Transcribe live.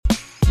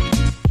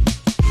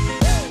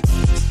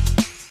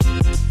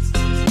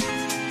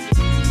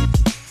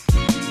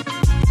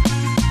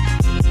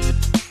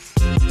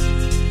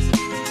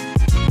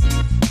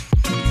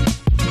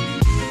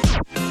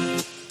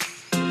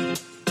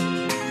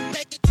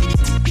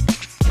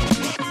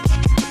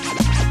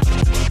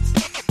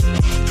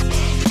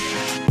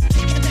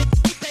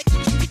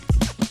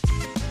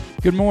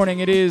Good morning.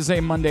 It is a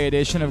Monday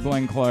edition of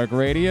Glenn Clark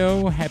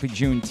Radio. Happy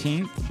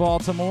Juneteenth,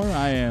 Baltimore.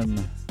 I am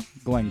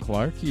Glenn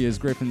Clark. He is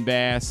Griffin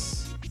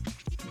Bass.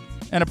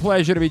 And a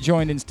pleasure to be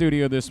joined in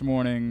studio this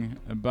morning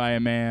by a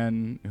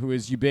man who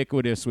is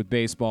ubiquitous with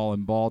baseball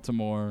in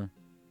Baltimore.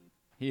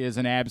 He is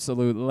an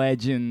absolute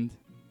legend.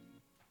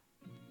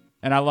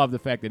 And I love the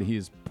fact that he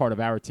is part of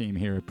our team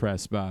here at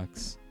Press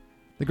Box.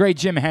 The great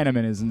Jim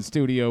Henneman is in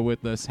studio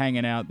with us,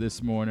 hanging out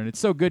this morning. It's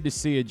so good to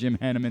see you, Jim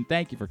Henneman.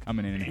 Thank you for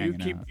coming in and hanging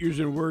out. You keep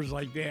using words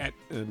like that,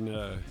 and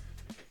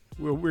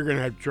we're going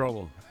to have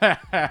trouble.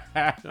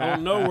 I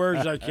don't know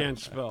words I can't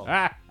spell.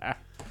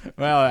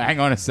 Well,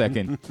 hang on a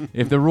second.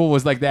 If the rule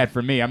was like that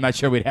for me, I'm not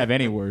sure we'd have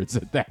any words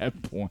at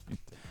that point.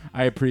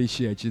 I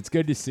appreciate you. It's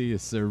good to see you,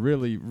 sir.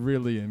 Really,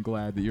 really am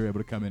glad that you're able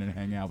to come in and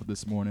hang out with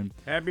this morning.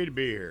 Happy to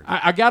be here.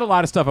 I got a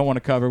lot of stuff I want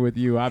to cover with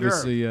you.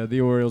 Obviously, sure.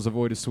 The Orioles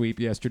avoided a sweep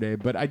yesterday,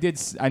 but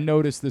I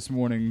noticed this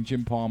morning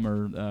Jim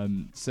Palmer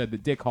said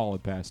that Dick Hall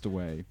had passed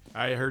away.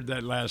 I heard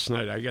that last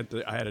night. I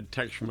had a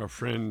text from a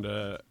friend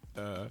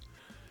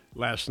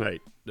last night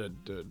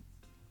that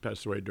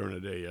passed away during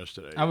the day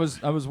yesterday. I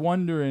was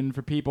wondering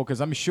for people,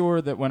 because I'm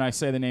sure that when I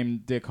say the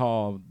name Dick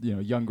Hall,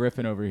 young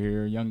Griffin over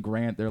here, young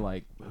Grant, they're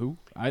like, who?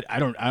 I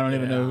don't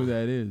even know who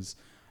that is.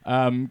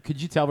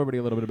 Could you tell everybody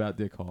a little bit about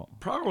Dick Hall?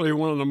 Probably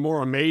one of the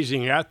more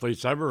amazing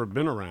athletes I've ever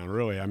been around,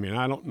 really. I mean,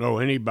 I don't know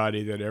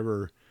anybody that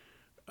ever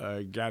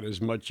got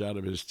as much out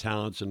of his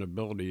talents and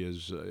ability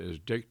as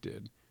Dick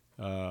did.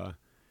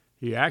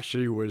 He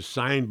actually was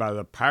signed by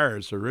the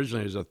Pirates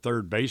originally as a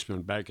third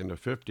baseman back in the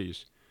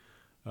 50s.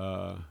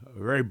 A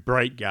very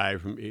bright guy.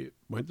 He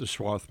went to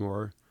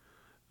Swarthmore,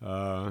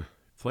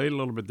 played a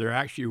little bit there.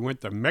 Actually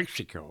went to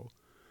Mexico,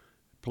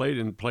 played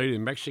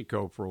in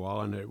Mexico for a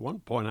while. And at one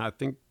point, I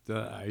think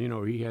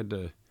he had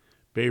the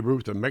Babe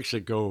Ruth of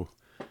Mexico.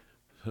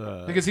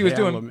 Because he was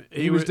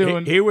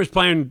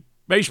playing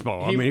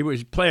baseball. He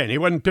was playing. He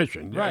wasn't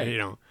pitching. Right.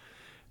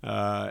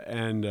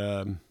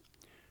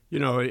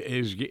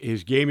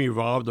 His game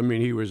evolved. I mean,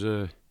 he was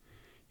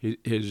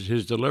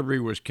His delivery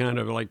was kind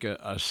of like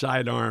a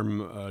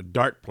sidearm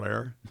dart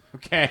player.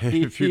 Okay.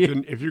 if you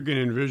can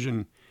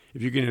envision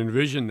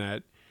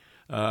that,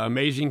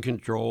 amazing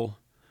control,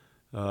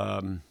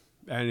 and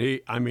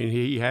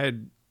he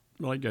had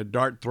like a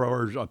dart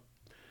thrower's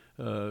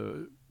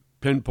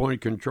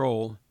pinpoint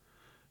control.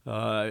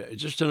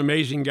 Just an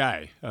amazing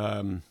guy.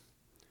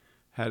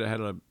 Had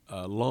a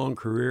long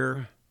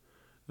career.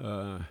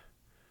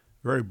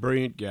 Very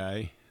brilliant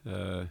guy.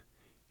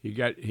 He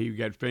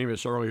got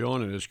famous early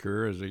on in his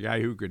career as a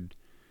guy who could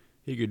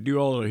do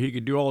all his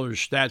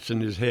stats in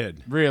his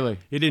head. Really?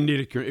 He didn't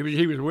need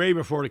he was way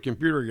before the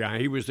computer guy.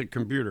 He was the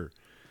computer,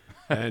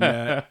 and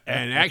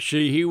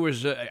actually he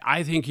was.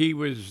 I think he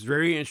was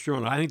very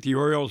instrumental. I think the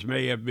Orioles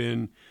may have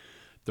been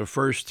the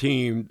first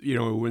team.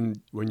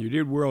 When you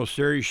did World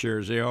Series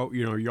shares,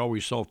 you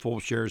always saw full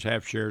shares,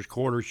 half shares,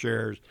 quarter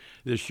shares,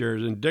 this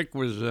shares, and Dick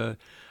was.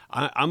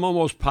 I'm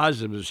almost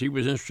positive he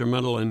was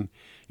instrumental in.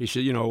 He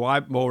said,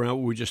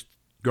 we just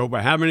go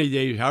by however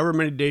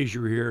many days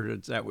you were here.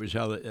 That's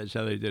how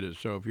they did it.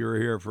 So if you were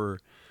here for,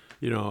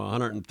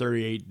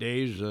 138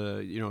 days,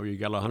 you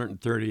got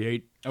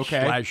 138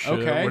 slash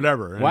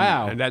whatever.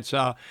 Wow. And that's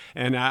how.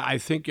 And I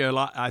think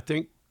I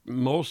think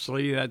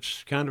mostly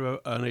that's kind of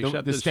an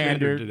accepted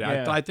standard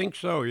today. Yeah. I think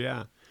so.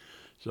 Yeah.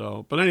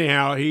 So, but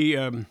anyhow, he.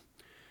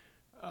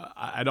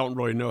 I don't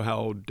really know how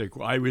old Dick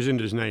was. I was in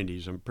his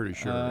 90s, I'm pretty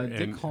sure.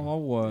 Dick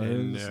Hall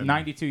was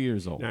 92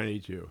 years old.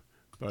 92.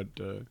 But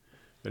an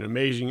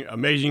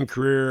amazing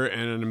career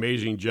and an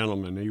amazing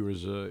gentleman. He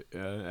was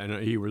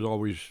and he was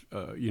always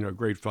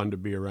great fun to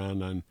be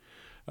around. And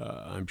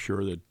I'm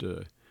sure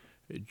that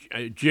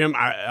Jim,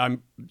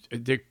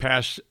 Dick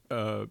passed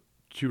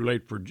too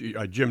late for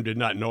Jim. Did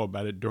not know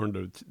about it during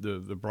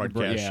the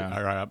broadcast.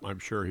 Yeah. I'm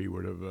sure he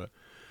would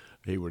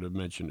have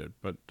mentioned it.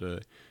 But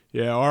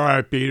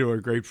R.I.P. to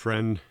a great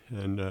friend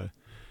and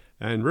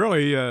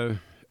really a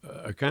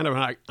kind of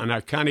an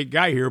iconic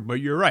guy here.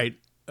 But you're right.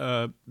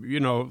 To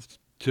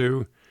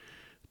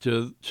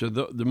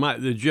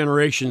the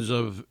generations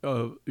of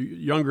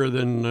younger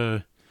than.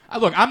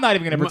 Look, I'm not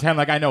even going to pretend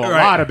like I know a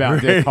lot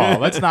about Dick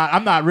Hall.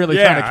 I'm not really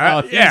trying to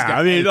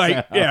tell these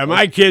guys.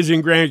 My kids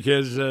and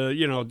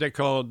grandkids. Dick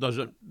Hall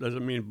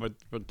doesn't mean,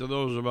 but to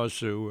those of us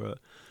who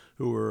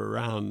were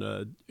around,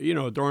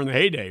 during the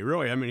heyday,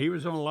 really. I mean, he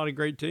was on a lot of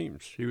great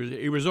teams.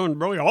 He was on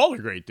really all the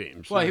great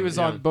teams. Well, he was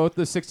on both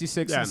the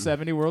 66 and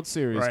 70 World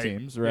Series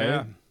teams, right?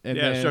 Yeah.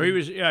 And so he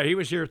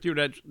was here through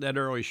that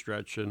early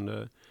stretch,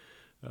 and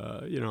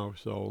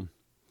so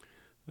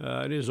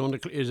it is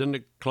in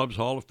the club's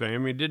Hall of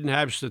Fame. He didn't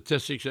have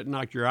statistics that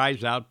knocked your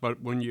eyes out, but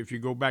if you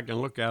go back and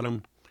look at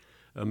him,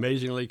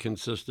 amazingly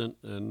consistent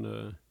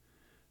and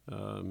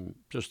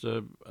just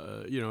a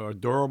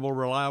durable,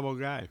 reliable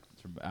guy.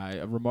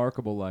 A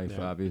remarkable life,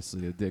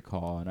 obviously, of Dick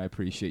Hall, and I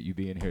appreciate you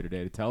being here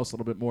today to tell us a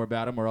little bit more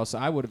about him, or else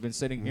I would have been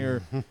sitting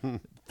here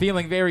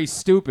feeling very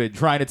stupid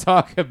trying to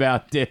talk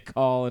about Dick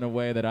Hall in a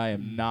way that I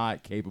am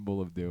not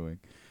capable of doing.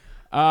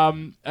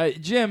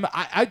 Jim,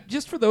 I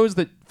just for those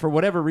that, for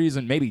whatever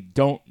reason, maybe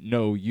don't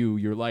know you,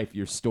 your life,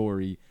 your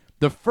story,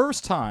 the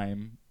first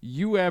time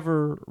you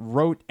ever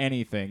wrote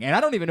anything, and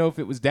I don't even know if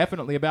it was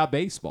definitely about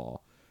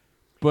baseball,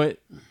 but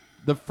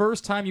the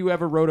first time you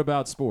ever wrote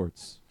about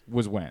sports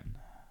was when?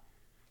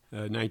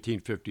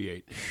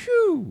 1958.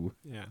 Phew.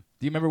 Yeah.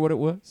 Do you remember what it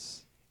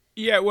was?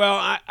 Yeah, well,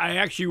 I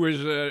actually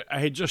was. I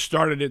had just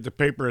started at the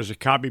paper as a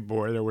copy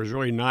boy. There was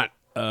really not.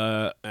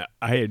 I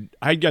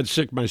got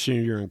sick my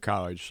senior year in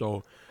college,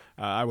 so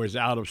I was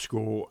out of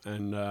school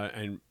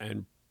and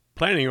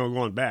planning on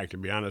going back. To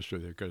be honest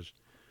with you, because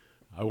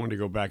I wanted to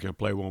go back and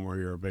play one more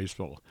year of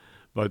baseball,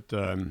 but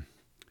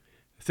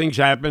things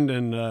happened,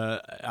 and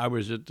I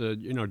was at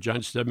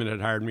John Stedman had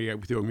hired me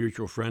through a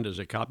mutual friend as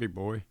a copy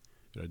boy.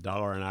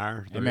 $1 an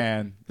hour. Hey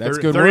man, that's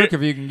good work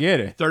if you can get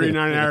it.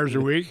 39 hours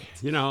a week.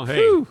 Hey.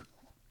 Whew.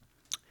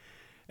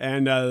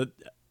 And the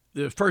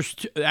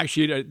first,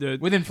 actually,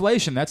 with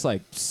inflation, that's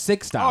like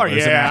 $6. Oh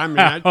yeah, I mean,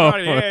 it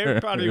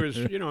probably was,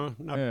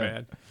 not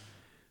bad.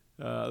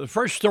 The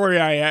first story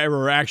I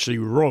ever actually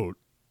wrote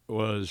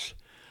was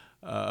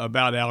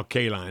about Al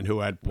Kaline, who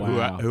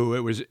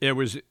it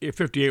was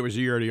 58 was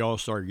the year of the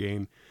All-Star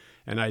game,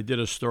 and I did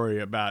a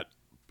story about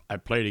I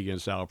played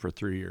against Al for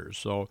 3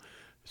 years,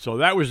 So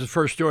that was the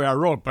first story I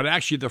wrote. But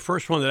actually, the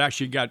first one that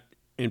actually got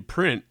in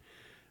print,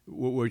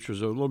 which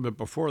was a little bit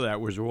before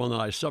that, was the one that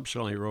I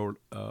subsequently wrote.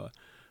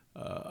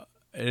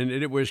 And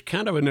it was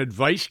kind of an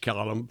advice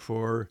column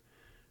for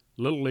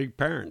Little League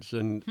parents.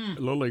 And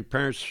Little League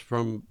parents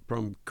from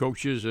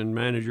coaches and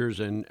managers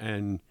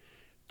and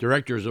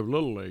directors of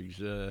Little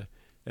Leagues.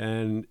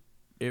 And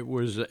it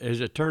was,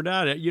 as it turned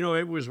out,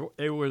 it was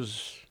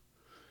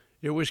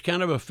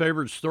kind of a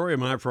favorite story of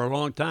mine for a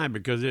long time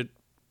because it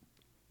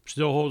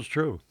still holds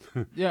true.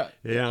 Yeah.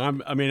 Yeah.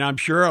 I'm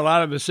sure a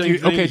lot of the same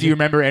things. Okay. Do you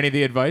remember any of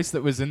the advice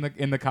that was in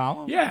the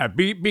column? Yeah.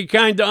 Be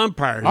kind to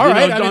umpires. All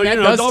right. That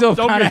does still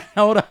kind of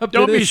held up.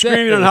 Don't be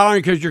screaming and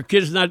hollering because your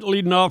kid's not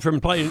leading off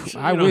and playing.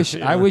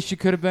 I wish you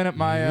could have been at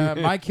my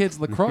my kids'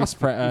 lacrosse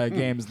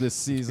games this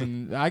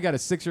season. I got a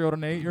 6-year-old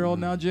and an 8-year-old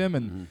now, Jim,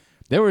 and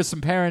there were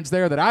some parents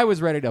there that I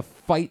was ready to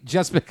fight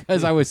just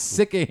because I was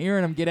sick of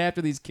hearing them get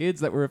after these kids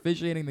that were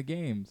officiating the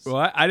games.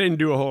 Well, I didn't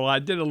do a whole lot. I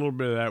did a little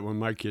bit of that when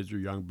my kids were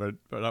young, but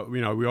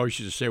we always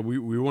used to say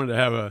we wanted to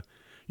have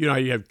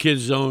you have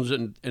kids zones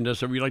and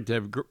so we like to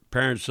have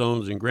parent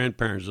zones and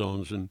grandparent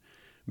zones and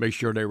make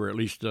sure they were at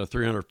least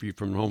 300 feet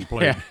from home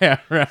plate. Yeah,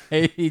 right.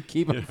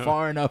 Keep them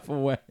far enough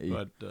away.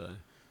 But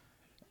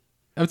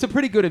it's a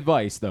pretty good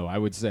advice, though, I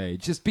would say.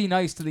 Just be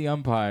nice to the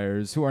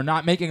umpires who are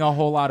not making a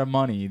whole lot of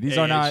money. These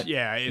are not.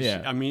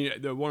 Yeah. I mean,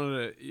 one of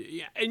the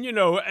and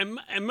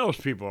and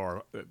most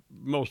people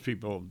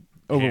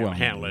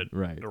handle it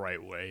the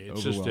right way.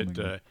 It's just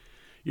that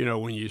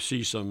when you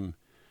see some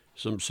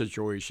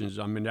situations.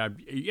 I mean,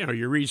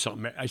 you read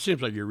something. It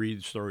seems like you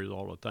read stories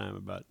all the time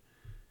about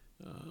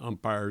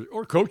umpires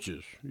or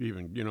coaches,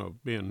 even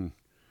being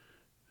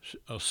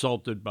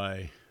assaulted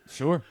by.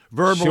 Sure.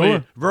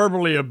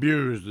 Verbally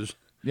abused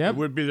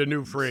would be the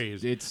new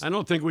phrase. I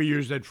don't think we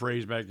used that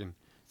phrase back in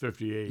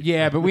 58.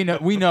 Yeah, but we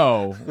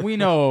know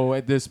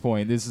at this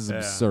point this is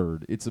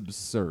absurd. It's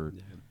absurd.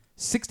 Yeah.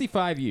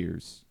 65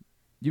 years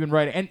you've been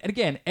writing, and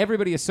again,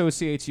 everybody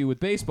associates you with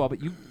baseball,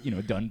 but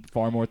you've done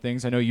far more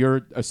things. I know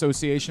your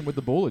association with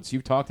the Bullets.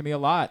 You've talked to me a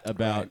lot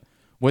about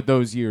what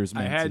those years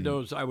meant. I had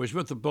those. I was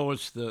with the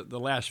Bullets the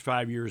last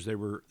 5 years. They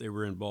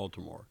were in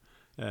Baltimore,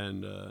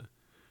 and.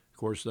 Of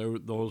course,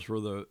 those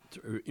were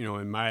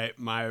in my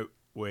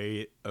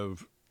way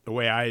of the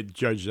way I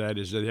judge that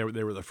is that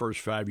they were the first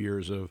 5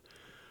 years of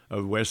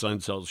Wes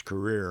Unseld's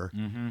career,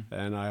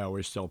 and I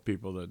always tell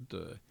people that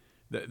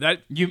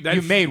you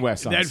made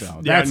Wes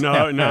Unseld. That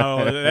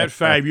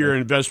 5-year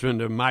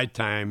investment of my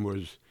time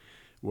was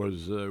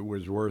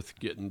worth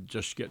getting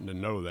to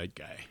know that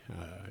guy.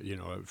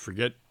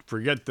 Forget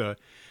the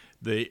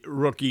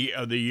Rookie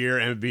of the Year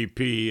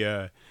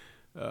MVP.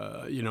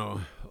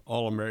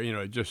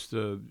 All-American, just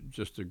a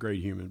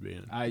great human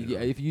being.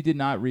 If you did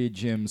not read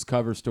Jim's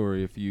cover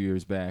story a few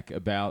years back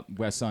about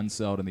Wes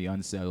Unseld and the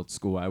Unseld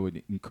School, I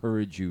would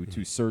encourage you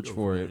to search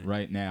for it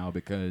right now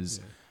because,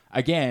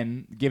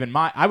 again,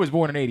 I was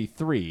born in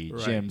 '83,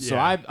 Jim, so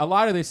a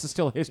lot of this is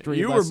still history.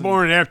 You were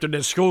born after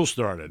the school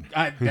started.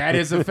 That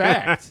is a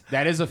fact.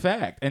 That is a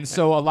fact. And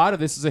so a lot of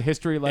this is a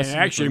history lesson.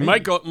 And actually,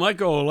 Michael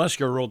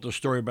Oleska wrote the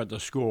story about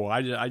the school.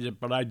 I did a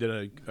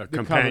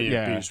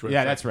companion piece with.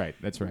 Yeah, that's right.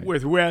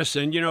 With Wes,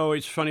 and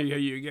it's funny how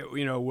you get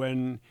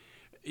when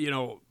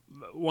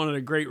one of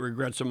the great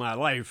regrets of my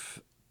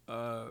life.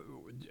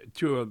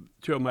 Two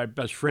of my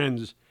best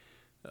friends,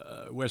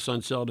 Wes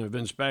Unseld and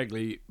Vince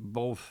Bagley,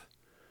 both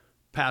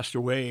passed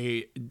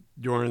away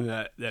during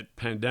that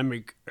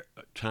pandemic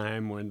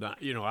time when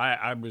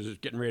I was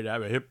getting ready to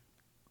have a hip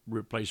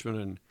replacement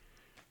and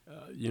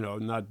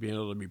not being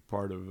able to be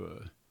part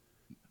of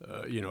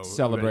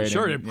celebrating.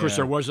 Sure, of course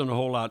there wasn't a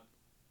whole lot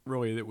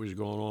really that was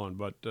going on,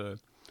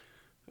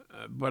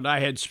 but I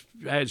had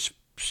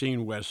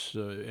seen Wes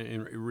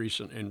in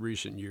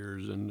recent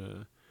years,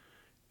 and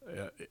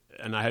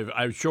and I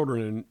have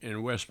children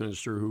in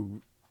Westminster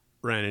who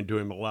ran into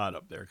him a lot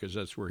up there because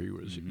that's where he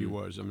was. Mm-hmm. He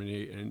was. I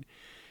mean,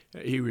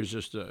 he was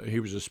just he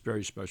was a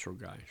very special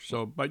guy.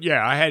 So, but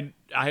yeah, I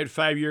had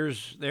 5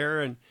 years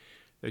there, and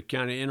it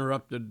kind of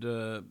interrupted.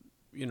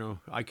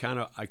 I kind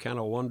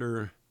of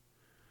wonder.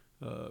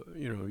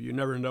 You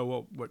never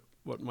know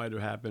what might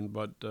have happened,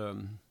 but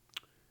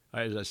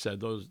as I said,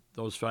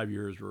 those 5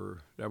 years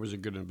that was a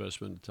good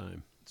investment of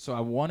time. So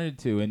I wanted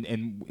to,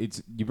 and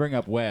it's you bring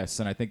up Wes,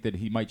 and I think that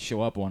he might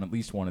show up on at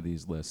least one of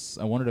these lists.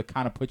 I wanted to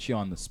kind of put you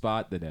on the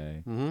spot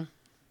today. Mm-hmm.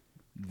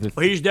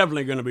 Well, he's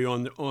definitely going to be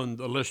on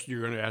the list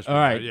you're going to ask me. All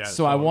right. About. Yeah,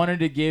 so I wanted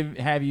to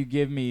have you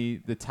give me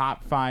the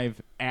top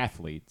 5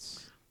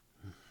 athletes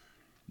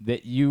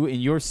that you, in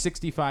your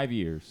 65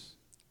 years,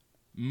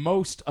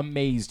 most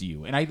amazed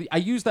you. And I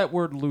use that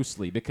word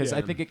loosely because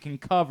I think it can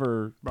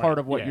cover part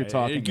of what you're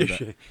talking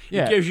about.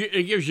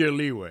 It gives you a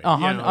leeway.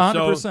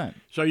 100%.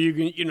 So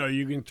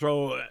you can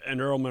throw an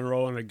Earl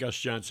Monroe and a Gus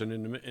Johnson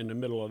in the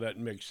middle of that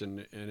mix,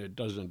 and it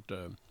doesn't.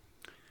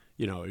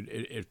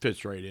 It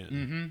fits right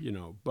in.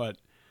 Mm-hmm. But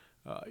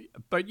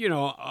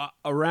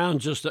around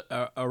just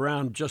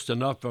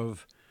enough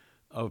of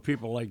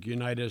people like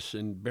Unitas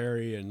and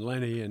Barry and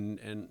Lenny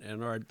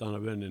and Art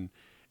Donovan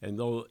and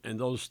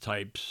those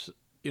types.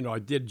 I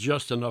did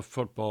just enough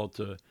football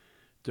to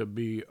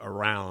be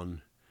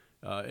around.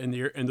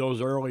 In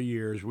those early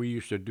years, we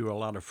used to do a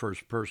lot of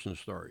first person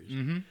stories.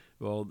 Mm-hmm.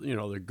 Well,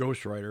 the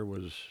ghostwriter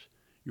was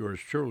yours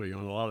truly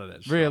on a lot of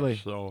that stuff.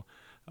 Really?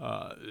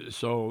 I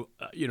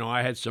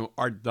had some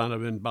Art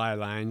Donovan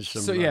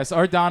bylines. Yes,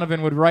 Art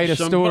Donovan would write a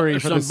story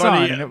for the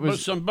Sun, and it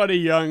was somebody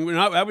young.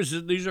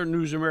 These are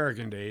News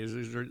American days.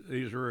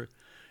 These were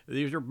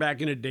back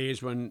in the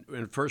days when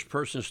first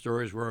person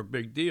stories were a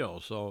big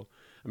deal. So,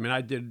 I mean, I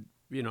did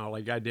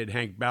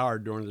Hank Bauer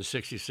during the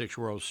 '66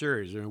 World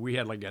Series. I mean, we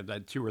had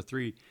that 2 or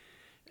 3,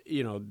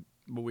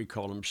 what we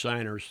called them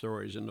signer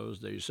stories in those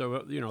days.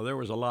 So, there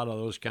was a lot of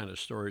those kind of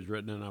stories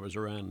written, and I was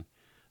around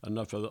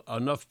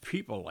enough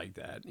people like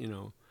that,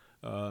 and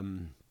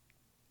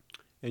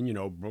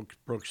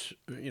Brooks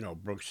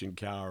and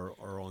Cow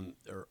are on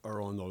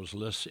those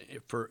lists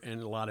in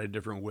a lot of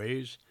different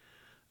ways.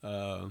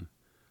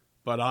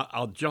 But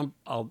I'll jump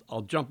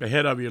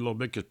ahead of you a little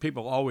bit because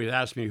people always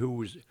ask me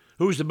who's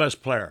the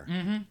best player,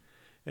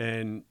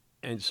 and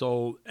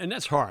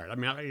that's hard. I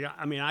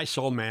mean I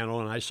saw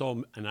Mantle and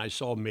I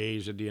saw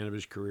Mays at the end of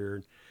his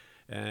career,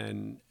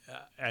 and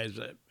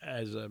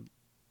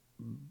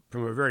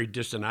from a very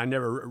distant, I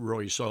never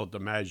really saw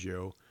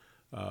DiMaggio.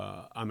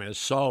 I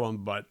saw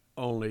him, but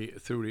only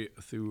through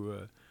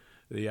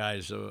the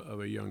eyes of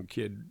a young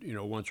kid.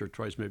 Once or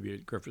twice, maybe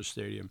at Griffin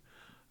Stadium.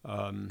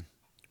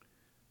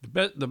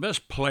 The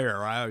best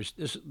player,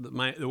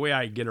 the way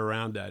I get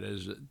around that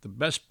is the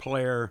best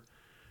player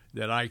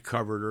that I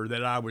covered or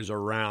that I was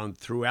around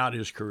throughout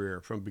his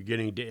career from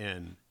beginning to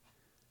end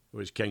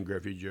was Ken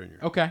Griffey Jr.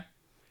 Okay.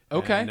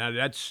 Now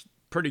that's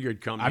pretty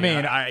good company.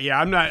 I mean,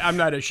 I'm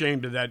not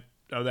ashamed of that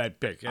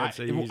pick. I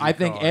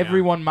think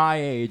everyone my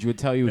age would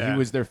tell you he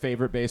was their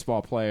favorite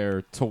baseball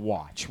player to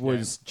watch.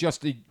 Was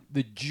just the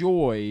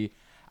joy.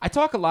 I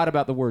talk a lot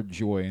about the word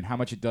joy and how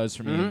much it does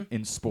for me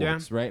in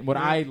sports, right? And what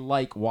I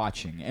like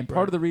watching. And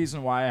part of the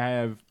reason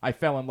why I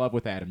fell in love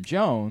with Adam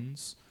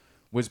Jones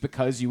was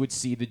because you would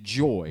see the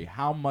joy,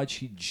 how much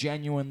he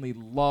genuinely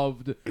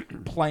loved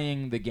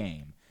playing the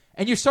game.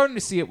 And you're starting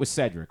to see it with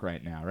Cedric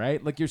right now,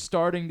 right? Like you're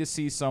starting to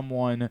see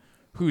someone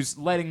who's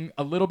letting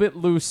a little bit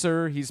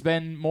looser. He's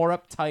been more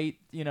uptight,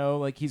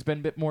 he's been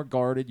a bit more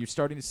guarded. You're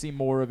starting to see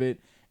more of it.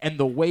 And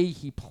the way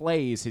he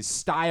plays, his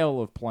style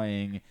of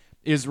playing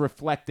is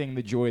reflecting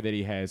the joy that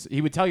he has.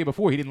 He would tell you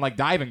before he didn't like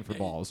diving for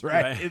balls,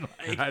 right?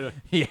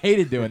 He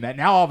hated doing that.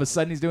 Now all of a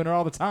sudden he's doing it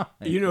all the time.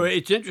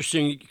 It's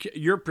interesting.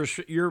 Your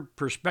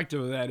perspective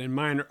of that and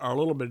mine are a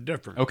little bit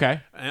different. Okay.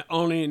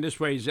 Only in this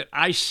way is that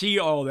I see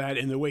all that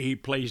in the way he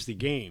plays the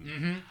game.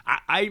 Mm-hmm.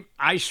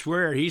 I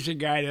swear he's a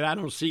guy that I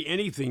don't see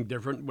anything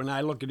different when I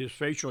look at his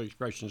facial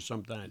expressions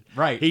sometimes.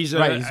 Right. He's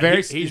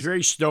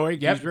very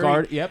stoic.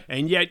 Yep.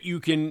 And yet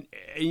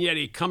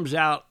he comes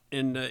out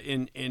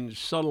in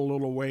subtle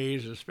little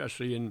ways,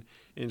 especially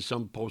in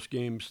some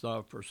post-game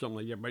stuff or something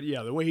like that. But,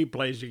 the way he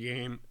plays the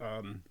game,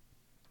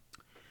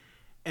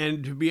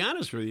 and to be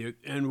honest with you,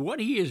 and what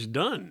he has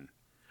done,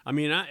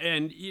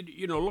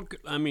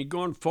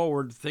 going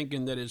forward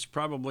thinking that it's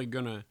probably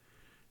going to,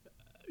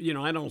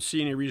 I don't see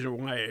any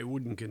reason why it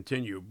wouldn't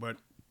continue, but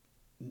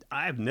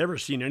I've never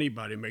seen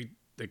anybody make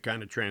the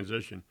kind of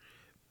transition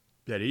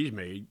that he's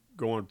made,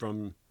 going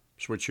from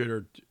switch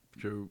hitter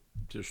to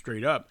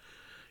straight up.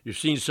 You've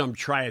seen some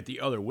try it the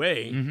other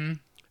way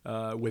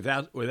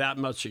without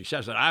much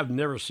success. And I've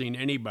never seen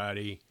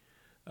anybody.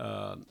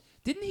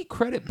 Didn't he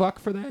credit Buck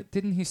for that?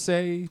 Didn't he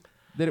say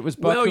that it was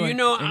Buck who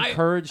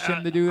encouraged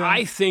him to do that?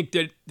 I think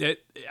that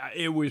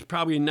it was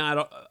probably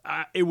not.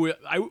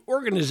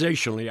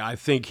 Organizationally, I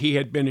think he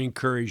had been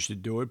encouraged to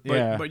do it.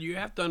 But you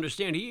have to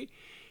understand,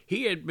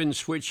 he had been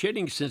switch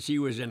hitting since he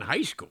was in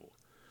high school.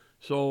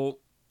 So,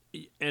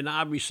 and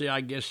obviously,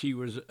 I guess he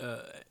was.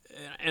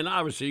 and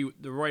obviously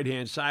the right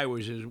hand side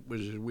was his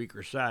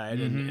weaker side,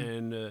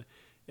 and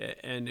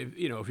if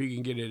if he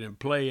can get it in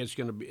play, it's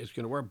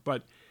gonna work.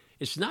 But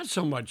it's not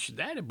so much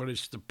that, but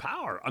it's the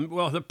power.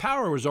 Well, the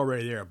power was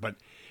already there, but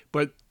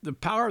the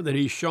power that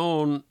he's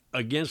shown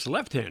against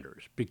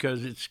left-handers,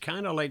 because it's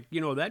kind of like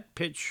that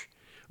pitch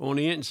on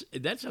the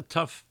inside. That's a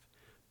tough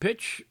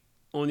pitch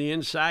on the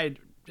inside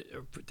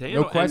to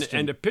handle. No question.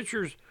 And the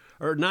pitchers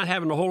are not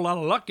having a whole lot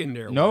of luck in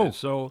there. No. With it.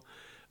 So,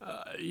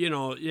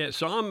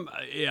 So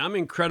I'm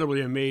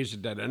incredibly amazed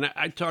at that. And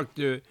I talked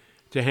to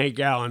Hank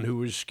Allen, who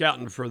was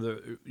scouting for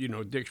the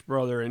Dick's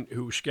brother, and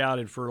who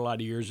scouted for a lot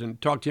of years, and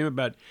talked to him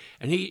about.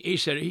 And he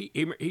said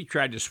he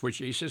tried to switch.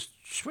 He says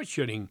switch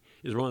hitting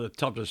is one of the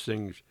toughest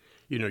things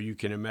you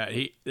can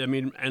imagine.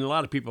 And a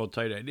lot of people will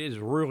tell you that it is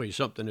really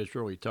something that's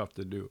really tough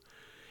to do.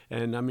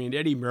 And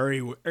Eddie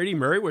Murray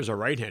was a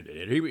right-handed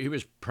hitter. He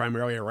was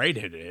primarily a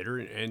right-handed hitter,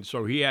 and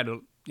so he had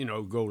to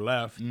go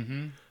left.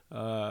 Mm-hmm.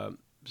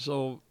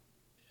 So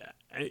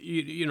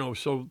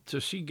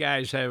to see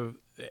guys have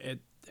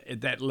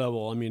at that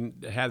level,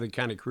 have the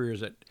kind of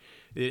careers that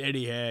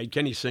Eddie had.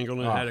 Kenny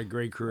Singleton had a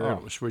great career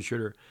as a switch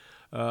hitter.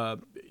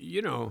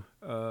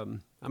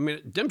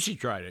 Dempsey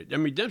tried it.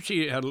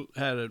 Dempsey had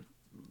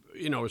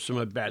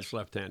some at bats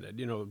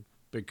left-handed.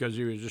 Because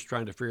he was just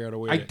trying to figure out a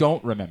way. I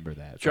don't remember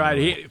that.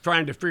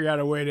 Trying to figure out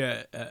a way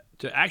to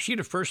actually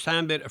the first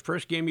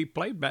game he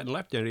played batting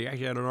left-handed, he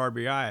actually had an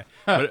RBI,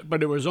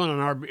 but it was on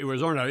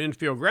an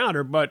infield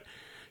grounder. But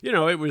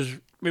it was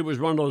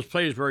one of those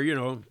plays where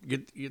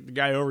get the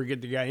guy over,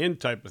 get the guy in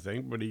type of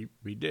thing. But he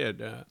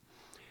did.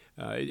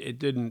 It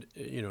didn't.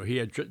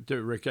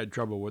 Rick had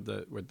trouble with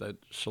the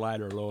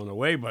slider low and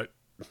away, but.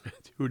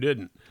 Who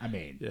didn't?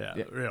 Yeah,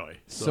 really.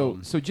 So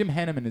Jim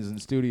Henneman is in the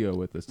studio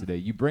with us today.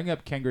 You bring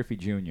up Ken Griffey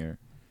Jr.,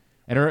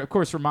 and it, of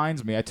course,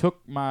 reminds me, I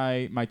took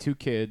my two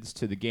kids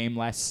to the game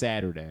last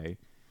Saturday,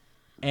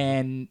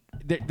 and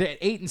they're at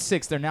 8 and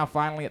 6. They're now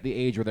finally at the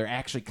age where they're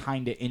actually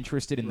kind of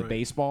interested in the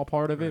baseball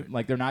part of it.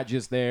 Like, they're not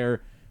just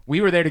there. We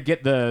were there to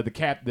get the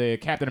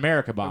Captain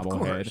America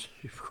bobblehead,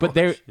 but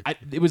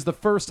it was the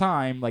first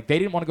time. Like, they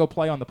didn't want to go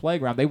play on the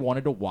playground; they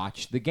wanted to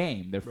watch the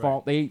game.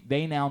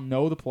 They now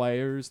know the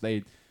players.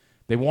 They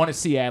want to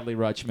see Adley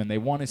Rutschman. They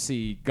want to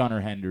see Gunnar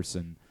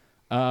Henderson.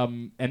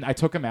 And I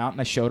took them out and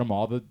I showed them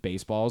all the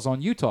baseballs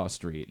on Utah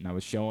Street, and I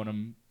was showing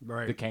them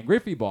the Ken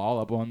Griffey ball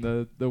up on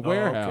the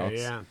warehouse.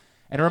 Okay, yeah.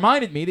 And it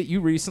reminded me that you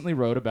recently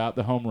wrote about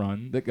the home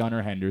run that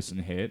Gunnar Henderson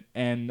hit,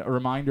 and a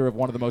reminder of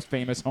one of the most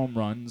famous home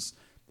runs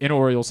in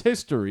Orioles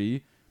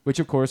history, which,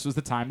 of course, was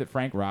the time that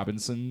Frank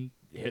Robinson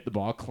hit the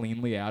ball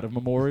cleanly out of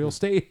Memorial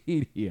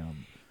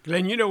Stadium.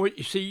 Glenn, you know what?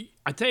 You see,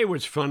 I tell you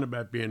what's fun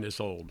about being this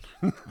old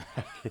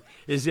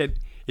is that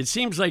it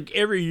seems like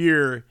every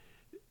year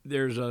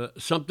there's a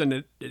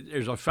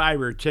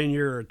 5 or 10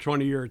 year or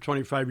 20 year or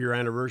 25 year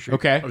anniversary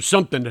of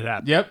something that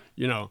happened. Yep.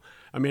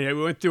 I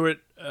went through it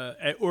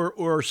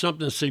or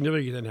something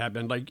significant that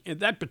happened. Like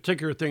that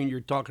particular thing you're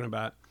talking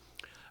about.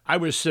 I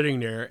was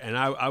sitting there, and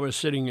I was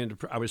sitting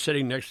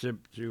next to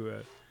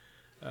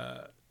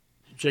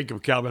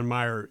Jacob Calvin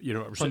Meyer,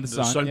 From the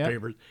Sun yeah.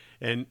 papers,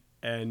 and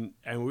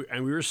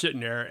we were sitting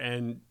there,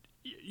 and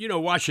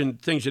watching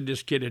things that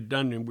this kid had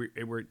done, and we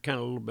were kind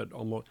of a little bit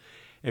almost.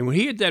 And when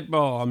he hit that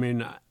ball,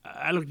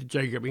 I looked at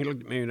Jacob, and he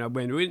looked at me, and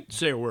we didn't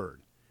say a word.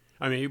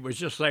 It was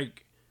just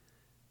like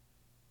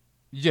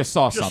you just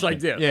saw just something, like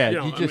this, yeah.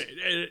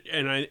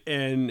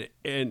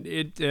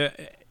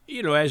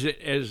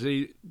 As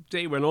the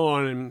day went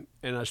on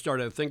and I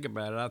started to think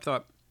about it, I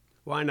thought,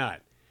 why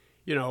not?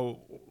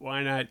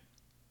 Why not?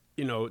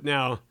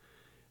 Now,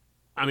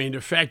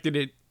 the fact that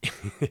it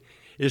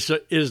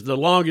is the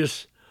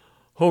longest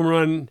home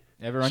run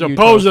ever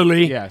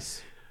supposedly,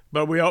 yes.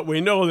 But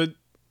we know that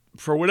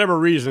for whatever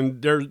reason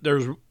there's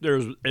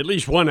at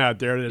least one out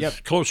there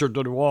that's closer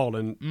to the wall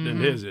than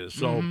his is.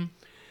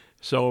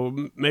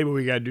 So maybe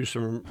we got to do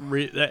some.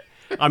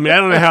 I don't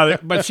know how,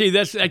 but see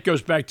that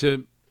goes back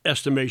to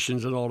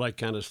estimations and all that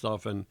kind of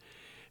stuff, and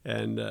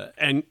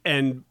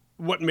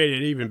what made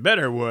it even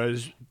better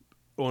was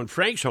on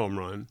Frank's home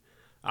run,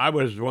 I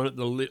was the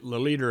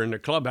leader in the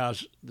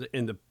clubhouse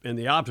in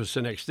the office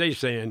the next day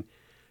saying,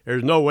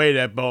 "There's no way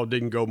that ball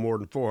didn't go more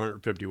than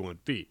 451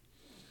 feet.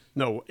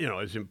 No,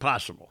 it's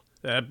impossible.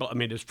 That ball,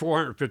 it's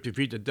 450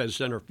 feet to dead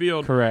center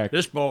field. Correct.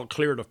 This ball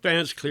cleared the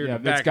fence, cleared the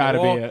back of the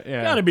wall.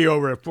 Got to be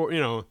over at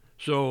 4.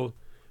 So,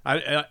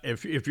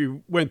 if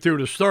you went through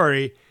the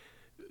story."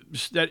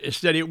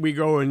 Instead, we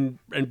go and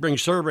bring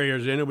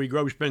surveyors in, and we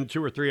spend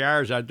 2 or 3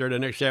 hours out there the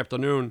next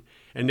afternoon,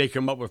 and they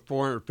come up with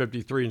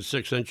 453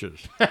 6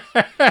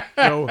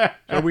 so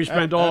we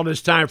spent all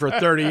this time for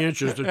 30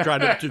 inches to try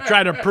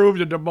to prove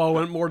that the ball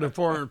went more than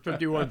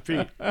 451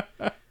 feet.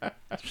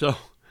 So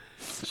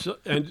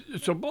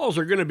balls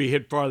are going to be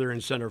hit farther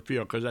in center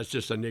field because that's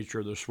just the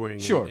nature of the swing.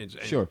 Sure.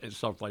 And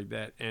stuff like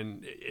that,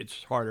 and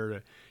it's harder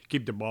to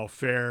keep the ball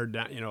fair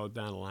down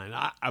the line.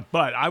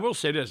 But I will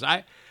say this,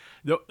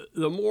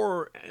 The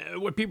more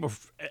what people,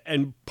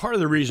 and part of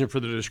the reason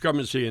for the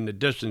discrepancy in the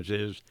distance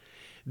is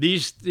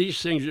these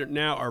things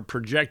now are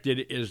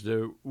projected as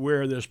to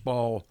where this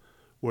ball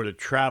would have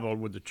traveled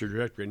with the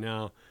trajectory.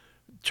 Now,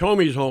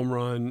 Tomey's home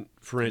run,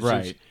 for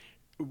instance,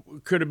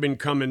 could have been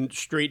coming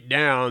straight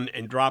down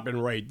and dropping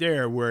right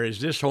there,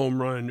 whereas this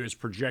home run is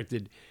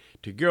projected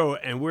to go.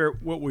 And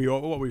what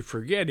we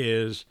forget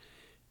is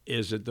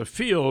that the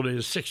field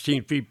is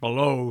 16 feet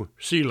below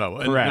sea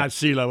level, and not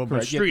sea level,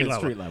 but street level.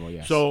 Street level,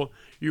 yes. So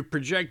you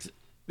project.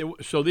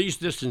 So these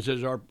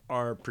distances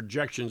are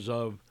projections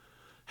of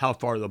how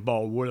far the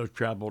ball would have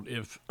traveled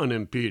if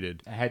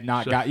unimpeded. Had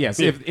not got if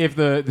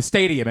the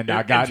stadium had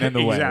not gotten in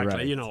the way.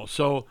 Exactly. Right.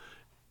 So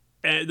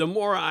the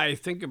more I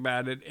think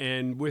about it,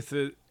 and with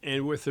the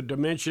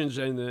dimensions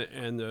and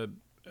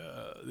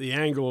the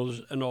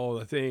angles and all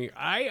the thing,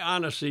 I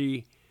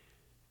honestly,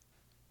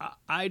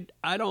 I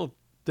don't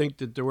think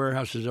that the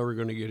warehouse is ever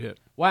going to get hit.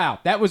 Wow,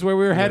 that was where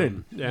we were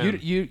headed. Yeah.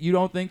 You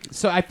don't think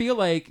so? I feel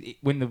like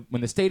when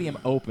the stadium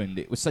opened,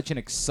 it was such an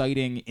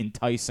exciting,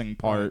 enticing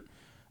part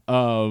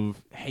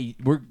of, hey,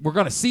 we're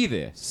going to see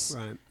this.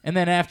 Right. And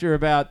then after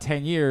about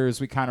 10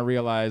 years, we kind of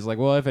realized, like,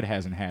 well, if it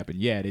hasn't happened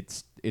yet,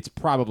 it's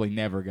probably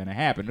never going to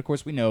happen. Of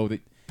course, we know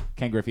that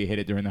Ken Griffey hit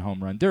it during the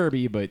home run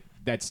derby, but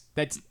that's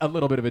a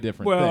little bit of a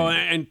different thing. Well,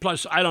 and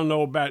plus, I don't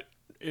know about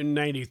in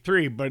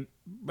 '93, but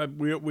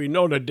we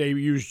know that they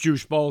used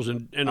juice balls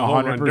in a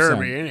home run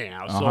derby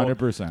anyhow. So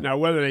 100%. Now,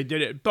 whether they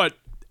did it, but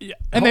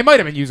and they might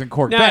have been using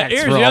cork now bats.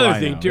 here's for the all other I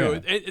thing know.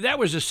 too. Yeah. That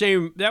was the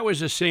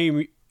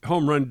same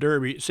home run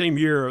derby, same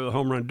year of the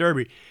home run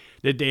derby,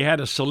 that they had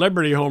a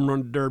celebrity home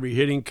run derby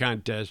hitting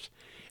contest,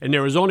 and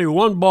there was only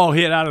one ball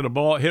hit out of the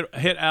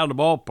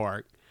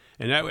ballpark,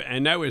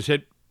 and that was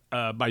hit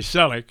by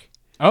Selleck.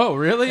 Oh,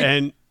 really?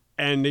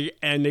 And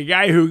the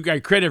guy who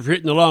got credit for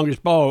hitting the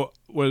longest ball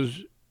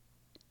was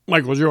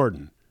Michael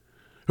Jordan,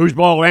 whose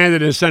ball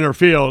landed in center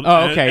field.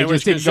 Oh, okay. And It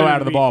just didn't go out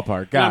of the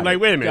ballpark. Got I'm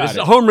like, wait a minute. It's it.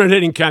 a home run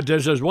hitting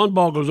contest. Says one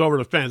ball goes over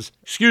the fence.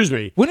 Excuse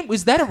me.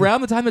 Was that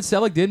around the time that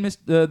Selleck did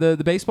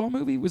the baseball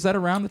movie? Was that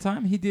around the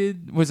time he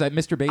did? Was that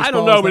Mr. Baseball? I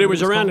don't know, but it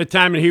was around the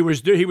time that he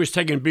was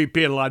taking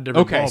BP at a lot of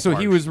different ballparks. So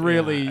he was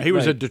really he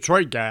was a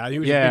Detroit guy. He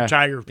was a big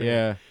Tiger fan.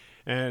 Yeah.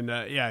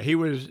 And he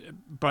was,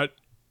 but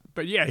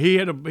yeah, he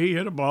hit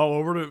a ball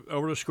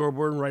over the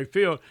scoreboard in right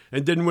field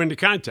and didn't win the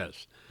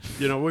contest.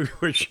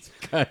 Which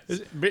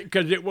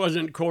because it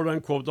wasn't quote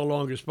unquote the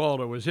longest ball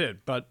that was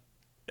hit, but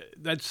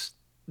that's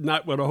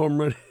not what a home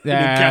run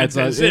contest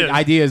is. The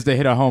idea is to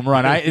hit a home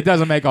run. It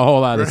doesn't make a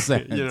whole lot of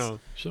sense.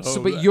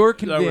 But you're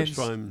convinced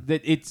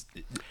that it's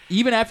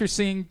even after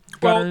seeing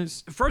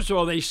Gunners. Well, first of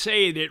all, they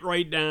say that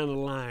right down the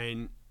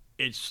line,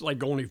 it's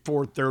like only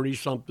 430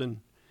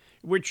 something,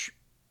 which.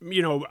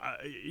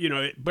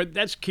 But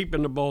that's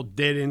keeping the ball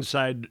dead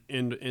inside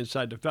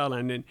the foul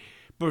line.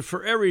 But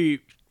for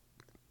every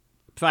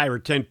 5 or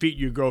 10 feet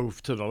you go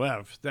to the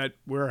left, that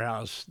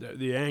warehouse,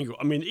 the angle.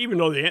 I mean, even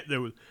though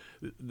the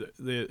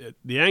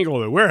angle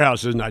of the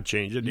warehouse is not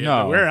changing,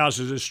 the warehouse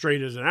is as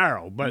straight as an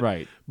arrow.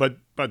 But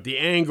but the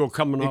angle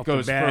coming off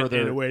the bat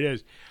and the way it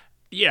is,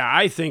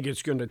 I think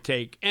it's going to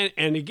take.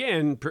 And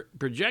again,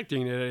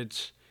 projecting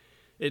that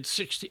it's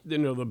 16.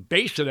 The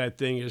base of that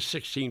thing is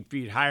 16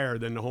 feet higher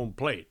than the home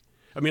plate.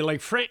 I mean,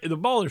 like the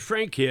ball that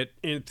Frank hit,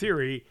 in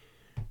theory,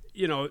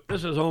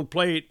 this is home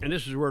plate and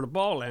this is where the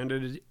ball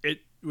landed.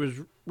 It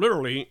was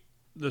literally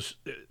the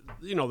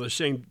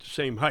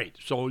same height.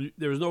 So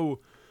there's no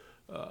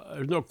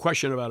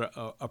question about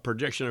a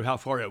projection of how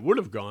far it would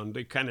have gone.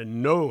 They kind of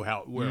know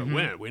where it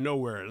went. We know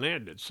where it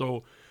landed.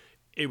 So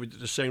it was at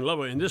the same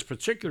level. In this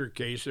particular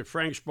case, if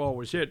Frank's ball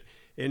was hit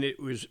and it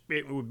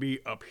would be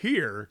up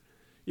here.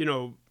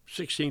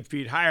 16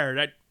 feet higher,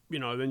 that,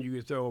 then you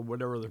could throw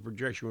whatever the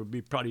projection would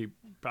be, probably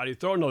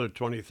throw another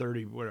 20,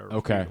 30, whatever.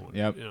 Okay,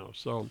 yep.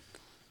 So,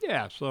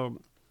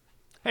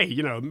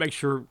 hey, make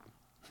sure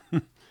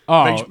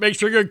make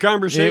sure good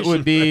conversation. It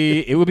would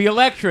be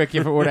electric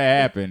if it were to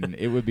happen.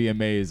 It would be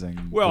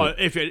amazing. Well,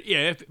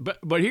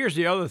 but here's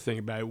the other thing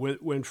about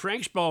it. When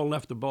Frank's ball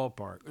left the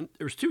ballpark,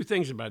 there's two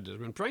things about this.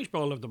 When Frank's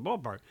ball left the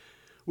ballpark,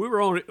 we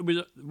were only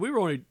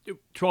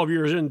 12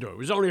 years into it. It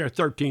was only our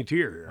 13th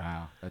year here.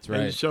 Wow, that's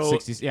right. And so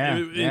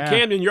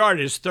Camden Yard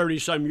is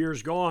 30-some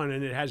years gone,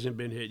 and it hasn't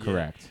been hit yet.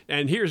 Correct.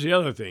 And here's the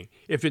other thing: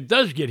 if it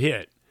does get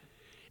hit,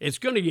 it's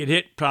going to get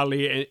hit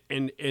probably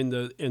in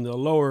the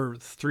lower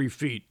 3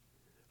 feet.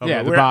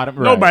 The bottom.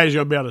 Right. Nobody's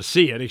going to be able to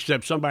see it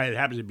except somebody that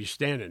happens to be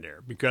standing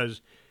there,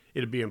 because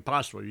it'd be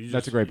impossible.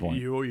 That's a great point.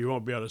 You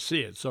won't be able to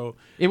see it. So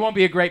it won't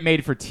be a great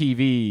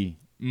made-for-TV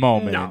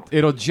moment. No.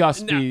 It'll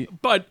just be.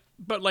 But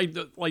what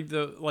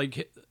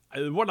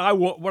I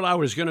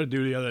was going to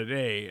do the other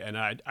day, and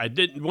I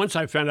didn't. Once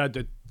I found out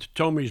that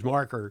Tomey's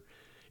marker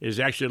is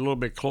actually a little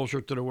bit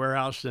closer to the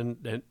warehouse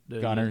than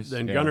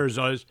Gunners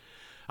was,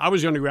 I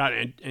was going to go out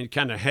and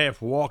kind of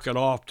half walk it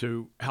off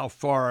to how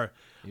far.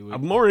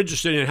 I'm more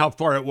interested in how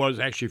far it was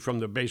actually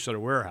from the base of the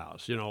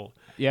warehouse.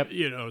 Yep.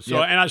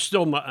 So and I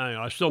still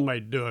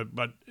might do it,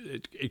 but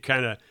it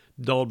kind of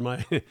dulled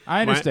my.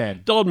 I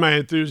understand. Dulled my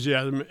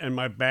enthusiasm, and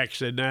my back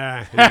said,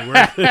 "Nah."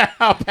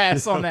 I'll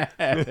pass on that.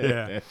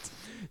 Yeah.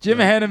 Jim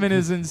Henneman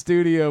is in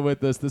studio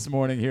with us this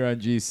morning here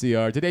on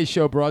GCR. Today's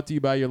show brought to you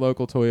by your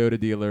local Toyota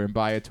dealer and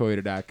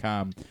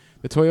buyatoyota.com.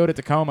 The Toyota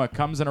Tacoma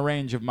comes in a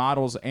range of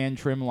models and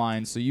trim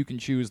lines, so you can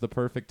choose the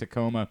perfect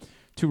Tacoma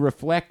to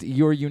reflect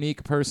your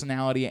unique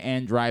personality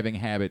and driving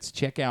habits.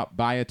 Check out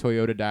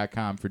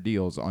buyatoyota.com for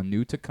deals on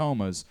new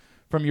Tacomas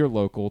from your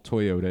local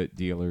Toyota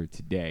dealer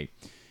today.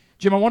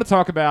 Jim, I want to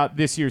talk about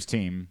this year's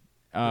team,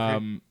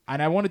 and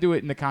I want to do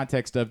it in the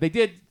context of they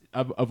did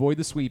avoid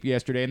the sweep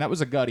yesterday, and that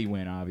was a gutty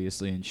win,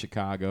 obviously, in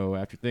Chicago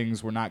after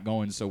things were not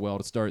going so well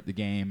to start the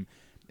game.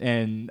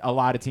 And a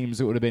lot of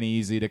teams, it would have been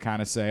easy to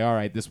kind of say, all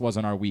right, this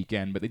wasn't our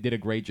weekend, but they did a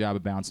great job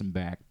of bouncing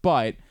back.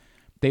 But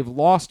they've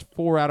lost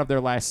 4 out of their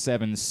last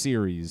 7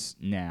 series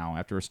now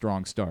after a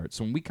strong start.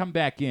 So when we come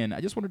back in, I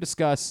just want to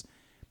discuss,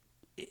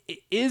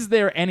 is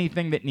there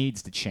anything that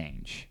needs to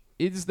change?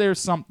 Is there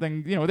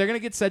something, they're going to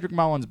get Cedric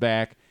Mullins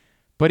back,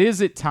 but is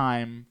it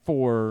time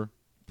for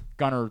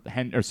Jordan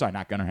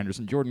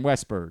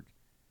Westberg,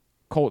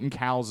 Colton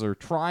Cowser,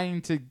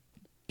 trying to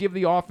give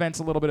the offense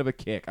a little bit of a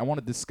kick? I want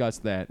to discuss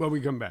that when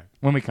we come back.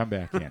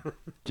 Yeah.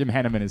 Jim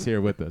Henneman is here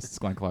with us. It's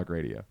Glenn Clark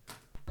Radio.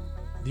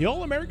 The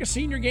All-America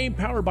Senior Game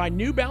powered by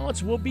New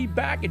Balance will be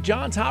back at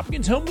Johns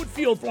Hopkins Homewood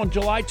Field on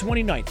July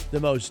 29th. The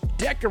most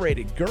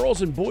decorated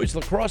girls and boys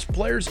lacrosse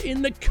players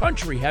in the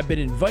country have been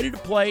invited to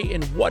play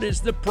in what is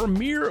the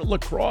premier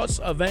lacrosse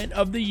event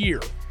of the year.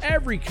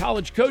 Every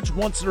college coach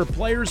wants their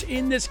players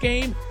in this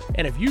game,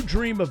 and if you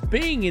dream of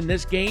being in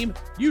this game,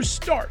 you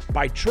start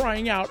by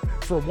trying out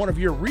for one of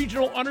your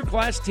regional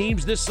underclass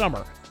teams this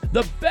summer.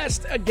 The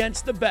best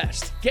against the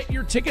best. Get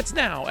your tickets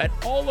now at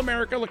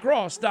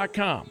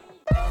allamericalacrosse.com.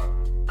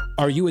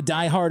 Are you a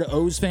diehard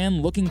O's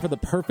fan looking for the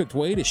perfect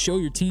way to show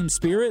your team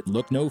spirit?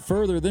 Look no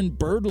further than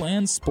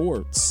Birdland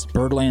Sports.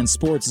 Birdland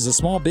Sports is a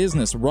small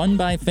business run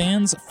by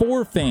fans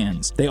for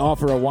fans. They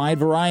offer a wide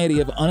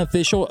variety of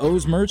unofficial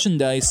O's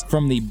merchandise,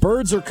 from the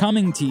Birds Are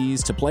Coming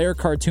tees to player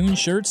cartoon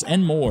shirts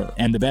and more.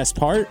 And the best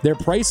part? Their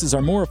prices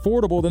are more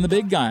affordable than the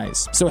big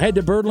guys. So head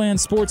to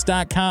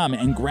birdlandsports.com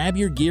and grab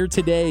your gear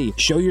today.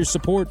 Show your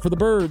support for the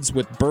Birds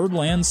with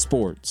Birdland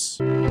Sports.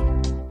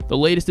 The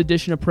latest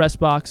edition of Press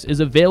Box is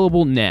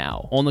available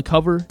now. On the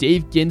cover,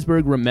 Dave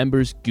Ginsburg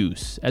remembers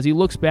Goose as he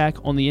looks back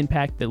on the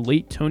impact that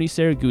late Tony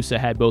Saragusa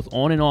had both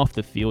on and off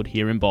the field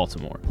here in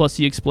Baltimore. Plus,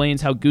 he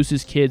explains how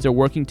Goose's kids are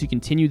working to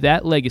continue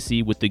that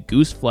legacy with the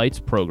Goose Flights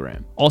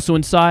program. Also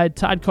inside,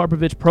 Todd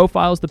Karpovich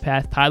profiles the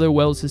path Tyler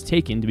Wells has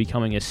taken to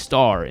becoming a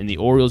star in the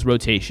Orioles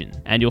rotation.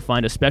 And you'll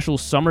find a special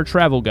summer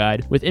travel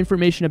guide with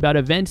information about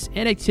events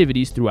and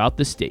activities throughout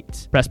the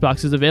state. Press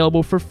Box is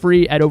available for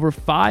free at over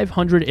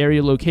 500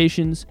 area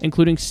locations,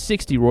 including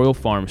 60 Royal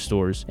Farm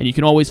stores. And you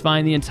can always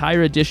find the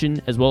entire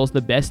edition, as well as the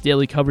best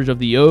daily coverage of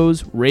the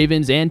O's,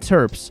 Ravens, and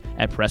Terps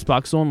at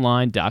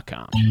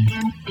PressBoxOnline.com.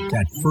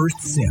 That first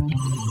sip.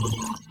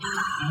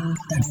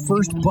 That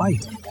first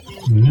bite.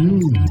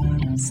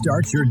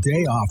 Start your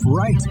day off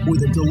right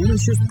with a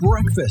delicious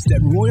breakfast at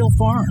Royal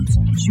Farms.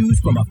 Choose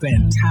from a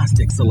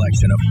fantastic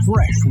selection of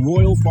fresh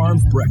Royal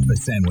Farms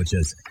breakfast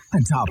sandwiches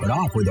and top it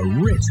off with a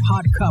rich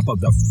hot cup of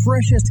the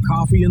freshest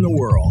coffee in the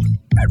world.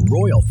 At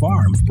Royal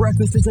Farms,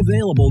 breakfast is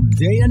available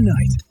day and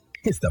night.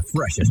 It's the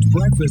freshest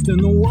breakfast in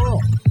the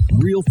world.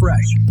 Real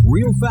fresh,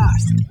 real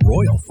fast.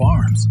 Royal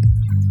Farms.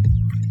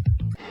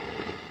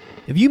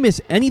 If you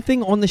miss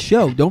anything on the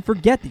show, don't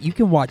forget that you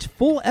can watch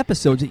full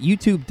episodes at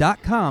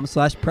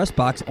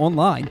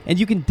youtube.com/pressboxonline, and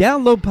you can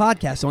download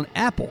podcasts on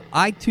Apple,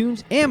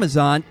 iTunes,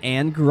 Amazon,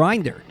 and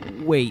Grindr.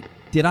 Wait,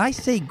 did I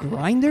say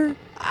Grindr?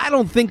 I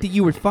don't think that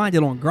you would find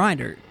it on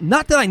Grindr.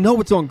 Not that I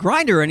know it's on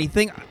Grindr or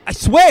anything, I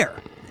swear.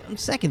 On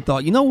second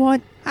thought, you know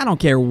what? I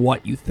don't care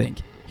what you think.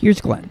 Here's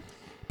Glenn.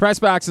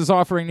 PressBox is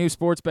offering new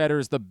sports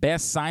bettors the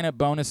best sign-up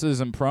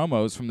bonuses and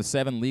promos from the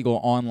 7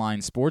 legal online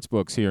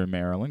sportsbooks here in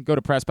Maryland. Go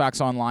to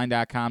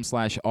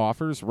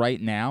PressBoxOnline.com/offers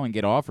right now and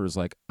get offers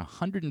like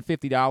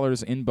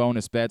 $150 in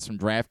bonus bets from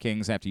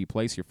DraftKings after you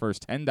place your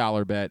first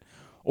 $10 bet,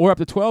 or up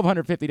to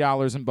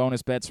 $1,250 in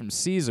bonus bets from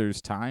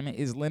Caesars. Time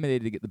is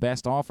limited to get the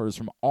best offers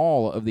from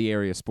all of the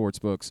area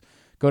sportsbooks.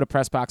 Go to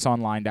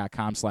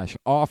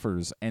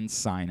PressBoxOnline.com/offers and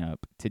sign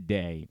up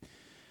today.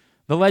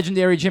 The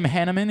legendary Jim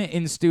Henneman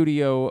in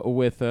studio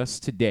with us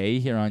today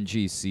here on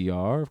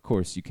GCR. Of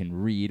course, you can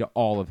read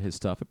all of his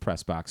stuff at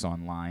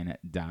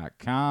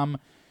PressBoxOnline.com.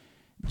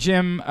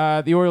 Jim,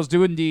 the Orioles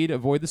do indeed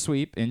avoid the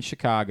sweep in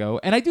Chicago,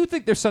 and I do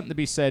think there's something to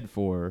be said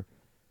for.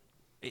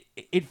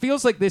 It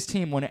feels like this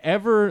team,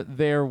 whenever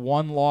they're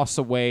one loss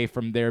away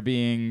from there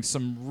being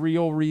some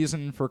real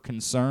reason for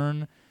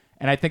concern,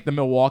 and I think the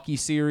Milwaukee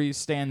series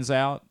stands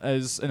out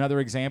as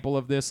another example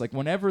of this. Like,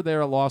 whenever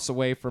they're a loss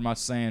away from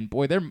us saying,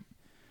 boy, there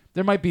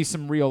might be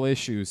some real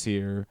issues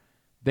here,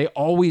 they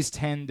always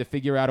tend to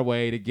figure out a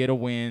way to get a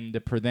win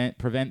to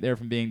prevent there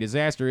from being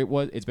disaster.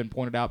 It's been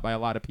pointed out by a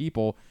lot of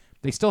people.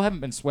 They still haven't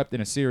been swept in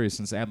a series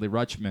since Adley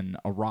Rutschman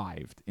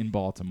arrived in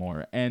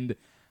Baltimore. And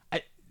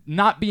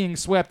not being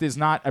swept is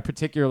not a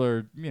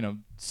particular,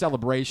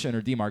 celebration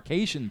or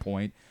demarcation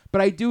point,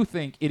 but I do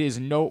think it is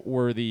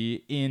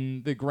noteworthy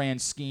in the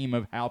grand scheme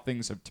of how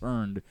things have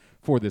turned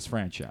for this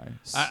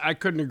franchise. I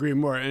couldn't agree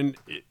more. And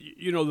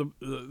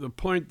the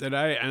point that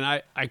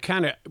I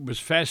kind of was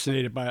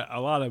fascinated by a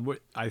lot of what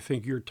I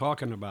think you're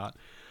talking about.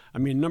 I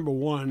mean, number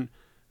one,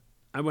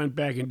 I went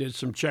back and did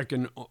some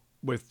checking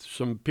with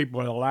some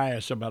people at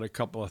Elias about a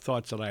couple of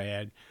thoughts that I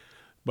had.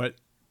 But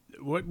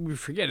what we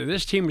forget,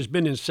 this team has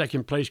been in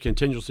second place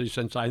continuously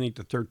since I think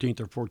the 13th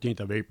or 14th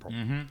of April.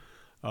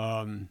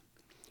 Mm-hmm.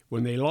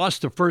 When they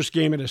lost the first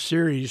game of the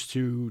series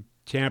to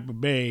Tampa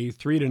Bay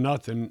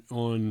 3-0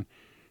 on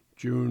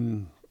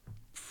June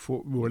 4,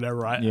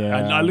 whatever.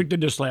 I looked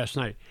at this last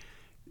night.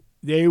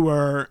 They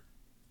were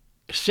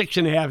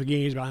 6.5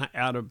 games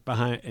out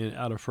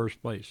of first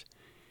place.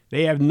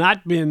 They have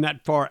not been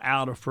that far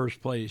out of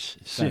first place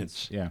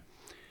since. Yeah,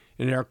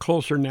 and they're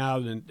closer now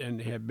than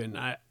they have been.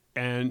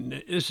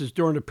 And this is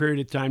during the period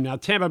of time now.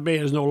 Tampa Bay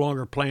is no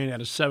longer playing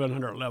at a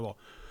 700 level.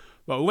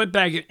 But we went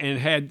back and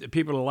had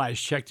people at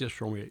Elias check this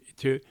for me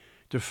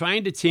to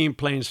find a team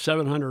playing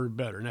 700 or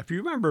better. Now, if you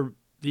remember,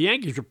 the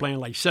Yankees were playing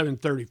like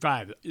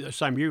 735 this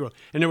time of year,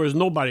 and there was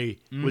nobody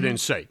within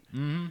sight.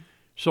 Mm-hmm.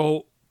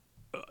 So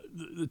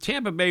the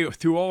Tampa Bay,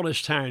 through all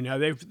this time now,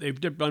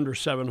 they've dipped under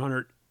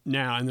 700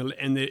 now in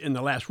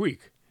the last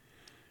week.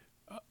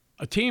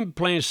 A team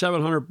playing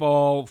 700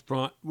 ball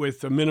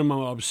with a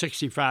minimum of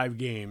 65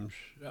 games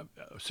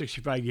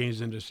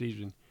in the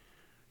season,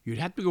 you'd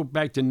have to go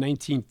back to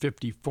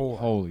 1954.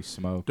 Holy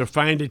smoke! To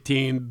find a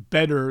team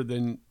better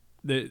than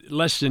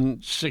less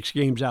than 6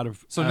 games out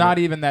of. So not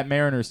even that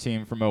Mariners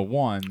team from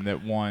 2001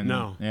 that won.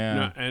 No, yeah.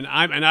 No, and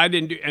I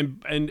didn't do,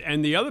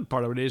 and the other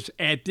part of it is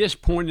at this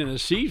point in the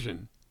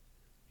season,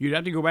 you'd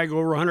have to go back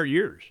over 100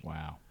 years.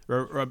 Wow.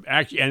 Or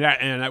actually,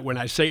 when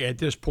I say at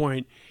this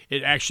point,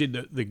 it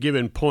actually the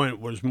given point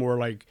was more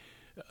like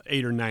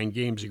 8 or 9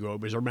 games ago.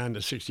 It was around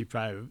the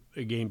 65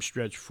 game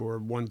stretch for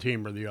one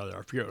team or the other.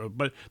 I forget.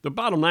 But the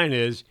bottom line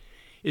is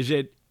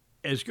that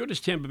as good as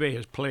Tampa Bay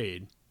has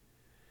played,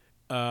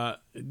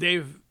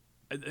 they've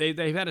had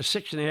a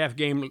 6.5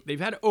 game. They've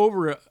had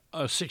over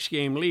a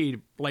 6-game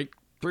lead like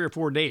 3 or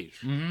 4 days,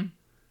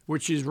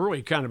 which is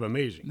really kind of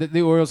amazing.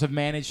 The Orioles have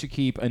managed to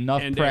keep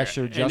enough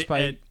pressure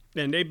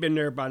and they've been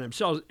there by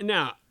themselves.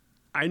 Now,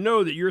 I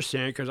know that you're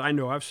saying, because I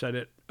know I've said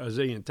it a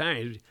zillion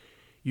times,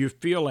 you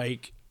feel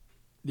like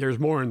there's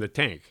more in the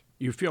tank.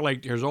 You feel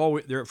like there's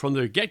always from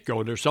the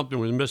get-go there's something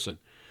was missing.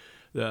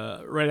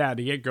 Right out of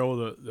the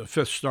get-go, the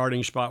fifth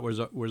starting spot was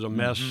a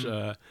mess.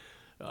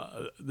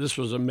 Mm-hmm. This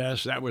was a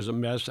mess. That was a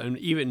mess.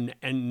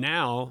 And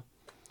now,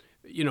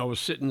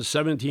 sitting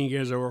 17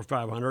 games over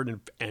 500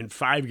 and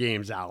 5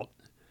 games out.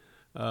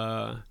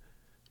 No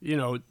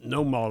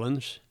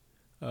Mullins.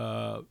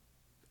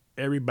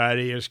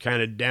 Everybody is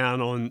kind of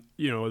down on,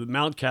 the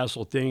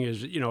Mountcastle thing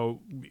is,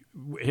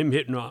 him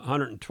hitting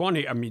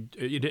 120. I mean,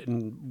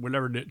 hitting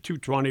whatever,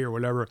 220 or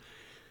whatever.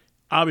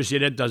 Obviously,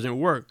 that doesn't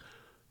work.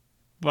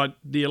 But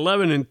the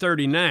 11 and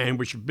 39,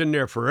 which have been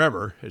there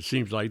forever, it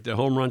seems like, the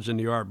home runs and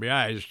the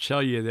RBIs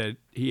tell you that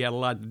he had a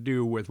lot to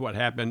do with what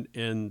happened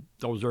in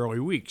those early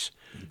weeks.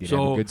 He did have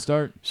a good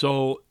start.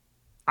 So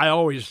I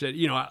always said,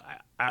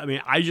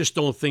 I just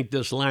don't think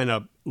this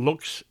lineup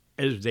looks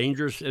as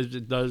dangerous as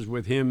it does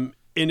with him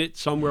in it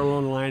somewhere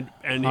along the line,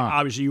 and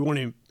obviously you want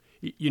him.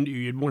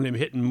 You'd want him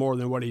hitting more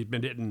than what he's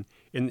been hitting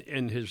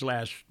in his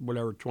last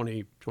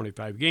 20,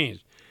 25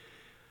 games.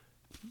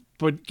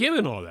 But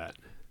given all that,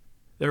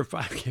 they're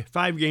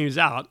 5 games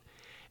out,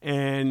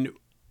 and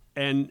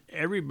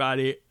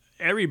everybody,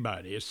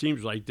 it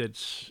seems like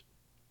that's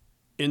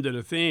into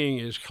the thing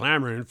is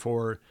clamoring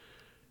for,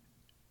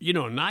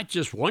 not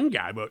just one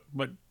guy,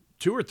 but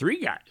 2 or 3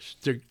 guys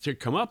to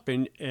come up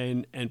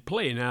and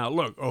play. Now,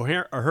 look,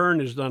 O'Hearn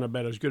has done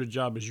about as good a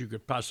job as you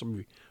could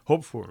possibly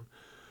hope for him,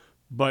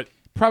 but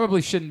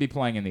probably shouldn't be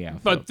playing in the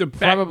outfield.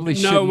 But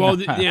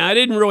I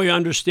didn't really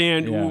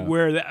understand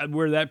where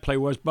that play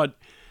was. But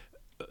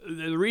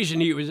the reason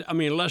he was,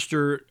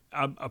 Lester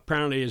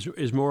apparently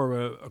is more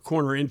of a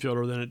corner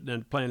infielder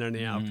than playing in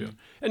the outfield,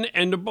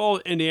 and the ball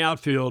in the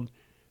outfield.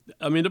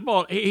 The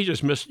ball he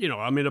just missed.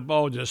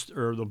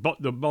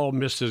 The ball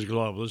missed his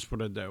glove. Let's put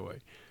it that way.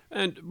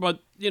 But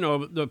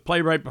the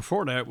play right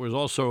before that was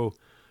also,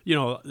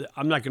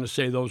 I'm not going to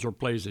say those are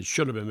plays that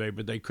should have been made,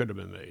 but they could have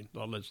been made.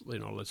 Well, let's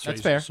say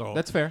that's fair. So,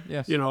 that's fair.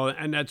 Yes.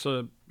 And that's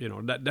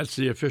that's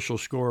the official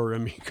score.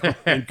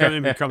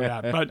 Coming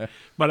out.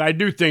 But I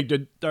do think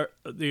that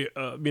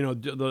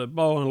the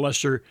ball on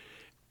Lester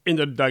in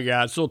the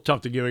dugout. It's a little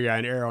tough to give a guy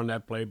an error on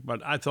that play,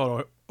 but I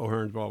thought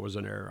O'Hearn's ball was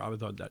an error. I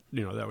thought that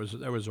that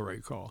was the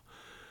right call.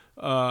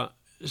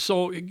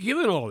 So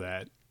given all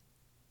that.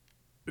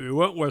 We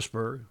went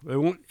Westberg. We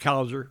went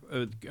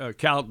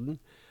Calton,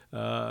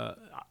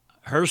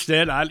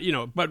 Herstead.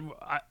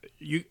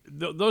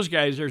 Those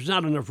guys. There's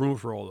not enough room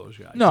for all those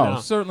guys. No,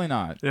 certainly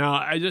not. Now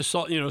I just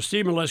saw.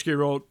 Steve Molesky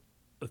wrote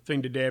a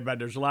thing today about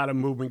there's a lot of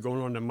movement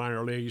going on in the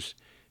minor leagues,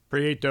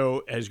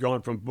 Prieto has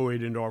gone from Bowie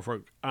to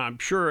Norfolk. I'm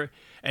sure,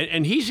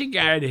 and he's a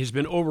guy that has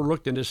been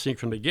overlooked in this thing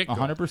from the get-go.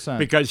 100%.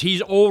 Because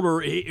he's older,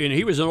 and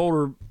he was an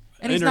older...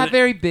 And he's not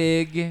very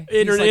big.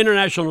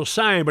 International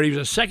sign, but he was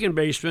a second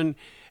baseman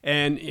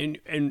and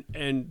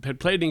had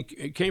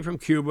played came from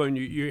Cuba, and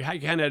you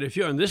kind of had a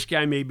few. And this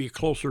guy may be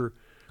closer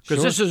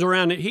because this is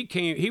around.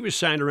 He was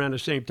signed around the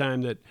same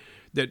time that.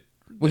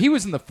 Well, he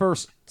was in the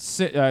first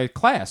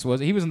class, was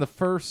he? He was in the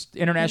first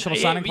international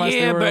signing class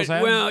the Orioles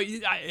had? Well,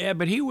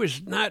 but he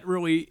was not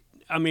really.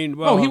 I mean,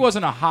 he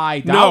wasn't a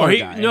high dollar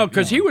guy. No,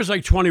 because he was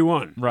like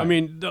 21. Right. I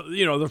mean,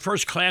 the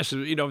first class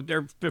is,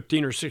 they're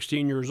 15 or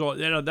 16 years old.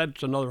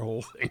 That's another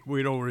whole thing.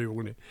 We don't really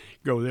want to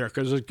go there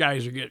because those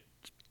guys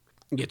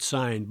get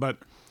signed. But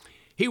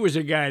he was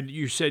a guy that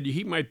you said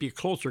he might be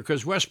closer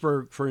because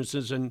Westberg, for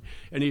instance, and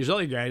these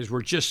other guys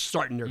were just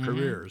starting their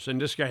careers,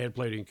 and this guy had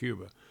played in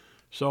Cuba.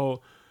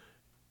 So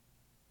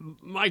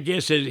my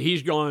guess is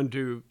he's gone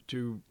to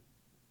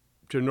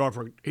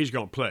Norfolk. He's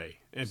going to play.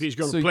 If he's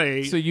going to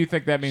play, so you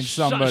think that means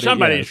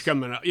somebody's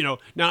coming up?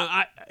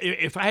 Now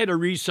if I had to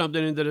read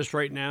something into this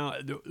right now,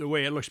 the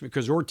way it looks,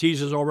 because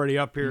Ortiz is already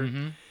up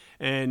here,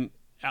 and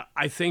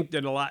I think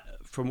that a lot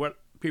from what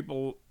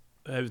people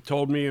have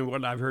told me and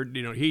what I've heard,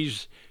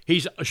 he's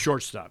a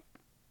shortstop.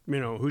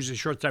 Who's a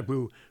shortstop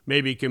who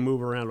maybe can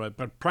move around,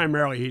 but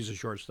primarily he's a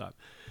shortstop.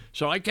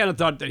 So I kind of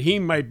thought that he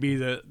might be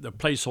the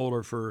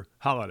placeholder for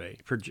Holiday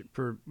for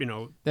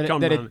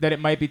that it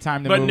might be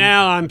time to move. But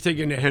now I'm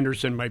thinking that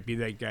Henderson might be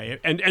that guy.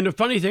 And the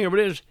funny thing of it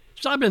is,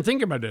 so I've been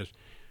thinking about this.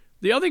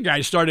 The other guy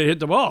started to hit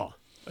the ball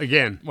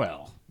again.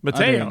 Well,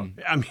 Mateo.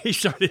 He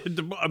started to hit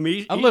the ball.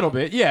 A little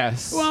bit,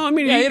 yes. Well,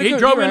 he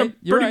drove in a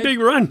pretty big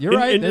run. You're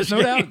right. There's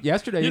no game. doubt.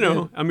 Yesterday,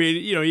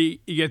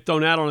 he get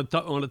thrown out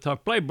on a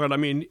tough play, but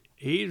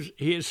he has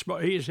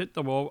hit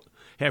the ball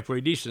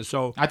halfway decent.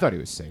 So I thought he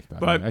was safe,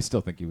 but I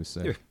still think he was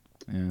safe.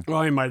 Yeah.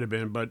 Well, he might have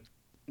been, but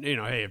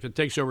hey, if it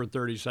takes over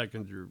 30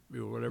 seconds or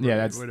whatever,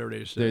 whatever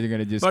they say, they're going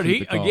to just. But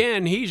keep the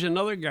call. He's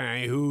another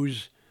guy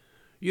who's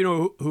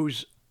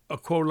a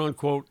quote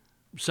unquote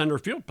center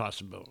field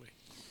possibility.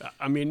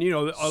 I mean,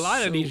 a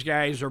lot of these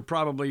guys are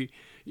probably.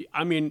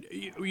 I mean,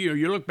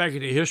 you look back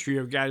at the history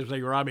of guys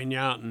like Robbie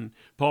Yount and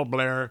Paul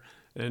Blair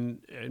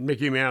and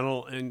Mickey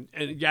Mantle and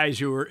guys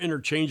who are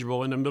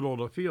interchangeable in the middle of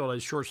the field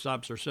as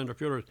shortstops or center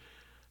fielders.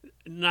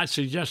 Not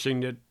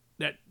suggesting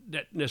that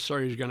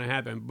necessarily is going to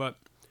happen, but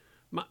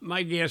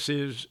my guess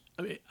is,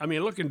 I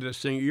mean, look into this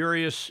thing.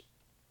 Urias,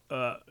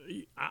 I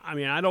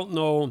don't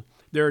know.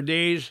 There are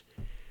days,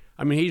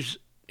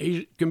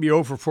 he can be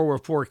 0 for 4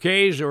 with 4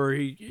 Ks, or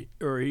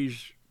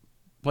he's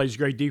plays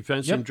great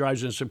defense and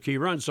drives in some key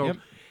runs. So.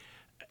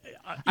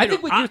 I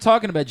think what you're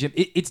talking about, Jim,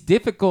 it's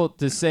difficult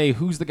to say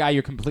who's the guy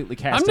you're completely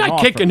casting off. I'm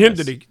not kicking him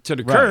to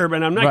the curb,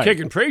 and I'm not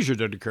kicking Frazier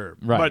to the curb.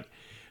 Right.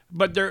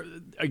 But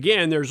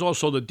there's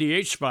also the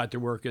DH spot to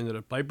work into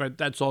the play. But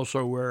that's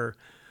also where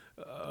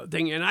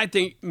and I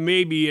think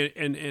maybe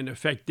in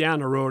effect down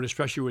the road,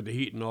 especially with the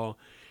heat and all,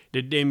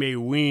 that they may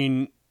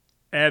wean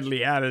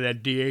Adley out of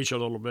that DH a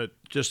little bit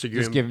just to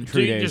give him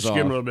 3 days just off.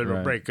 Give him a little bit of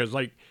a break because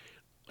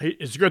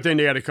it's a good thing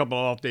they had a couple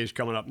of off days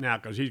coming up now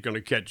because he's going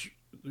to catch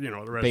the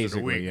rest of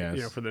the week,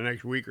 yes. For the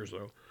next week or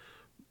so.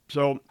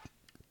 So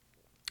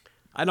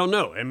I don't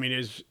know. I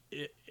mean,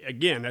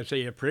 again, I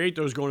say if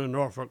Prieto's going to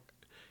Norfolk.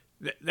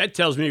 That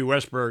tells me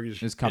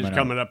Westberg is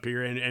coming up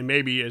here, and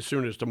maybe as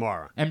soon as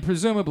tomorrow. And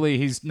presumably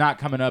he's not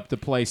coming up to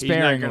play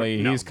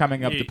sparingly. He's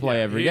coming up to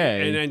play every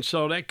day. And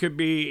so that could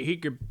be he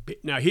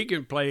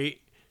can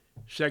play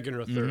second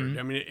or third.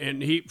 I mean,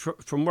 and he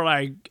from what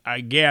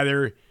I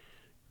gather,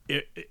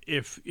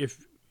 if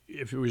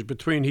it was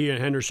between he and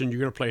Henderson,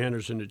 you're going to play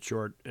Henderson at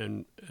short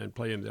and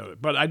play him the other.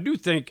 But I do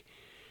think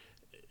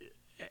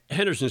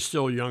Henderson's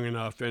still young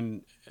enough,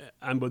 and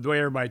with the way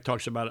everybody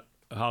talks about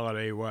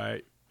Holiday,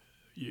 why.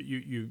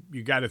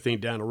 You got to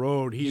think down the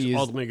road he's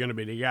ultimately going to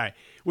be the guy,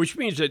 which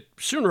means that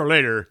sooner or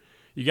later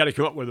you got to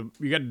come up with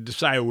you got to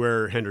decide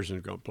where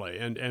Henderson's going to play,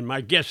 and my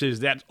guess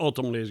is that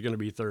ultimately is going to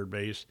be third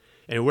base,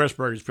 and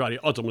Westberg is probably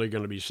ultimately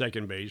going to be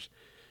second base,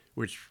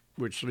 which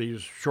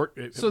leaves short.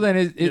 So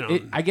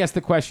then, I guess the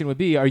question would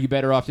be: are you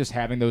better off just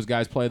having those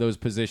guys play those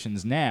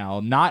positions now,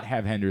 not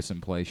have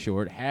Henderson play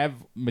short, have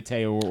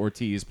Mateo or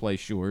Ortiz play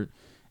short,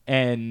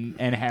 and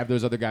have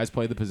those other guys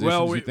play the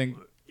positions you think?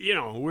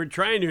 We're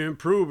trying to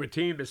improve a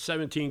team that's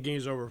 17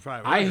 games over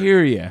 500. I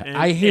hear you.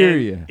 I hear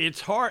you.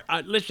 It's hard.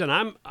 Listen,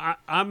 I'm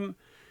on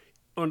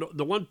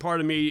the one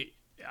part of me.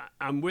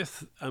 I'm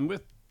with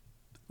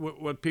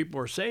what people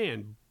are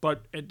saying,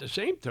 but at the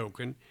same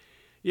token,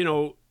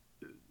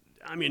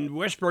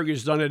 Westberg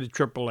has done it at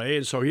AAA,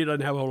 and so he doesn't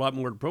have a whole lot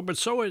more to prove. But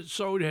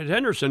so did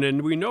Henderson,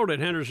 and we know that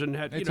Henderson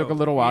had. It took a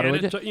little while to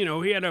adjust.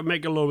 He had to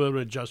make a little bit of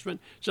an adjustment.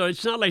 So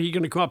it's not like he's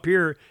going to come up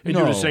here and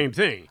do the same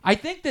thing. I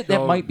think that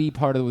might be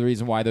part of the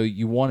reason why, though,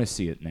 you want to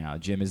see it now,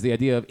 Jim. Is the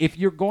idea of if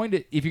you're going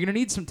to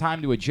need some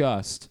time to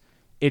adjust,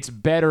 it's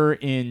better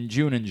in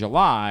June and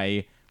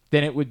July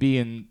than it would be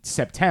in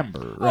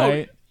September,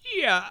 right?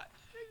 Yeah,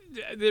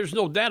 there's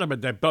no doubt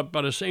about that. But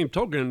by the same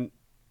token,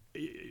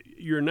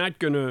 you're not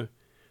going to.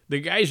 the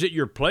guys that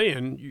you're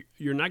playing,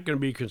 you're not going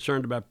to be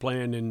concerned about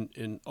playing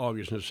in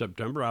August and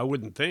September. I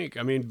wouldn't think.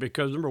 I mean,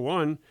 because number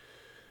one,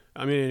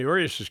 I mean, in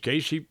Urias'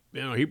 case, he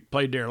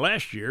played there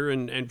last year,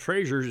 and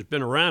Frazier's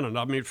been around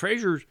enough. I mean,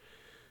 Frazier's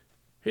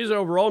his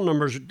overall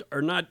numbers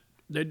are not,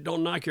 they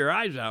don't knock your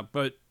eyes out,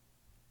 but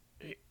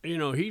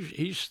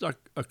he's stuck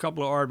a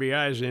couple of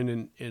RBIs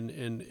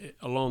in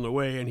along the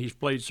way, and he's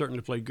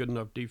certainly played good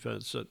enough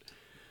defense that.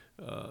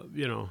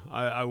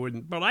 I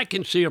wouldn't, but I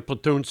can see a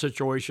platoon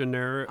situation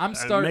there.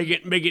 Make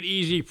it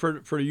easy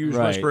for to use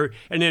Westberg,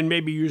 and then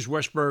maybe use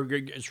Westberg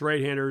against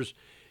right-handers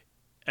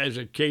as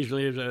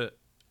occasionally as a.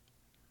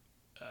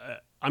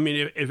 I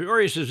mean, if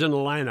Urias is in the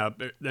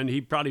lineup, then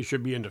he probably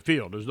should be in the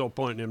field. There's no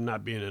point in him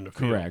not being in the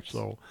field. Correct.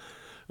 So,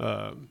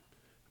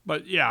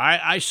 but yeah,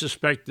 I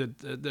suspect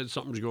that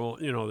something's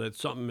going. That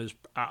something is.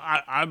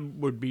 I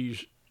would be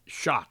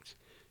shocked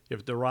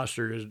if the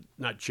roster is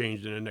not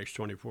changed in the next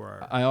 24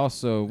 hours. I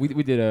also,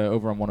 we did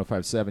over on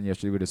 105.7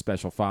 yesterday, we did a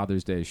special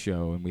Father's Day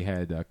show, and we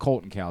had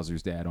Colton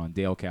Cowser's dad on,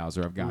 Dale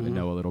Cowser. I've gotten to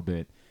know a little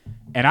bit.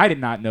 And I did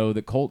not know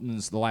that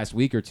Colton's, the last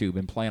week or two,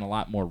 been playing a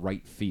lot more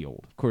right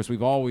field. Of course,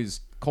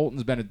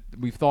 Colton's been,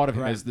 we've thought of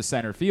him as the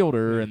center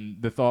fielder, and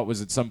the thought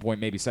was at some point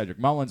maybe Cedric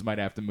Mullins might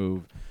have to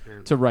move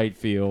to right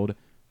field.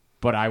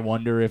 But I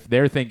wonder if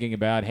they're thinking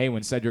about, hey,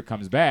 when Cedric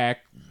comes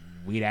back,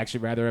 we'd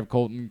actually rather have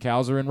Colton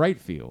Cowser in right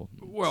field.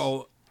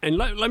 Well, and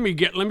let me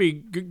get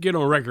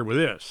on record with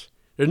this.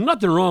 There's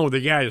nothing wrong with the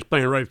guy that's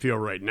playing right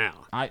field right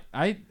now.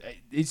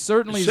 He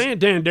certainly.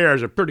 Santander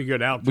is a pretty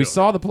good outfielder. We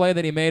saw the play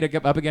that he made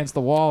up against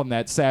the wall in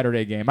that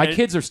Saturday game. My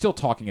kids are still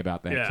talking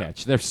about that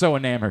catch. They're so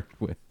enamored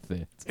with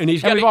it. And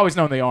we've always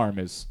known the arm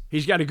is.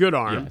 He's got a good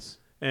arm. Yes.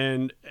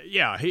 And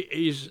yeah,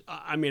 he's.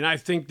 I mean, I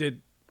think that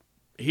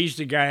he's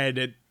the guy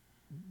that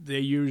they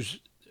use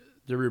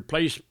to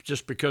replace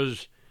just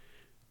because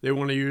they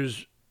want to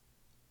use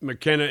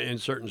McKenna in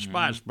certain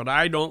spots, but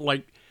I don't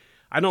like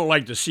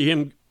to see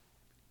him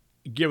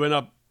giving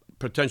up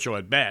potential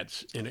at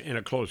bats in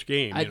a close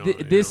game.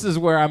 This is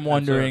where I'm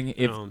wondering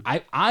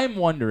I'm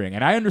wondering,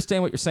 and I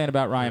understand what you're saying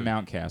about Ryan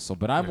Mountcastle,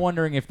 but I'm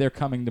wondering if they're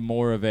coming to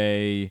more of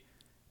a.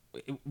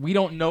 We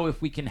don't know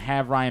if we can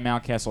have Ryan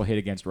Mountcastle hit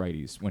against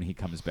righties when he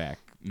comes back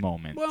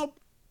moment. Well,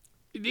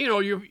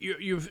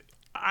 you've.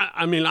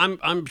 I mean,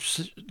 I'm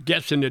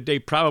guessing that they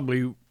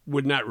probably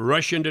would not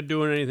rush into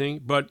doing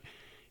anything, but.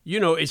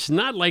 It's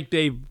not like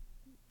they've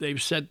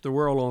set the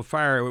world on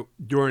fire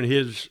during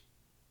his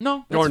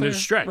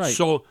stretch. Right.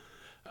 So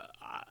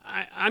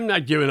I'm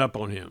not giving up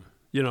on him.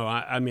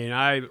 I mean,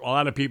 a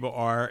lot of people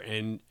are,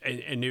 and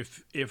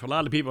if a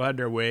lot of people had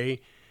their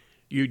way,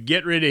 you'd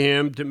get rid of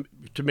him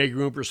to make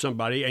room for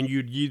somebody, and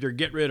you'd either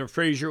get rid of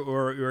Frazier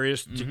or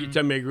Urias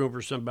to make room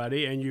for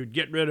somebody, and you'd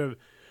get rid of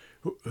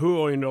who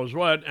only knows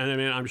what. And I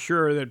mean, I'm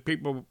sure that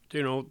people,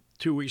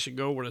 2 weeks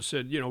ago would have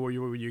said, will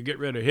you get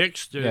rid of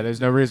Hicks? There's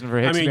no reason for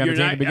Hicks to be on the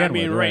team to begin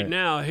with. I mean, right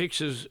now,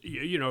 Hicks is,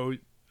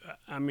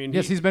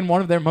 he's been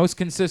one of their most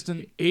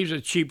consistent. He's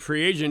a cheap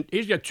free agent.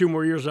 He's got 2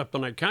 more years left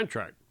on that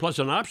contract, plus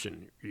an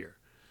option year.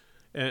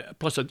 And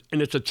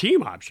it's a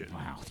team option.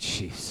 Wow,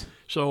 jeez.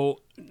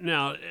 So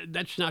now,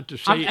 that's not to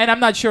say. And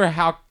I'm not sure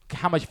how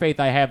much faith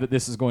I have that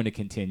this is going to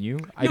continue.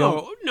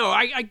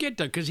 I get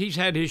that because he's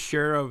had his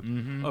share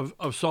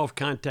of soft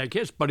contact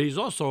hits, but he's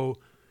also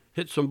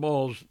hit some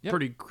balls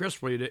pretty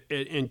crisply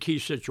in key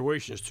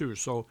situations too.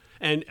 So,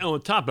 and on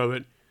top of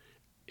it,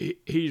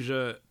 he's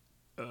I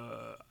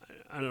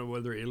don't know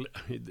whether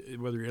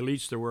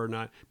elite's the word or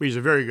not, but he's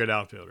a very good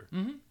outfielder.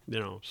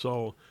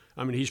 So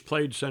I mean, he's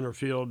played center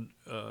field.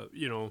 I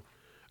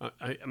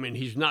mean,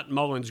 he's not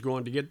Mullins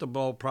going to get the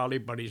ball probably,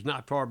 but he's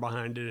not far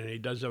behind it, and he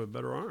does have a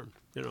better arm.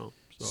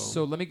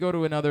 So let me go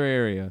to another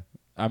area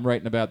I'm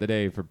writing about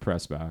today for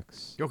Press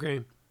Box.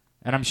 Okay.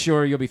 And I'm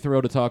sure you'll be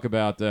thrilled to talk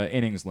about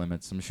innings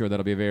limits. I'm sure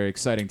that'll be a very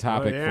exciting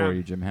topic for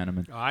you, Jim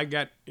Henneman.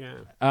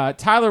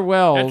 Tyler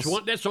Wells.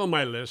 That's on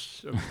my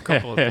list. A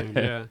couple of things,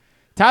 yeah.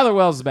 Tyler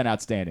Wells has been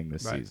outstanding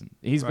this season.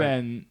 He's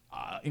been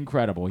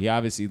incredible. He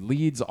obviously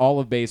leads all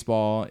of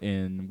baseball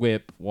in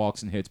WHIP,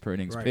 walks and hits per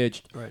innings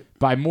pitched,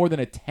 by more than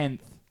 1/10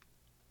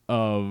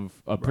 of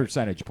a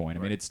percentage point.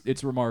 I mean,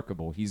 it's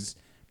remarkable. He's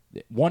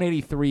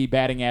 183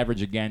 batting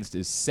average against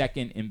is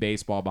second in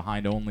baseball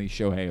behind only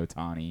Shohei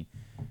Ohtani.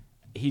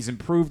 He's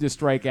improved his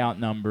strikeout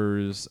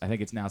numbers. I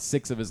think it's now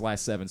 6 of his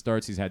last 7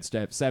 starts. He's had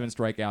 7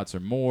 strikeouts or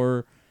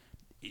more.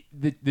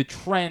 The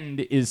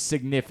trend is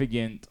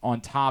significant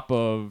on top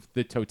of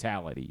the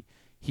totality.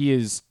 He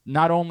has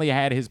not only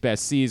had his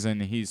best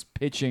season, he's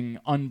pitching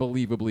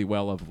unbelievably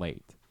well of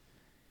late.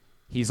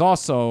 He's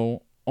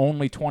also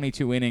only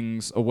 22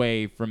 innings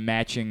away from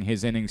matching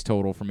his innings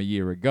total from a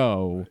year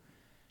ago.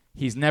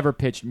 He's never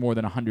pitched more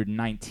than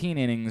 119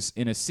 innings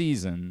in a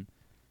season.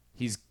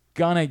 He's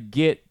going to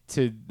get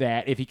to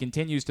that. If he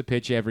continues to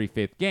pitch every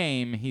 5th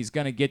game, he's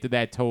going to get to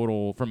that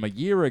total from a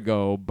year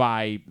ago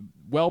by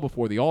well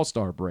before the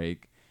All-Star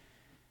break.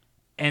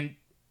 And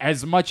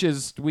as much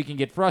as we can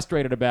get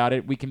frustrated about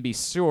it, we can be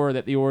sure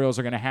that the Orioles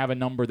are going to have a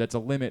number that's a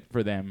limit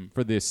for them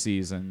for this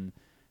season,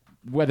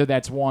 whether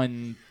that's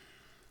 1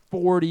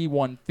 140,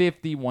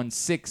 150,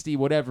 160,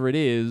 whatever it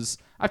is.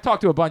 I've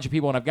talked to a bunch of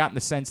people, and I've gotten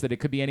the sense that it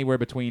could be anywhere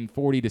between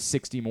 40 to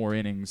 60 more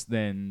innings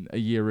than a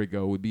year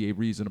ago would be a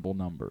reasonable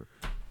number.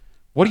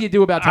 What do you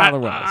do about Tyler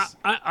Wells?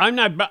 I'm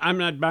not buying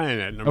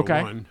that, number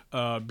Okay. one,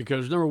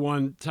 because number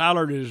one,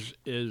 Tyler is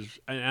and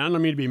I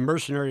don't mean to be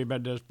mercenary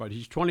about this, but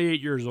he's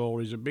 28 years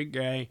old. He's a big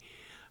guy.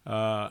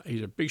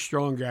 He's a big,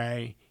 strong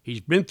guy. He's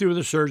been through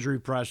the surgery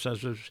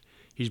processes.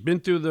 He's been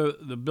through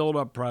the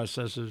build-up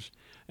processes,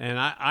 and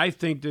I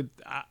think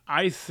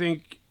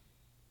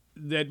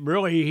that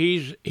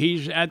really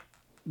he's at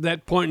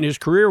that point in his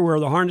career where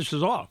the harness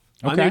is off.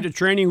 Okay. I think the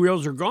training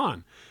wheels are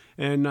gone,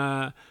 and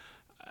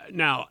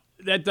now.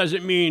 That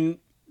doesn't mean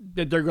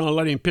that they're going to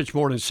let him pitch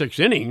more than 6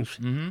 innings,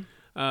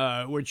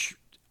 which,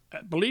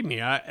 believe me,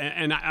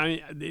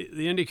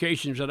 the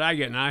indications that I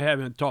get, and I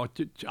haven't talked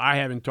to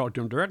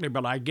him directly,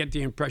 but I get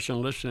the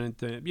impression listening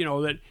to him,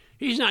 that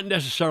he's not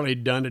necessarily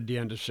done at the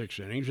end of 6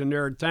 innings, and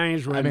there are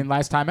times when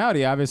last time out,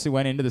 he obviously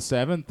went into the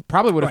 7th.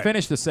 Probably would have Right.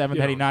 finished the 7th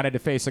had he not had to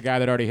face a guy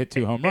that already hit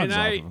 2 home runs.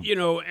 and off of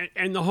him.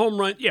 and the home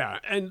run,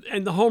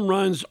 and the home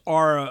runs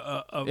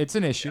are It's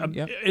an issue.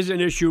 Yep. is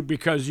an issue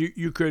because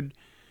you could.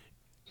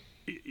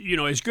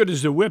 As good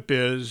as the whip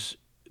is,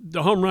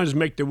 the home runs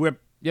make the whip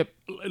Yep.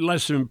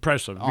 less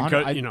impressive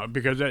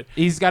because that,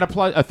 He's got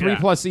a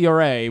 3+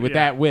 ERA with Yeah.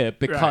 that whip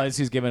because Right.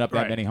 he's given up that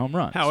Right. many home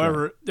runs.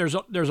 However, there's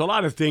a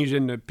lot of things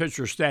in the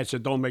pitcher stats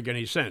that don't make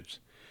any sense.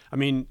 I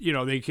mean,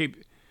 they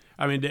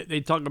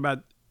talk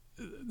about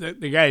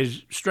the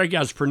guy's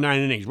strikeouts per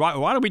 9 innings.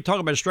 Why do we talk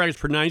about strikeouts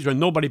per 9 innings when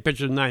nobody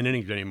pitches 9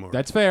 innings anymore?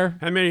 That's fair.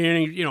 How many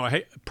innings,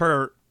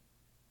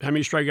 how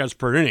many strikeouts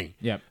per inning?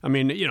 Yep. I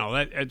mean, that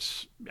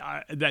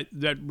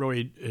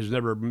really has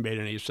never made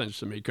any sense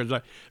to me because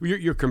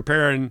you're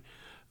comparing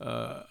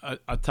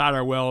a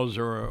Tyler Wells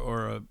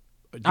or a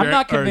I'm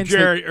not convinced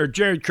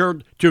Jared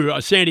Kurt to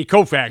a Sandy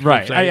Koufax.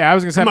 Right. Let's say. I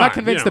was going to say, I'm Come not on,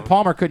 convinced that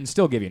Palmer couldn't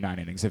still give you 9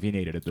 innings if he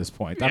needed at this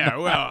point. I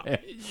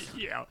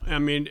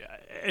mean,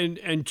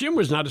 and Jim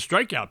was not a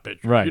strikeout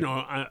pitcher. Right.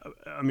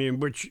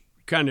 Which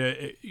kind of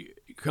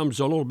comes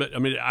a little bit. I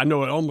mean, I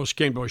know it almost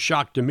came to a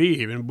shock to me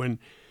even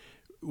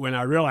when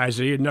I realized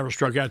that he had never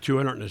struck out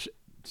 200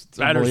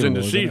 batters in the unbelievable,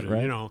 isn't season,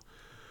 it, right?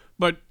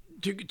 But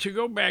to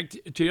go back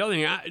to the other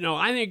thing,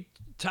 I think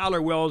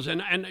Tyler Wells,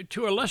 and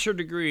to a lesser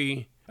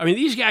degree, I mean,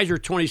 these guys are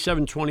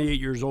 27,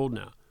 28 years old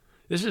now.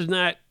 This is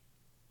not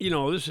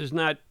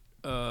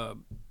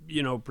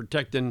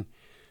protecting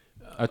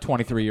a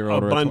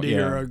 23-year-old a or Bundy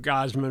a or a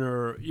Gosman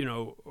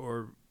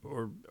or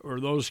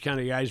those kind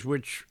of guys,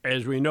 which,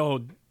 as we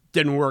know,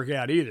 didn't work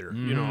out either.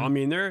 I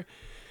mean,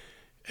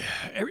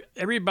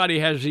 everybody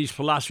has these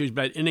philosophies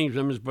about innings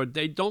limits, but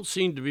they don't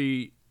seem to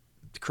be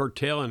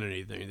curtailing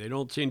anything. They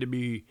don't seem to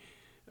be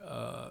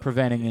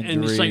preventing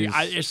injuries. And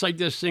it's like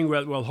this thing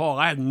with Hall.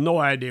 I have no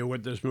idea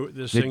what this thing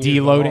the is.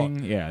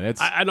 deloading. Yeah, that's.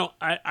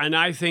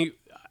 I think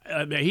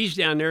he's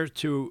down there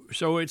too.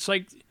 So it's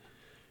like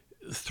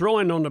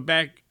throwing on the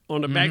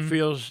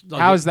backfields.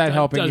 How is that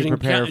helping you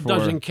prepare It for?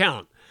 doesn't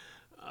count.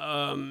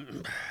 I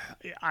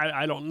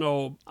don't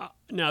know.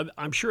 Now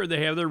I'm sure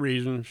they have their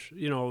reasons.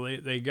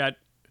 They got.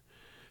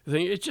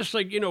 It's just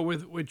like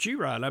with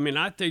G-Rod. I mean,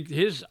 I think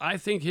his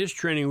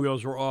training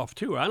wheels were off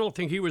too. I don't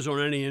think he was on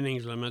any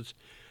innings limits,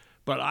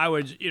 but I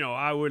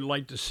would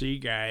like to see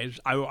guys.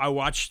 I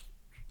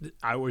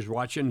was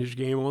watching his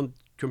game on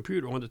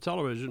the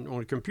television on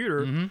the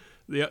computer.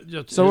 Mm-hmm.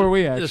 So were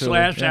we actually this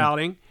last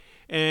outing,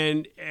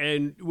 and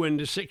when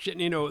the sixth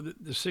inning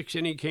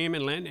came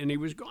and landed and he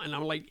was gone.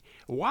 I'm like,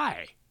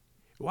 why?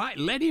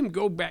 Let him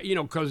go back?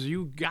 Because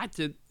you got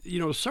to.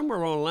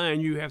 Somewhere on the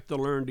line, you have to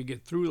learn to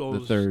get through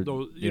those,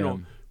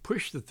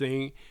 push the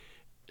thing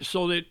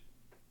so that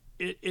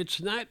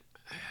it's not,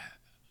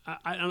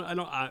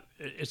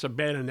 it's a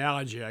bad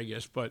analogy, I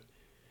guess, but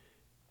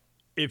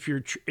if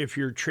you're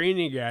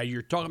training a guy,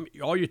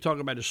 all you're talking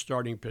about is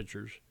starting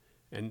pitchers,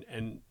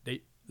 and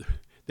they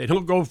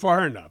don't go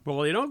far enough.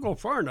 Well, they don't go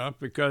far enough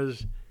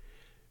because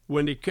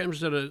when it comes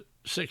to the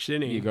 6th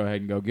inning, you go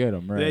ahead and go get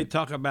them, right? They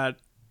talk about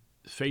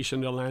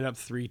facing the lineup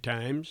 3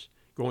 times.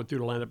 Going through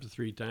the lineup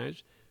 3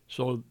 times.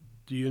 So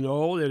do you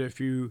know that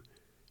to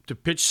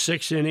pitch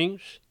 6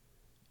 innings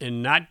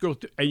and not go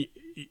through,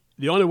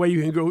 the only way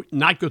you can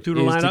not go through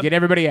the lineup to get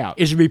everybody out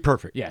is to be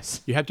perfect.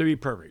 Yes. You have to be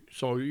perfect.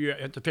 So you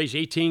have to face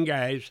 18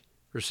 guys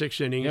for 6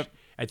 innings. Yep.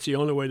 That's the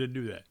only way to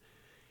do that.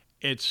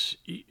 It's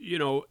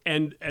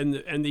and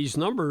these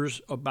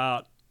numbers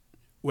about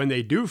when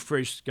they do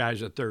face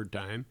guys a 3rd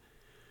time,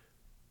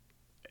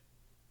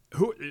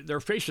 they're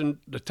facing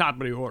the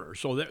top of the order.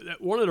 So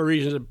one of the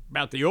reasons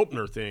about the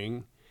opener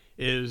thing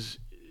is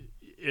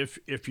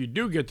if you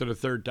do get to the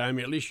 3rd time,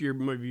 at least you're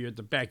maybe at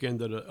the back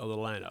end of the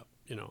lineup.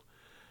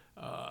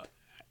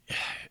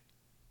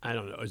 I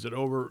don't know. Is it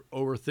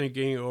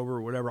overthinking,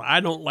 over whatever? I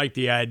don't like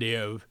the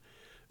idea of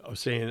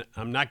saying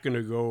I'm not going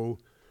to go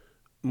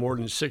more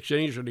than 6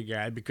 innings with the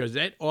guy because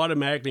that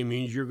automatically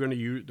means you're going to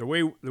use the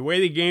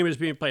way the game is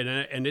being played.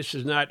 And this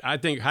is not. I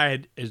think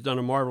Hyde has done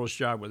a marvelous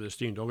job with this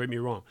team. Don't get me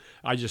wrong.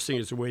 I just think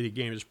it's the way the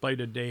game is played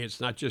today. It's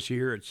not just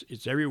here.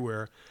 It's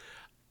everywhere.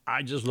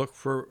 I just look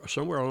for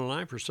somewhere on the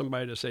line for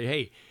somebody to say,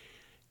 hey,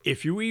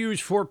 if we use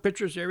 4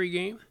 pitchers every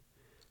game,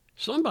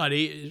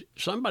 somebody's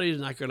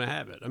not going to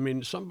have it. I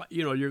mean, what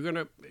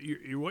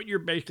you're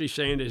basically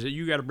saying is that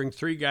you got to bring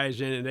 3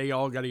 guys in, and they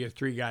all got to get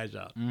 3 guys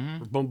out.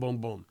 Mm-hmm. Boom, boom,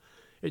 boom.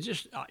 It's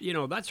just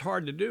that's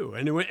hard to do.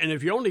 And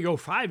if you only go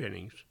 5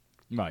 innings,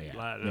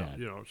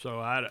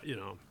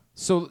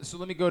 So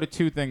let me go to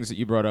 2 things that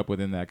you brought up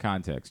within that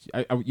context.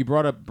 You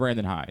brought up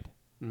Brandon Hyde.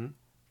 Mm-hmm.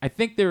 I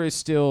think there is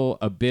still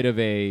a bit of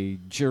a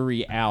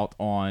jury out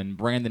on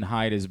Brandon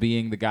Hyde as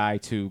being the guy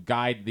to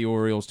guide the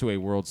Orioles to a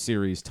World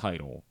Series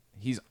title.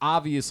 He's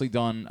obviously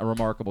done a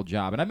remarkable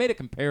job. And I made a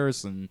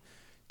comparison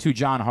to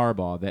John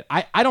Harbaugh that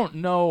I don't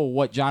know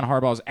what John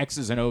Harbaugh's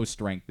X's and O's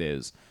strength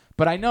is,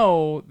 but I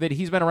know that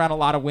he's been around a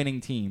lot of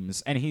winning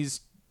teams, and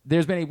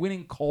there's been a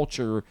winning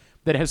culture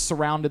that has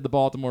surrounded the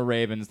Baltimore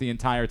Ravens the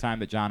entire time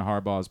that John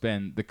Harbaugh has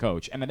been the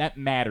coach. And that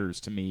matters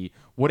to me.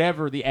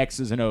 Whatever the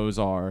X's and O's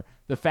are,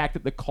 the fact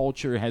that the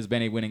culture has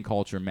been a winning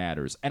culture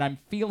matters. And I'm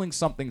feeling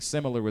something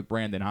similar with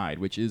Brandon Hyde,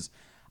 which is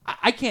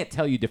I can't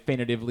tell you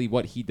definitively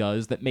what he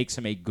does that makes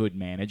him a good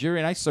manager,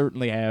 and I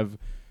certainly have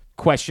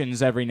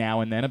questions every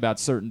now and then about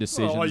certain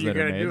decisions all you that are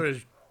got to made. do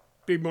is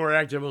be more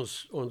active on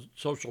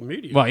social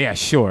media. Well, yeah,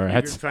 sure.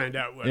 You can find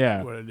out what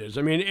it is.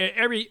 I mean,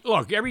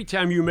 every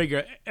time you make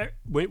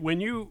when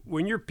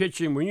you're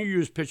pitching, when you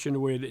use pitching the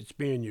way that it's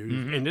being used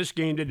Mm-hmm. in this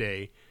game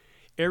today,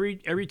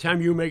 every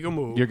time you make a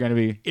move, You're going to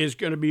be is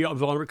going to be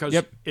vulnerable because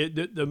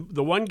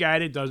the one guy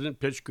that doesn't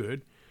pitch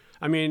good,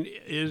 I mean,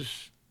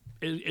 is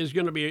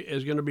going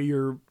to be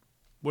your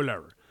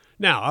whatever.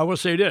 Now, I will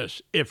say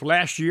this: if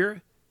last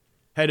year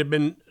had it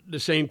been the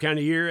same kind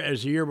of year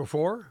as the year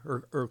before,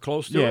 or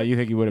close to it, you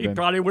think he would have been? He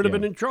probably would have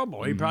been in trouble.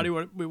 Mm-hmm. He probably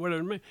would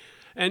have been.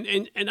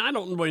 And I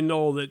don't really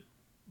know that,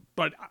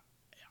 but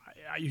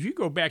if you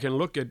go back and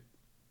look at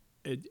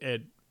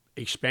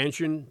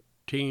expansion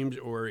teams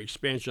or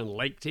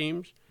expansion-like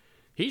teams,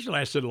 he's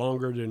lasted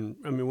longer than.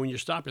 I mean, when you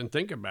stop and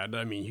think about it,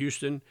 I mean,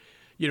 Houston,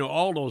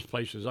 all those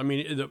places. I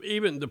mean,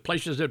 even the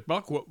places that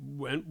Buck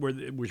went,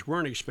 which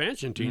weren't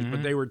expansion teams, Mm-hmm.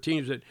 but they were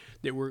teams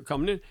that were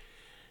coming in.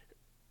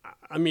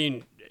 I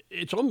mean,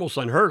 it's almost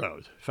unheard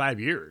of.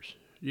 5 years,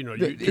 to go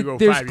 5 years.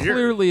 There's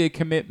clearly a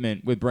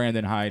commitment with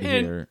Brandon Hyde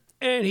here.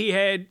 And he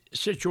had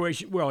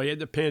situations. Well, he had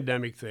the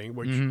pandemic thing,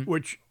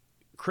 which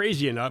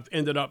crazy enough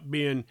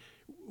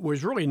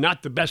was really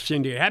not the best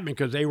thing that happened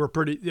because they were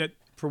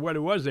for what it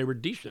was, they were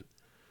decent.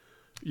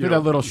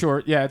 That little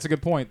short. Yeah, it's a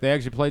good point. They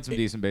actually played some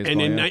decent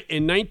baseball. And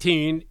in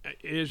 19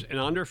 and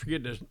I'll never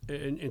forget this.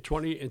 In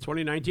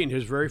 2019,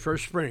 his very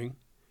first spring,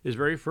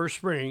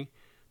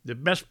 the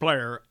best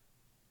player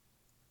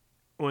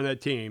on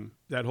that team,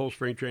 that whole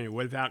spring training,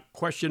 without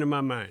question in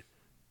my mind,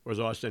 was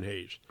Austin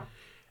Hayes,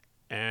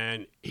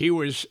 and he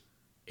was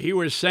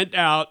sent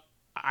out.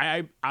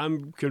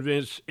 I'm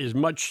convinced as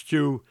much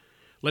to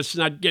let's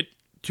not get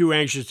too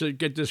anxious to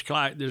get this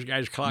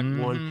guy's clock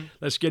one.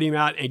 Let's get him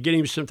out and get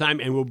him some time,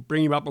 and we'll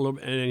bring him up a little.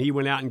 And then he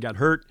went out and got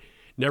hurt,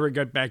 never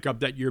got back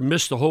up that year,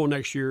 missed the whole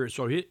next year.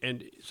 So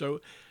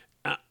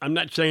I'm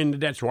not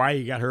saying that's why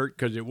he got hurt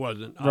because it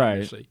wasn't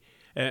obviously. Right.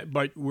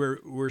 But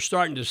we're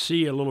starting to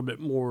see a little bit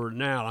more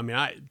now. I mean,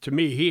 to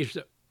me,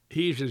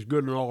 he's as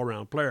good an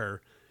all-around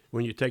player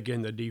when you take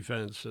in the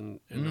defense and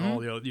all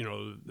the other,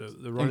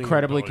 the running.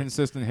 Incredibly ability.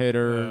 consistent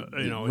hitter,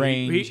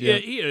 range.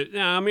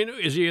 Now, I mean,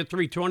 is he a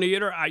 320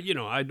 hitter? I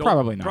don't.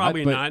 Probably not.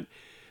 Probably not.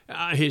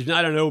 He's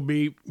not an OB.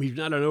 He's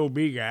not an OB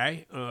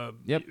guy.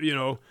 Yep.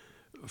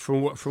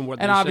 From what and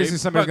they obviously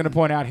say. somebody's going to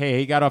point out, hey,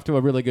 he got off to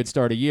a really good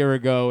start a year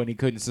ago, and he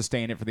couldn't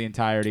sustain it for the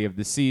entirety of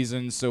the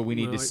season, so we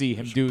need to see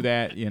him do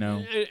that,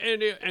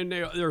 And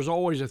there's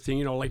always a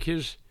thing, like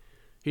he's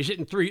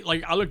hitting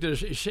I looked at this,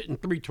 he's hitting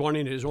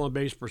 320, and his on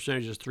base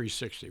percentage is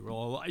 360.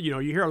 Well, you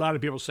hear a lot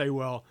of people say,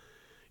 well,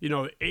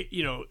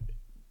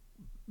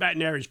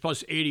 batting average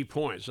plus 80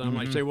 points. And I'm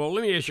like, well,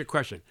 let me ask you a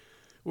question.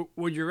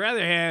 Would you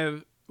rather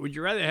have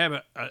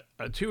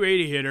a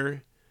 280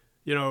 hitter?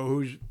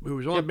 Whose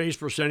on base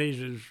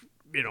percentage is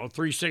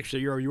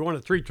 360, or you want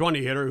a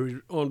 320 hitter whose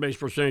on base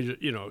percentage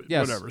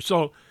Yes. whatever.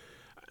 So,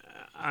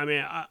 I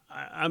mean,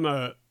 I'm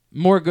a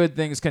more good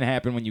things can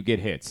happen when you get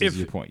hits. Is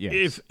your point?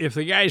 Yes. If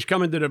the guy's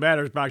coming to the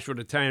batter's box with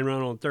a tying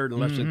run on third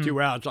and less than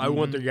 2 outs, I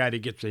want the guy that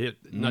gets a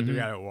hit, not the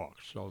guy that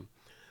walks. So,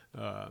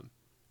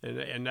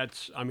 and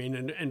that's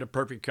and the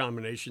perfect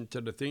combination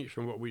to the things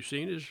from what we've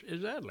seen is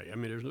Adley. I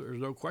mean,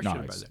 there's no question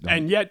about that.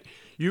 And yet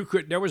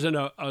there was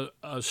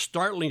a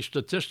startling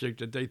statistic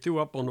that they threw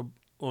up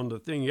on the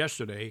thing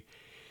yesterday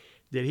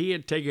that he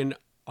had taken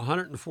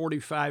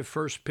 145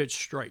 first pitch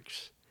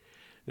strikes.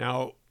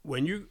 Now,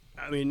 when you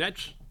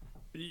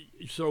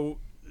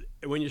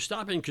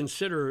stop and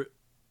consider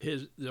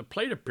the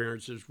plate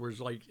appearances was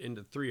like in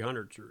the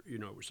 300s or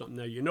something.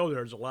 Now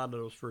there's a lot of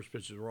those first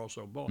pitches were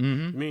also ball.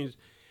 It means.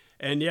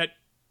 And yet,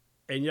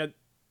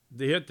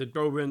 the hit that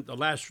drove in the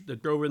last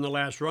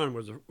run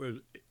was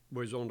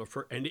on the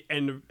first.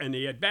 And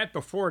the at bat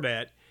before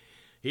that,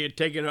 he had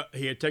taken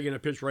a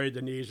pitch right at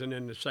the knees, and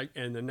then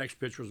the next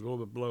pitch was a little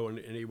bit below, and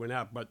he went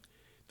out. But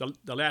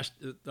the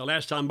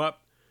last time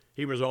up,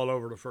 he was all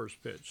over the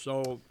first pitch.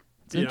 So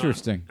it's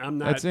interesting. I'm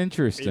not. That's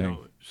interesting.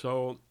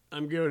 So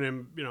I'm giving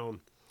him.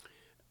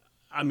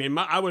 I mean,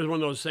 I was one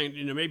of those things.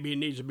 Maybe he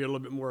needs to be a little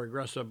bit more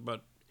aggressive,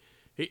 but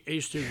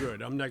he's too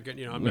good. I'm not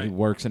getting. He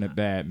works in at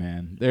bat,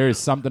 man. There is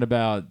something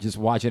about just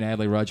watching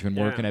Adley Rutschman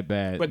working at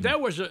bat. But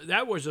that was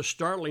a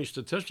startling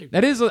statistic.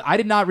 That is. I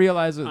did not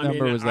realize the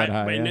number was that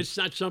high. And it's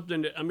not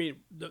something that. I mean,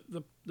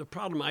 the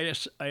problem. I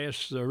asked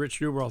Rich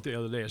Newbroth the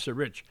other day. I said,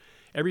 Rich,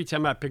 every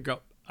time I pick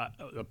up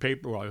a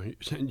paper, or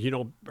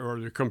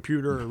the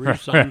computer, or read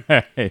something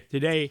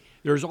today,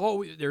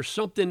 there's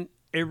something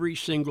every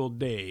single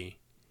day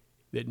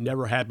that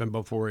never happened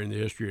before in the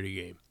history of the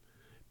game.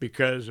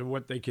 Because of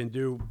what they can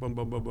do, boom,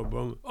 boom, boom, boom,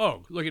 boom.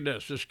 Oh, look at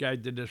this. This guy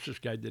did this. This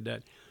guy did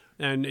that.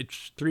 And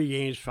it's 3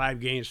 games, 5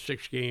 games,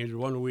 6 games,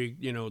 1 week,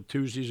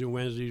 Tuesdays and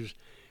Wednesdays,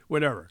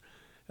 whatever.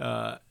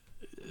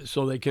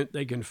 So they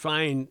can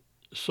find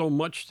so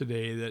much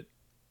today that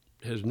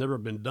has never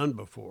been done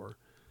before.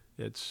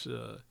 It's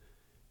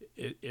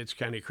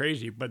kind of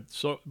crazy. But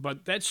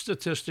that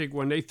statistic,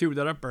 when they threw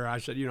that up there, I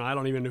said, I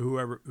don't even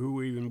know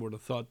who even would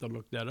have thought to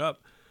look that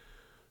up.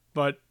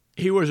 But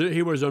he was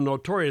a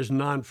notorious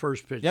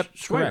non-first pitch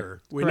swinger.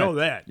 Correct. We know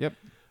that. Yep.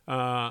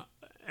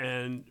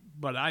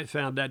 But I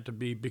found that to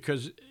be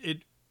because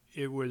it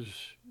was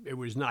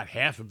not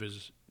half of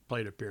his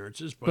plate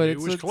appearances, but it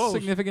was close. It's a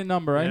significant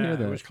number. I hear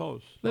that. It was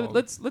close.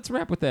 Let's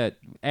wrap with that.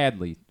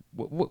 Adley,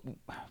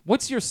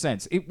 what's your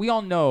sense? We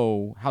all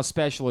know how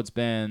special it's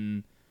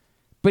been,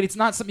 but it's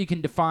not something you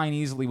can define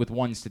easily with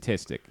one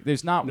statistic.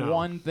 There's not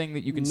one thing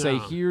that you can say.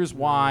 Here's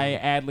why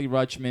Adley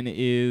Rutschman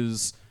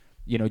is.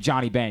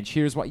 Johnny Bench.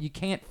 Here's what you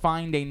can't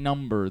find a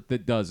number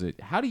that does it.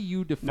 How do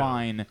you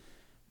define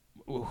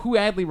who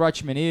Adley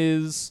Rutschman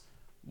is?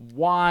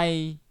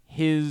 Why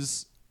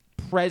his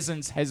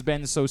presence has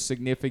been so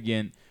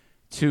significant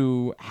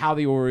to how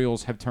the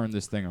Orioles have turned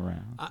this thing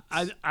around?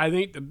 I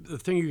think the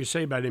thing you can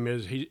say about him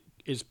is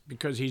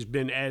because he's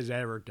been as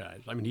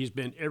advertised. I mean, he's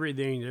been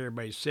everything that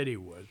everybody said he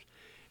was.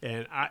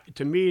 And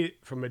to me,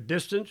 from a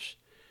distance,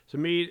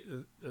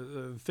 the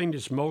thing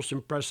that's most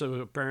impressive,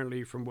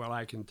 apparently, from what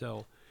I can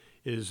tell,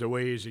 is the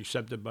way he's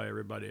accepted by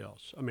everybody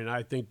else. I mean,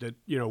 I think that,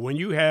 when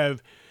you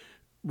have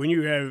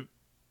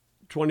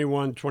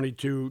 21,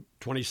 22,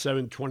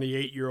 27,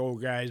 28-year-old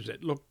guys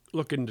that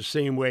look in the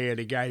same way at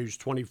a guy who's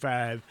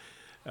 25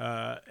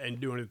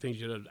 and doing the things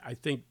he does, I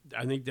think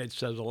that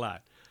says a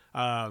lot.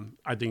 I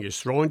think his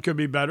throwing could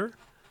be better.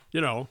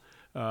 I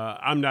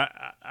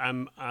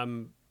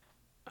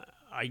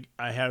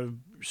have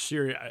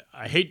serious.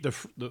 I hate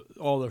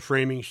all the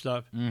framing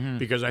stuff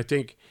because I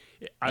think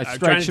a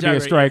strike should be a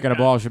strike and a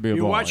ball should be a ball.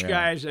 You watch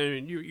guys,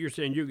 and you're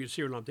saying you can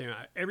see what I'm thinking.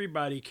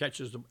 Everybody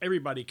catches the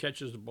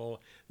ball.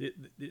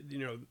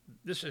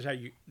 This is how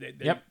you.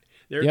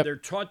 They're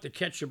taught to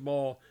catch the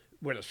ball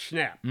with a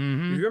snap. You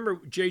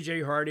remember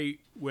J.J. Hardy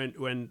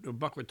when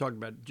Buck was talking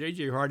about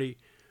J.J. Hardy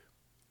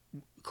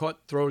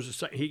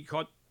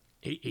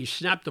He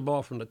snapped the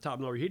ball from the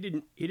top. No, he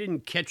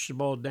didn't catch the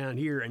ball down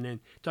here and then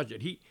touch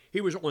it. He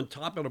was on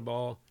top of the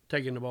ball,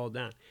 taking the ball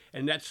down,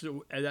 and that's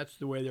the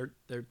way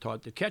they're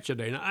taught to catch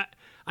it. And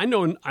I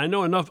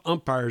know enough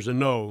umpires to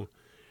know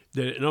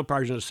that an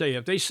umpire's going to say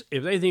if they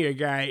think a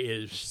guy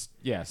is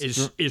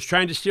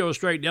trying to steal a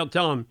strike, they'll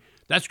tell him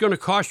that's going to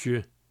cost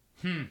you.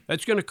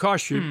 That's going to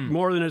cost you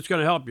more than it's going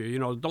to help you.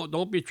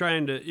 Don't be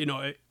trying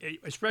to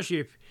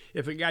especially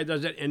if a guy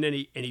does that and then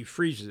he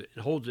freezes it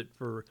and holds it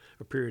for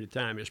a period of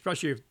time.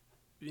 Especially if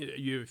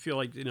you feel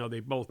like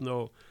they both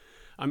know.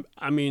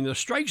 I mean the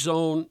strike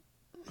zone.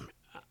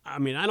 I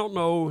mean I don't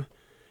know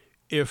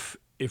if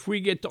we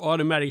get to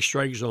automatic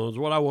strike zones.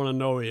 What I want to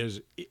know is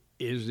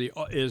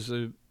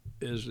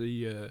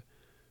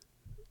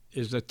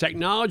the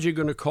technology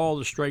going to call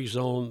the strike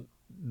zone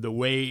the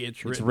way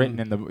it's written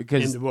in the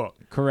book.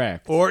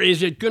 Correct. Or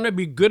is it going to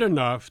be good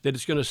enough that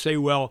it's going to say,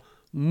 well,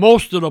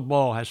 most of the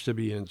ball has to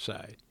be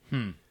inside?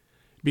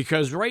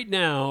 Because right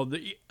now,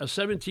 a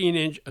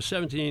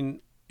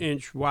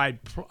 17-inch wide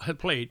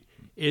plate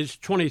is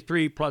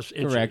 23 plus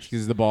inches. Correct,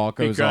 because the ball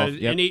goes off.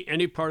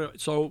 Any part of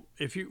it. So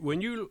I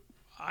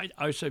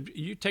said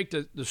you take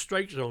the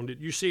strike zone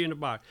that you see in the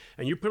box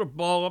and you put a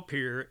ball up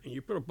here and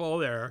you put a ball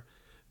there.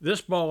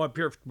 This ball up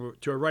here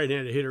to a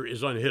right-handed hitter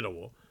is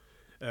unhittable.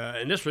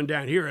 And this one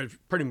down here is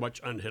pretty much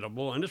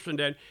unhittable. And this one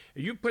down,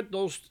 you put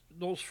those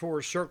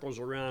 4 circles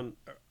around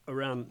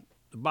the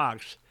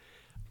box,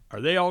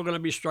 are they all going to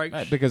be strikes?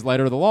 Right, because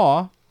letter of the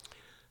law.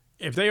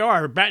 If they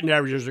are, batting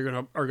averages are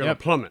going to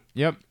plummet.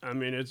 Yep. I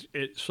mean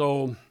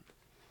so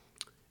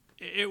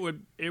it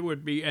would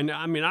be, and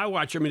I mean I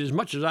watch. I mean as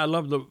much as I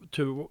love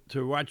to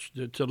watch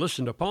to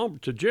listen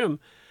to Jim,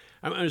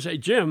 I'm going to say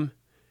Jim.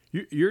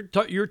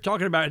 You're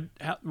talking about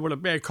what a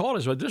bad call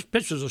is, but this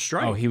pitch is a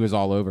strike. Oh, he was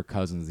all over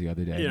Cousins the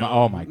other day.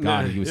 Oh my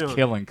God, he was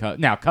killing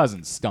Cousins. Now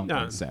Cousins stunk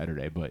on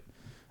Saturday, but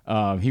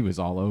he was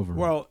all over.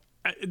 Well,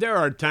 there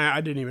are times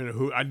I didn't even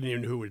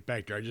know who was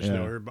back there. I just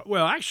know everybody.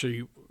 Well,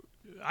 actually,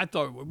 I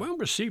thought when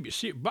was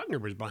CBC? Buckner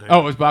was behind.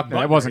 Oh, it was Buckner.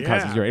 That wasn't yeah,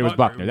 Cousins. It was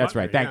Buckner. That's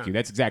right. Thank yeah. you.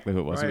 That's exactly who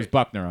it was. It was Right.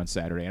 Buckner on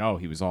Saturday, and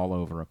he was all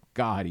over him.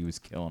 God, he was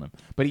killing him.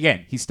 But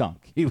again, he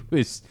stunk.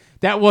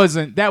 That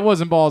wasn't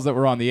balls that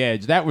were on the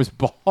edge. That was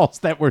balls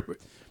that were.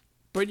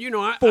 But you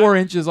know, 4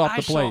 inches off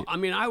the plate. I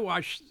mean, I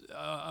watched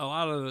a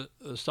lot of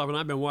the stuff, and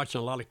I've been watching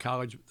a lot of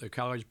college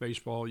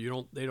baseball.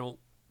 They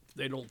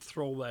don't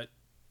throw that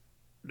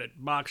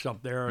box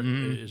up there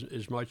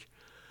as much.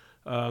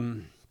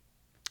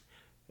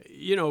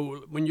 You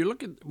know, when you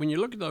look at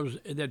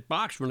that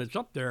box when it's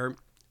up there,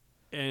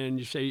 and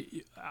you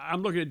say,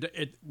 I'm looking at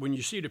it when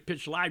you see the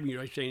pitch live,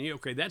 you're like saying,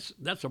 okay,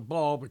 that's a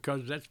ball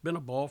because that's been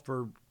a ball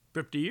for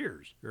 50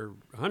 years or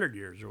 100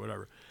 years or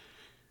whatever.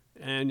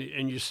 And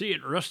you see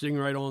it resting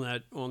right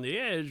on the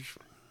edge.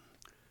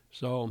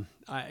 So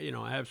I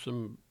have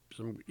some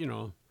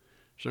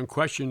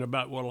question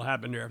about what will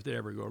happen there if they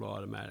ever go to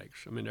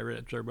automatics. I mean,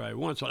 that's everybody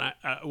wants. And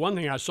one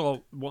thing I saw,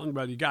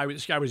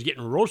 this guy was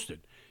getting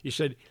roasted. He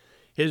said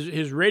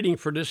his rating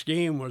for this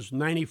game was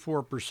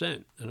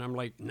 94%, and I'm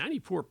like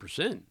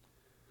 94%.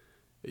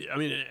 I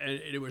mean,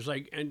 and it was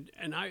like, and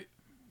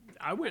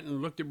I went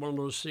and looked at one of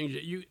those things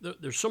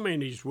that there's so many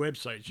of these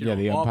websites.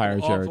 The umpire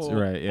charts,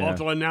 right? Yeah.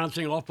 Awful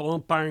announcing, awful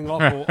umpiring,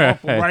 awful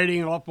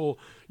writing, awful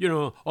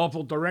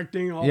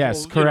directing. Awful,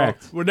 yes,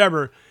 correct.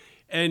 Whatever,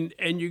 and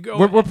you go.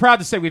 We're proud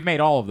to say we've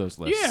made all of those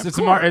lists. Yeah,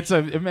 it's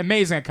an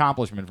amazing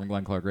accomplishment from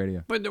Glenn Clark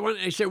Radio. But the one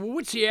they said, well,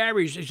 what's the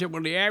average? They said,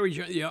 well, the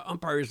average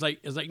umpire is like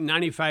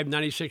 95,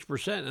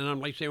 96%, and I'm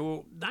like saying,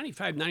 well,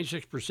 95,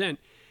 96%.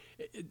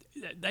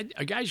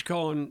 A guy's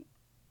calling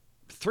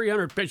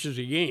 300 pitches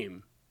a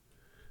game.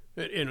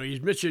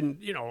 He's missing,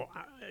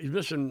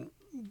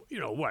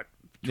 what,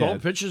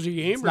 12 pitches a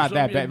game? It's not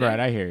that bad, right?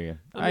 I hear you.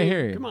 I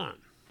hear you. Come on.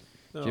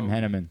 Jim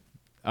Henneman.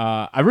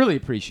 I really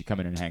appreciate you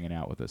coming and hanging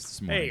out with us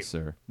this morning, Hey.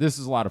 sir. This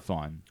is a lot of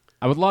fun.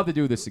 I would love to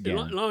do this again.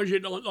 As long as you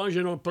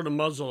don't put a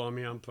muzzle on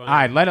me, I'm fine.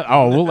 All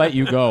right, we'll let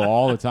you go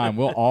all the time.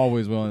 We'll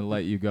always willing to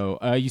let you go.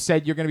 You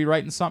said you're going to be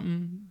writing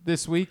something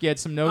this week. You had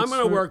some notes. I'm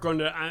going to work on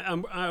that.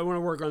 I want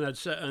to work on that.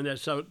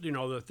 So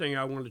the thing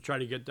I wanted to try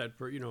to get that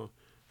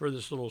for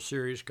this little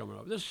series coming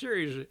up. This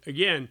series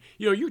again.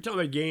 You were talking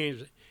about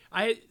games.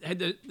 I had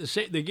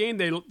the game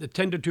the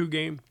 10-2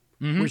 game,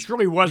 which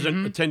really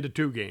wasn't a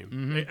 10-2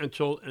 game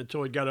until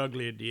it got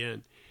ugly at the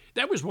end.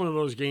 That was one of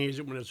those games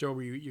that when it's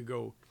over, you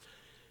go,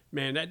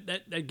 man,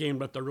 that game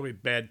left a really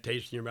bad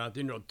taste in your mouth.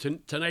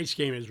 Tonight's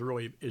game is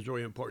really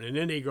important, and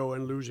then they go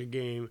and lose a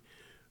game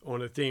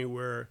on a thing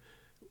where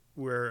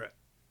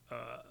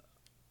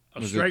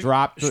a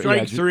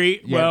strike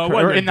three. Yeah, well, it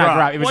wasn't a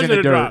drop. It was in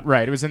the dirt.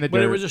 Right, it was in the dirt.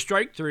 But it was a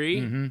strike three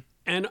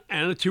and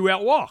a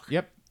 2-out walk.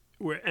 Yep.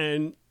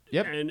 And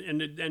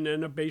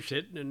then a base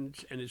hit and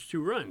it's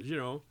 2 runs.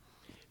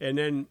 And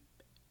then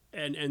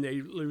and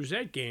they lose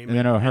that game. And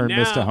then O'Hearn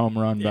missed a home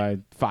run by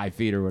 5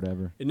 feet or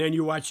whatever. And then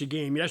you watch the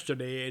game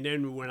yesterday, and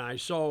then when I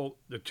saw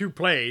the 2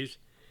 plays,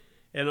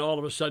 and all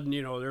of a sudden,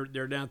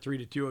 they're down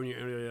 3-2, and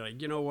you're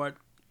like, you know what?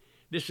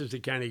 This is the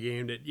kind of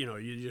game that,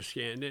 you just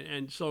can't.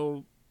 And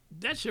so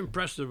that's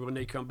impressive when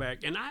they come back.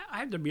 And I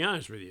have to be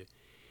honest with you.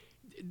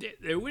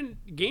 They win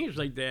games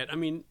like that. I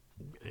mean,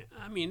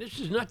 this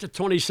is not the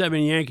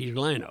 27 Yankees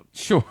lineup.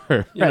 Sure.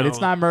 Right. It's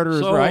not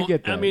murderers. So, right. I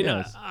get that. I mean,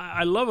 yes.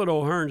 I love what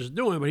O'Hearn's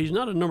doing, but he's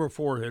not a number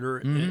 4 hitter.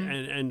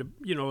 And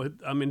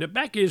the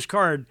back of his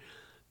card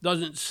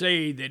doesn't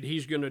say that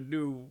he's going to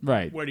do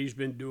what he's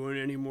been doing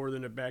any more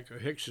than the back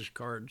of Hicks's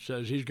card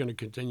says he's going to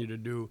continue to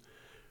do.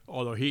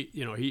 Although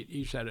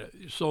he's had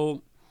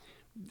so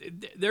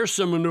there's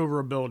some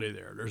maneuverability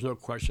there. There's no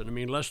question. I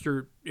mean,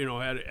 Lester,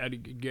 had I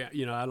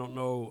don't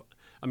know.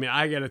 I mean,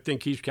 I got to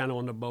think he's kind of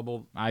on the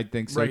bubble. I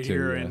think so right too.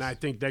 here, yes. And I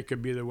think that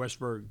could be the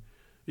Westberg,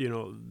 the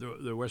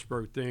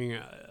Westberg thing.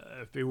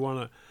 If they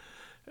want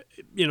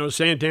to,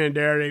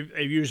 Santander,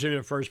 they've used him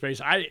at first base.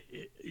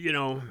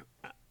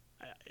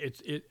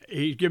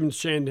 He's given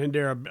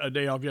Santander a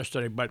day off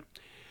yesterday, but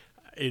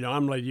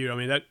I'm like you.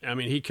 I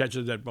mean, he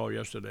catches that ball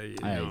yesterday.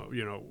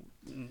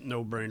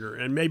 No brainer.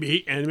 And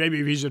maybe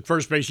if he's at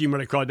first base, he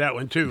might have caught that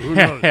one too. Who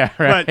knows? Yeah,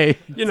 right. But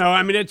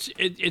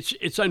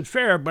it's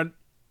unfair, but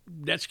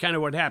that's kind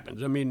of what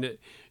happens. I mean,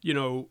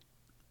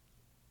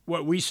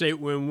 what we say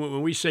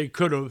when we say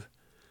could have,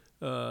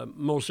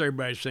 most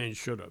everybody's saying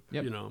should have.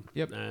 Yep.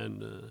 Yep.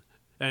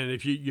 And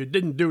if you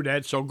didn't do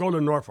that, so go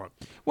to Norfolk.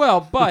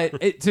 Well, but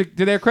to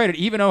their credit,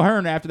 even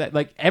O'Hearn after that,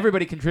 like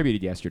everybody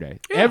contributed yesterday.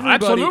 Yeah,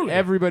 absolutely.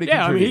 Everybody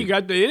contributed. I mean, he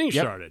got the inning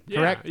started. Yeah,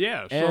 correct.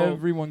 Yeah. So,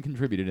 everyone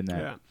contributed in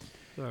that. Yeah.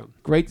 So.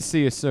 Great to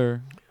see you,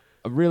 sir.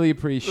 I really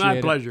appreciate it. My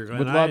pleasure,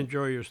 Glenn. I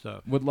enjoy your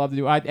stuff. Would love to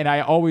do. I got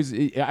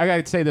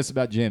to say this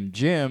about Jim.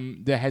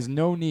 Jim has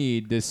no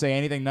need to say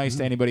anything nice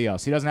to anybody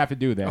else. He doesn't have to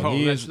do that.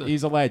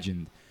 He's a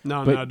legend.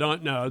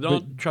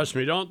 Don't trust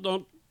me.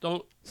 Don't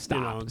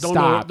stop.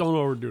 Don't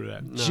overdo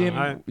that.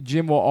 No,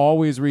 Jim will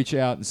always reach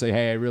out and say,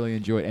 "Hey, I really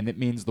enjoy it," and it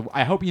means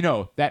I hope you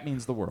know that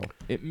means the world.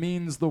 It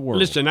means the world.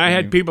 Listen, I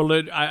had people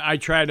that I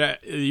try to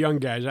young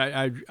guys.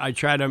 I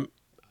try to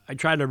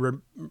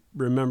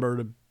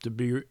remember to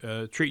be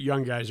treat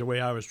young guys the way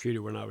I was treated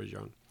when I was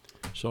young.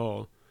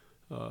 So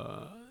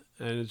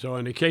And so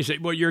in the case of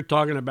what you're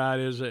talking about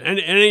is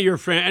any of your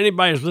friends,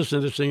 anybody who's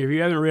listening to this thing, if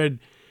you haven't read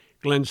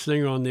Glenn's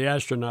thing on the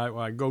astronaut,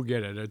 well, go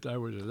get it. That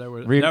was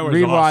Reed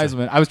awesome.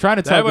 Wiseman. I was trying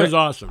to tell. That was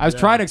awesome. I was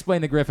trying to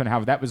explain to Griffin how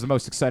that was the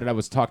most excited I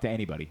was to talk to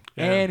anybody.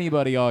 Yeah.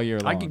 Anybody all year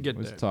long. I could get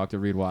was that. To talk to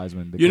Reed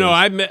Wiseman. You know,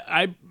 I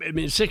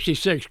mean,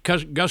 '66.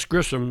 Gus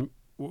Grissom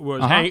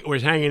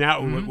was hanging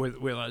out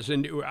with us,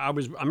 and I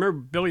remember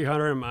Billy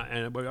Hunter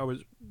and I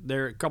was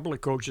there, a couple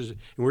of coaches, and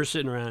we were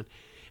sitting around,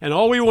 and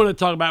all we wanted to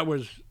talk about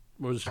was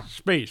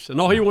space, and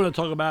all he wanted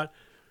to talk about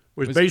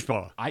was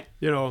baseball.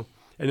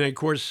 And then of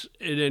course,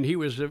 he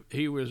was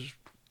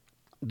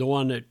the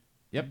one that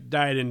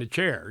died in the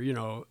chair.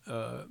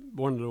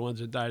 One of the ones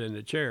that died in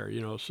the chair.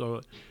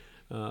 So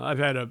I've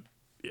had a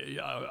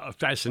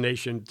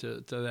fascination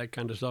to that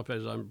kind of stuff,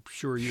 as I'm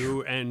sure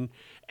you and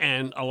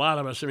a lot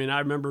of us. I mean, I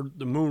remember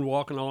the moon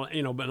walking all,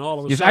 but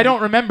all of a sudden, I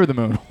don't remember the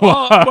moon.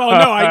 well,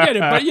 no, I get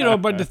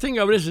it, but the thing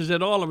of it is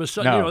that all of a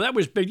sudden, that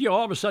was big deal.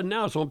 All of a sudden,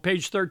 now it's on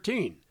page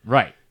 13.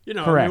 Right.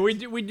 Correct. I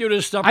mean, we do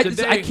this stuff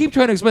today. I keep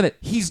trying to explain it.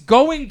 He's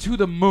going to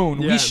the moon.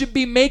 Yeah. We should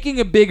be making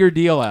a bigger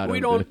deal out of it. We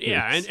don't.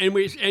 Yeah,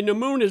 and the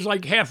moon is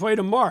like halfway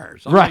to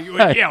Mars. Right.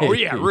 Like,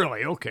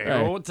 really. Okay.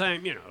 Right. All the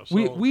time,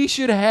 So. We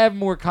should have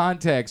more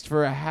context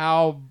for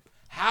how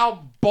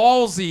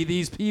ballsy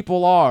these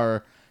people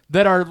are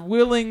that are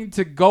willing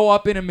to go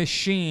up in a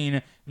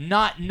machine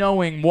not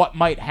knowing what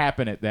might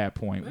happen at that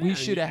point. We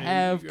should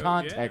have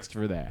context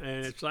for that.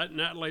 And it's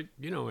not like,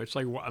 it's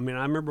like, I mean,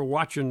 I remember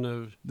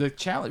watching the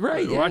challenge,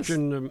 right?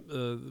 Watching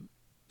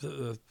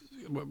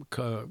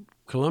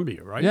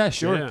Columbia, right? Yeah,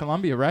 sure, yeah.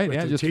 Columbia, right?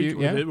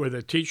 With with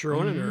a teacher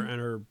on it,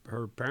 and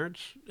her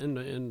parents in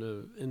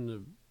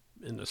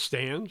the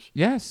stands.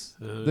 Yes,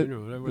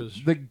 that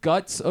was the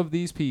guts of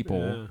these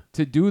people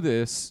to do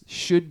this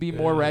should be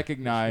more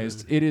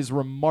recognized. It is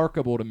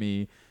remarkable to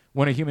me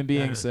when a human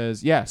being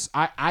says, yes,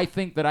 I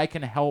think that I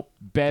can help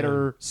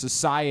better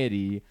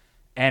society,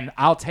 and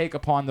I'll take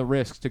upon the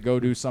risk to go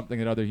do something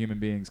that other human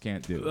beings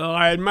can't do. Well,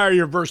 I admire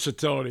your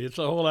versatility. It's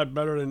a whole lot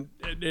better than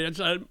it's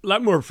a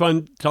lot more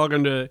fun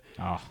talking to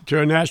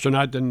an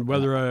astronaut than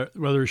whether a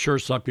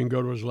shortstop can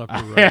go to his left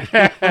or right.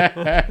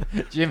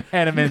 Jim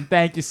Henneman,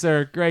 thank you,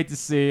 sir. Great to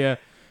see you.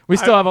 We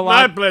still have a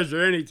lot. My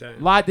pleasure,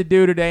 anytime. Lot to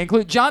do today.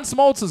 Include John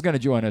Smoltz is going to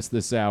join us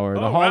this hour,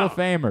 the Hall of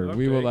Famer. Okay.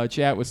 We will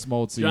chat with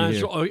Smoltz here.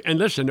 And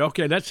listen,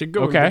 that's a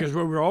good one, because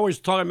we were always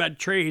talking about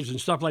trades and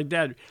stuff like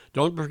that.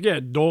 Don't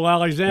forget Dole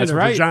Alexander. That's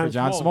right. For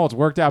John Smoltz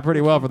worked out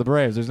pretty well for the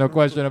Braves. There's no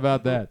question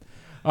about that.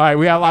 All right,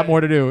 we got a lot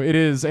more to do. It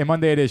is a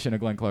Monday edition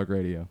of Glenn Clark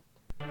Radio.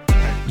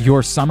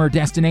 Your summer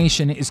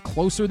destination is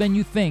closer than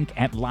you think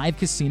at Live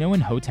Casino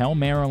and Hotel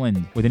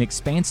Maryland. With an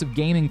expansive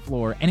gaming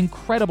floor and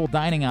incredible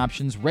dining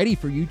options ready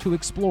for you to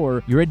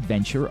explore, your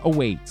adventure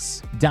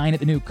awaits. Dine at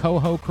the new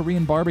Coho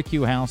Korean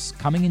Barbecue House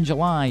coming in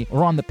July,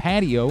 or on the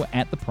patio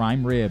at the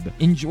Prime Rib.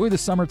 Enjoy the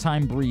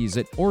summertime breeze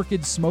at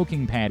Orchid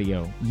Smoking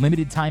Patio.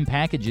 Limited time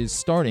packages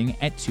starting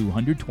at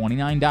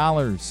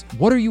 $229.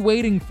 What are you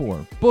waiting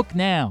for? Book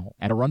now.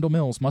 At Arundel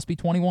Mills, must be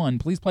 21.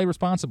 Please play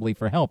responsibly.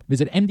 For help,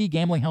 visit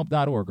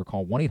mdgamblinghelp.org or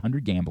call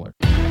 1-800-GAMBLER.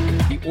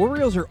 The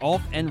Orioles are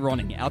off and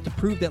running, out to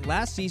prove that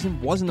last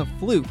season wasn't a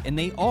fluke, and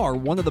they are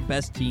one of the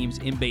best teams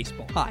in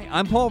baseball. Hi,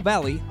 I'm Paul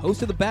Valley,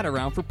 host of the Bat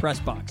Around for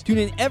PressBox. Tune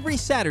in every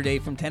Saturday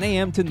from 10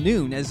 a.m. to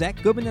noon as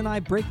Zach Goodman and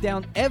I break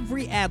down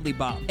every Adley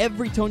bomb,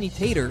 every Tony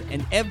Tater,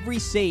 and every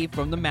save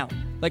from the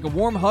mountain. Like a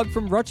warm hug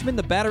from Rutschman,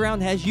 the Bat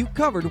Around has you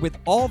covered with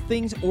all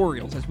things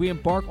Orioles as we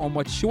embark on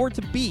what's sure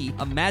to be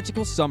a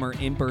magical summer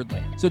in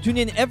Birdland. So tune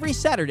in every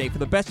Saturday for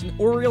the best in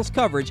Orioles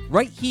coverage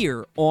right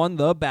here on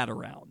the Bat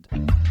Around.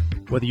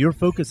 Whether your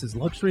focus is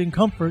luxury and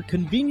comfort,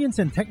 convenience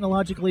and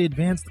technologically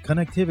advanced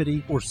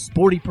connectivity, or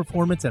sporty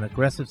performance and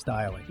aggressive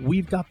styling,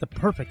 we've got the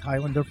perfect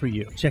Highlander for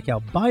you. Check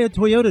out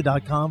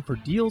buyatoyota.com for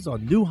deals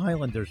on new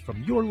Highlanders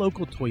from your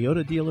local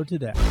Toyota dealer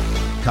today.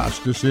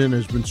 Costas Inn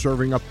has been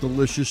serving up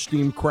delicious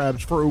steamed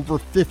crabs for over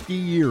 50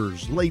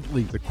 years.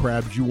 Lately, the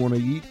crabs you want to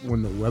eat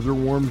when the weather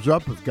warms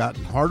up have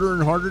gotten harder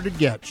and harder to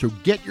get. So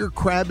get your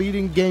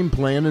crab-eating game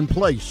plan in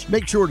place.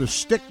 Make sure to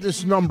stick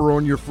this number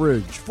on your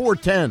fridge,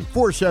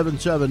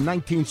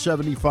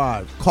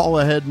 410-477-1975. Call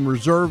ahead and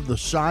reserve the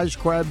size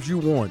crabs you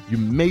want. You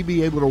may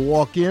be able to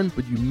walk in,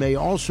 but you may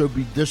also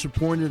be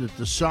disappointed at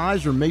the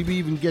size or maybe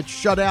even get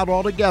shut out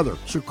altogether.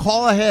 So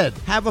call ahead,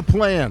 have a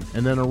plan,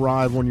 and then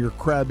arrive on your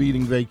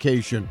crab-eating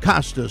vacation.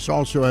 Costas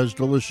also has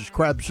delicious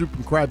crab soup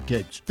and crab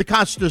cakes. The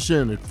Costas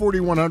Inn at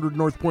 4100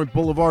 North Point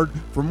Boulevard.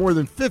 For more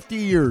than 50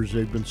 years,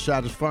 they've been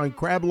satisfying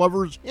crab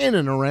lovers in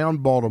and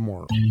around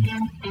Baltimore.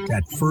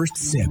 That first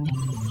sip.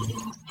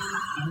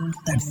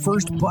 That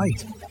first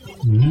bite.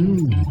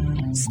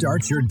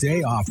 Start your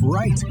day off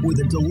right with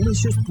a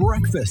delicious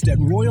breakfast at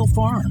Royal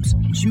Farms.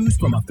 Choose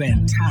from a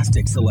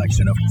fantastic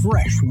selection of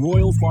fresh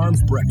Royal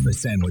Farms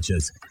breakfast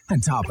sandwiches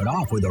and top it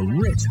off with a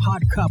rich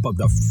hot cup of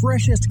the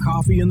freshest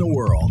coffee in the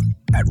world.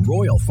 At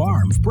Royal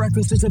Farms,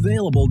 breakfast is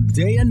available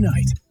day and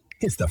night.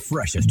 It's the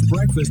freshest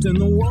breakfast in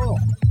the world.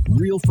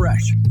 Real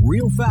fresh,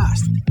 real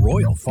fast.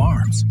 Royal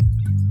Farms.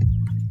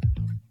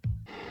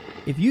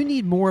 If you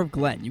need more of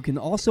Glenn, you can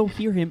also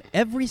hear him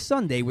every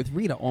Sunday with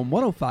Rita on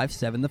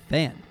 105.7 The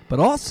Fan. But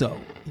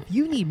also, if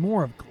you need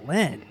more of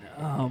Glenn,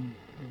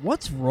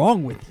 what's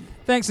wrong with you?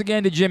 Thanks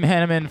again to Jim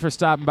Henneman for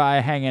stopping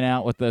by, hanging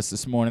out with us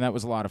this morning. That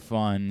was a lot of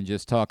fun,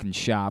 just talking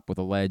shop with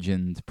a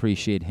legend.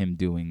 Appreciate him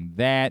doing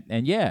that.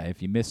 And yeah,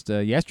 if you missed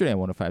yesterday on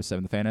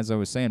 105.7 The Fan, as I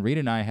was saying, Rita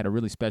and I had a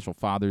really special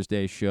Father's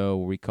Day show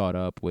where we caught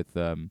up with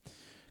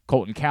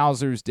Colton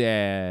Cowser's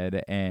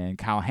dad and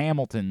Kyle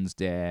Hamilton's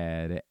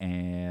dad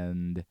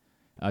and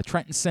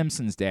Trenton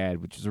Simpson's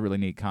dad, which was a really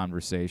neat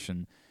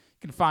conversation.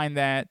 You can find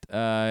that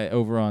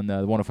over on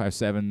the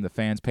 105.7 The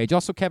Fans page.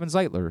 Also, Kevin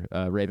Zeitler,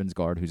 Ravens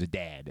guard, who's a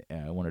dad,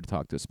 wanted to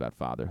talk to us about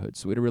fatherhood.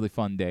 So we had a really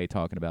fun day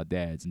talking about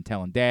dads and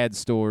telling dad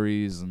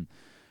stories. And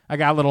I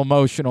got a little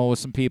emotional with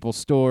some people's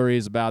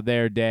stories about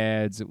their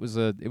dads. It was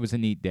a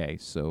neat day.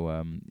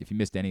 So if you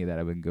missed any of that,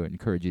 I would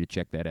encourage you to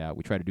check that out.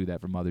 We try to do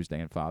that for Mother's Day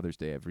and Father's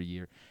Day every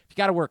year. If you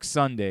got to work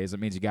Sundays, it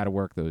means you got to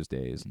work those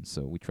days. And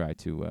so we try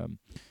to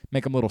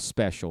make them a little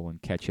special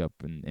and catch up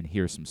and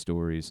hear some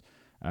stories.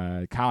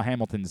 Kyle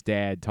Hamilton's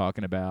dad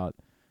talking about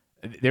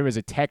there was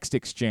a text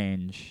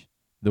exchange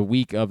the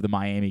week of the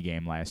Miami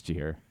game last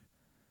year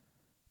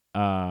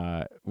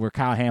where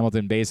Kyle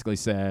Hamilton basically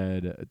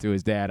said to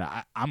his dad,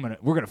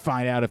 we're gonna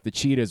find out if the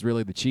cheetah is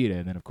really the cheetah.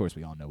 And then, of course,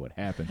 we all know what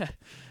happened.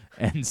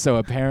 And so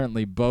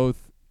apparently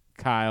both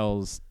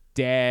Kyle's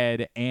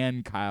dad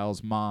and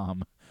Kyle's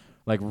mom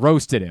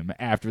roasted him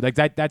after.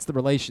 That's the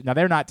relation. Now,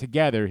 they're not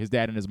together, his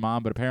dad and his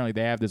mom, but apparently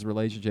they have this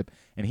relationship.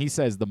 And he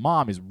says the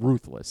mom is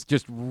ruthless,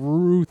 just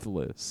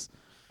ruthless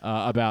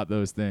about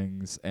those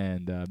things.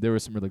 And there were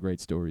some really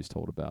great stories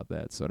told about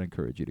that. So I'd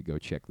encourage you to go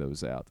check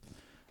those out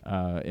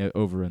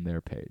over in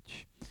their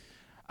page.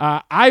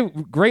 I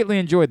greatly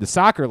enjoyed the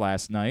soccer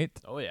last night.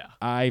 Oh, yeah.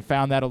 I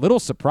found that a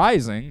little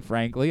surprising,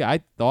 frankly.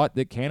 I thought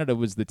that Canada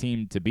was the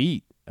team to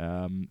beat.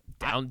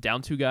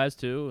 Down two guys,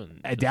 too.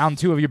 And down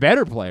two of your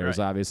better players,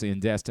 right. Obviously,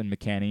 in Destin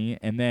McKennie.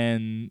 And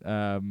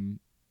then,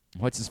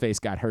 what's-his-face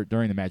got hurt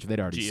during the match. They'd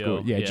already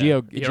scored. Yeah,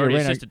 Gio. He already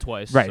assisted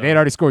twice. Right, so. they'd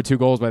already scored 2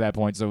 goals by that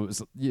point, so it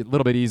was a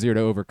little bit easier to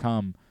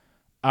overcome.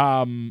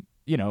 Balogun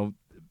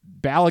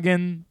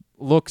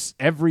looks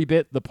every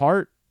bit the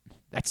part.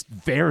 That's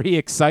very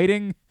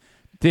exciting.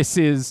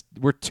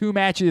 We're 2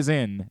 matches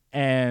in,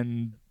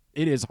 and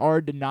it is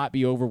hard to not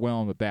be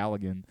overwhelmed with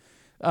Balogun.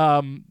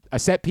 A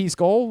set-piece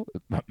goal,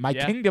 my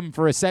kingdom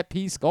for a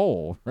set-piece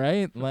goal,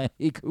 right?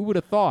 Who would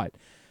have thought?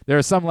 There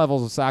are some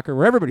levels of soccer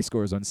where everybody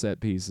scores on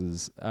set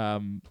pieces.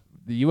 The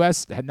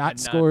U.S. had not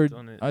scored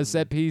a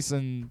set piece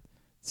in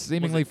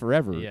seemingly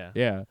forever.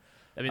 Yeah.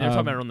 I mean, they were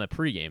talking about it on the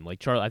pregame. I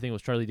think it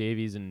was Charlie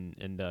Davies and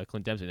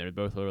Clint Dempsey. They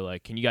both were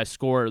like, "Can you guys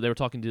score?" They were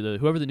talking to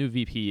whoever the new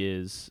VP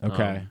is.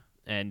 Okay.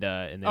 And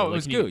they it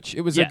was Gooch.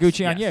 It was a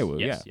Gucci Onyewu.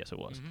 Yes, it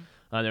was.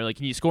 Mm-hmm. They're like,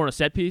 "Can you score on a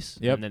set piece?"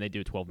 Yep. And then they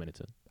do 12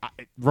 minutes in.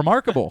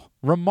 Remarkable.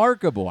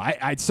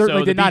 I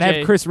certainly did not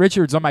have Chris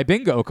Richards on my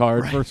bingo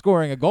card for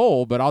scoring a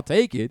goal, but I'll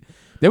take it.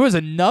 There was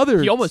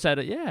another. He almost had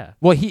it. Yeah.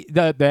 Well,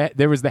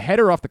 there was the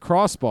header off the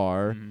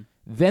crossbar. Mm-hmm.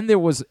 Then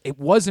it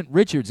wasn't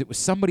Richards. It was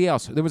somebody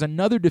else. There was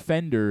another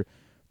defender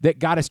that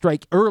got a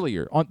strike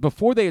earlier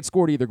before they had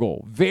scored either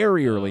goal.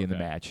 Very early in the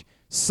match.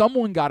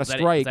 Someone got a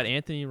strike. Was that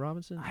Anthony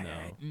Robinson? No.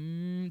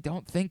 I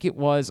don't think it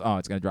was. Oh,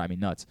 it's going to drive me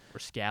nuts. Or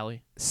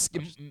Scally?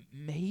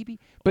 Maybe.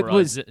 But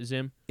or,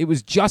 Zim? It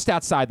was just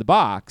outside the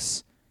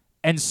box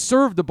and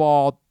served the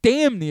ball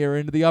damn near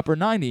into the upper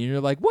 90. And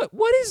you're like,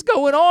 what is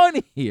going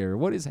on here?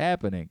 What is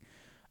happening?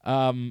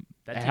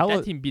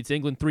 That team beats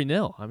England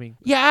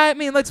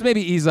 3-0. Let's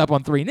maybe ease up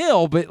on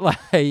 3-0, but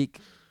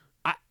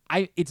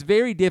it's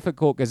very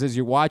difficult because as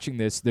you're watching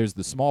this, there's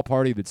the small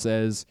party that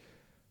says,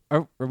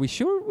 Are we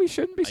sure we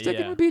shouldn't be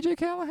sticking with B.J.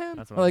 Callahan?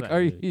 That's what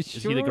are you Is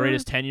sure? he the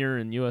greatest tenure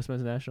in U.S.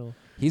 men's national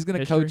He's going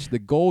to coach the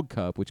Gold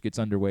Cup, which gets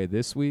underway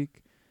this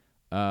week.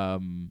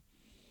 And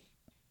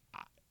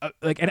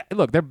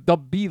look, they'll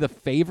be the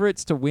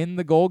favorites to win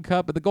the Gold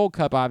Cup, but the Gold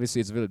Cup obviously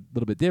is a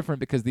little bit different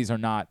because these are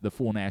not the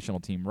full national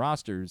team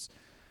rosters.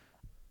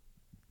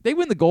 They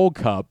win the Gold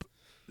Cup,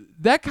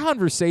 that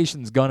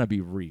conversation's going to be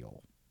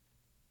real.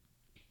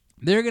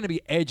 They're going to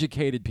be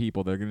educated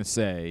people. They're going to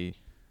say,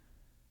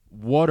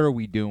 what are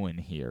we doing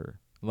here?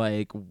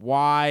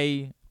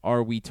 Why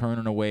are we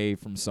turning away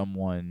from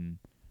someone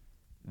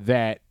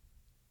that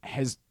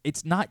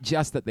it's not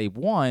just that they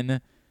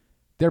won,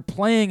 they're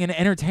playing an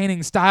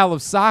entertaining style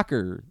of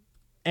soccer,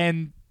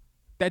 and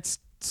that's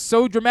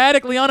so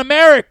dramatically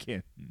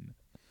un-American.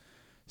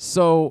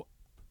 So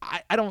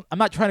I'm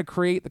not trying to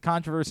create the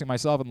controversy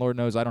myself, and Lord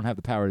knows I don't have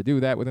the power to do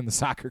that within the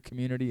soccer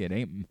community. It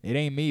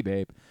ain't me,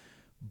 babe.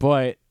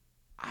 But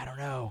I don't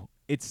know.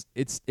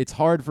 It's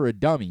hard for a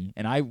dummy,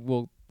 and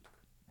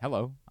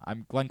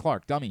I'm Glenn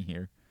Clark, dummy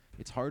here.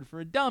 It's hard for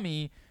a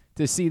dummy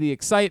to see the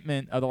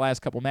excitement of the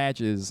last couple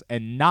matches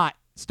and not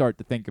start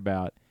to think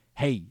about,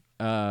 hey,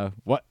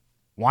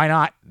 why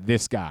not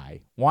this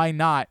guy? Why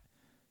not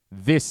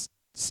this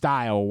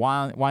style?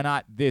 Why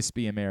not this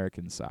be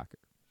American soccer?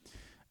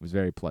 It was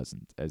very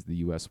pleasant as the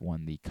U.S.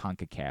 won the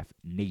CONCACAF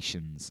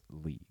Nations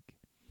League.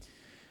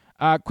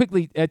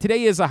 Quickly,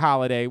 today is a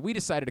holiday. We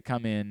decided to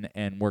come in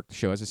and work the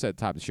show. As I said at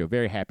the top of the show,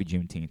 very happy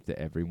Juneteenth to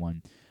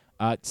everyone.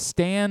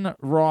 Stan,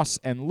 Ross,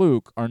 and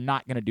Luke are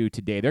not going to do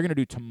today. They're going to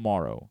do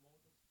tomorrow.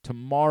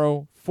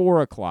 Tomorrow,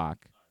 4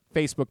 o'clock,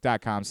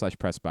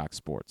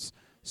 facebook.com/PressBoxSports.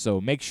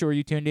 So make sure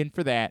you tuned in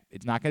for that.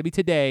 It's not going to be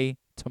today.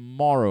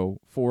 Tomorrow,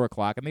 4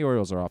 o'clock. And the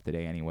Orioles are off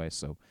today anyway,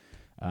 so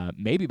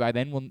maybe by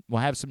then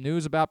we'll have some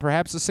news about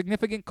perhaps a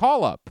significant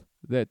call-up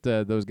that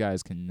those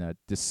guys can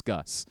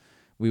discuss.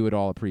 We would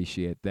all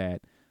appreciate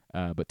that.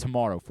 But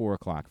tomorrow, 4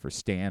 o'clock for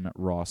Stan,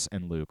 Ross,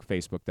 and Luke,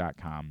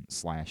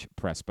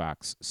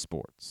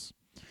 facebook.com/PressBoxSports.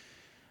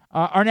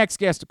 Our next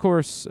guest, of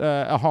course,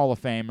 a Hall of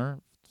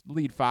Famer,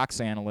 lead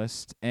Fox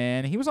analyst,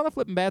 and he was on the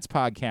Flippin' Bats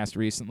podcast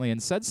recently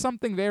and said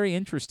something very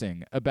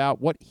interesting about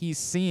what he's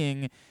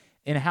seeing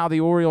in how the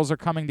Orioles are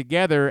coming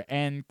together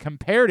and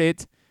compared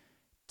it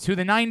to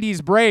the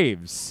 90s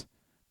Braves,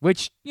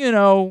 which,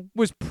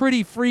 was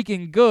pretty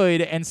freaking good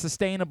and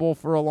sustainable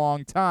for a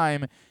long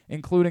time,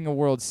 including a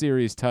World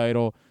Series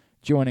title.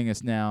 Joining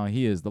us now,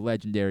 he is the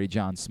legendary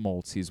John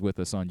Smoltz. He's with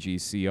us on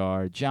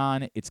GCR.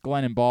 John, it's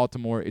Glenn in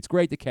Baltimore. It's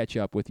great to catch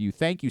up with you.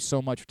 Thank you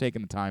so much for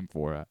taking the time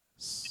for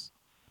us.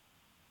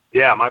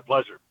 Yeah, my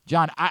pleasure.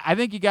 John, I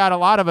think you got a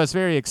lot of us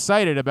very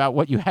excited about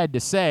what you had to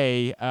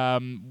say.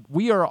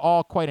 We are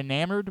all quite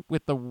enamored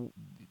with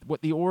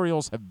what the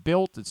Orioles have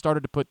built and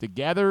started to put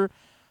together.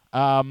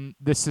 The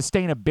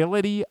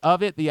sustainability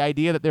of it, the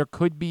idea that there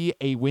could be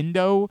a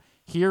window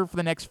here for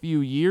the next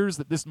few years,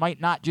 that this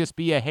might not just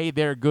be a, hey,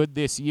 they're good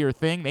this year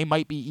thing. They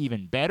might be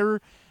even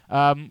better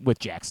with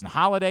Jackson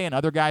Holliday and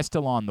other guys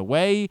still on the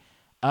way.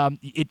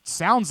 It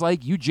sounds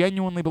like you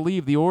genuinely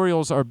believe the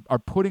Orioles are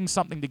putting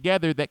something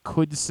together that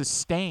could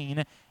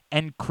sustain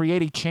and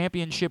create a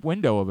championship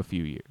window of a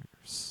few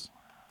years.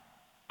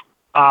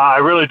 I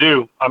really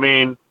do. I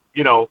mean,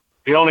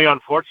 the only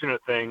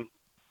unfortunate thing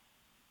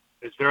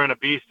is they're in a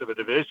beast of a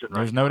division.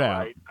 There's no doubt.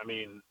 Right? I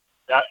mean,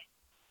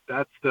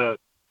 that's the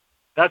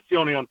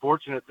only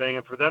unfortunate thing,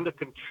 and for them to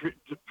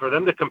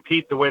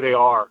compete the way they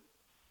are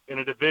in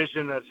a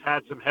division that's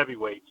had some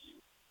heavyweights.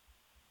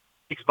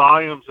 Speaks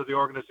volumes of the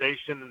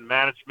organization and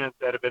management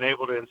that have been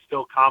able to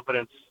instill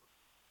confidence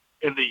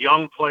in the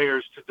young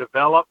players to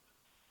develop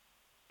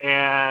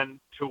and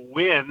to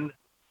win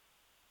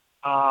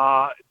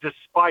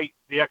despite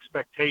the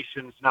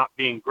expectations not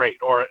being great,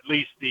 or at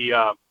least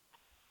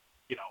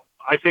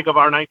I think of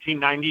our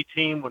 1990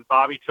 team when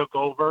Bobby took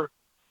over.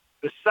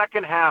 The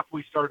second half,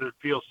 we started to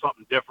feel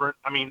something different.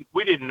 I mean,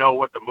 we didn't know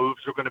what the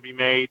moves were going to be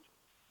made,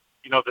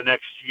 the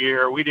next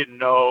year. We didn't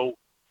know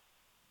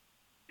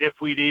if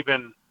we'd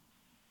even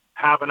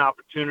have an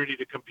opportunity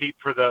to compete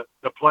for the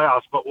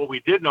playoffs. But what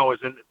we did know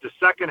is in the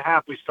second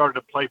half, we started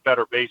to play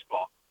better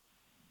baseball.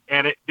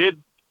 And it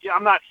did. Yeah,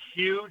 I'm not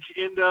huge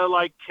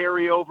into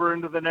carry over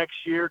into the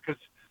next year because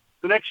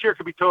the next year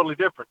could be totally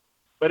different.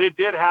 But it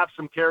did have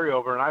some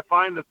carryover. And I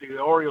find that the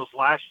Orioles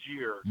last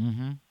year,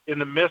 in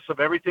the midst of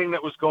everything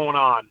that was going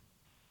on,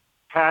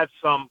 had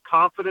some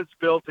confidence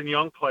built in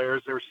young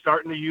players. They were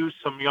starting to use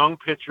some young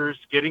pitchers,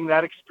 getting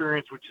that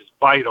experience, which is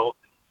vital,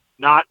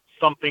 not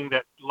something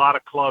that a lot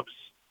of clubs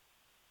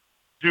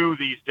do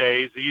these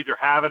days. You either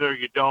have it or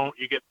you don't.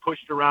 You get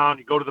pushed around.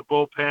 You go to the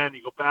bullpen.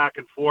 You go back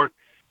and forth.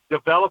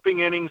 Developing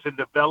innings and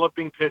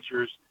developing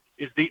pitchers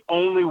is the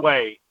only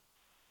way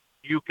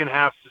you can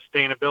have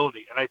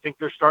sustainability. And I think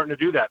they're starting to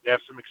do that. They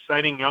have some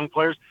exciting young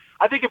players.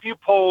 I think if you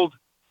polled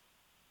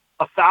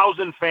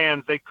 1,000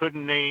 fans, they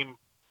couldn't name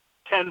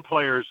 10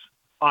 players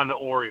on the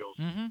Orioles.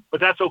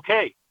 But that's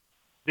okay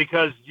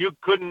because you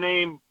couldn't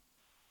name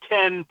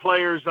 10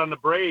 players on the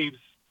Braves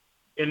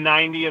in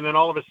 90, and then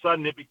all of a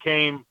sudden it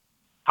became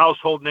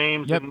household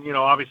names. Yep. And,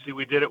 obviously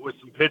we did it with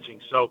some pitching.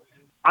 So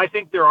I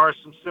think there are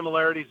some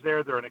similarities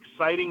there. They're an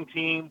exciting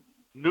team,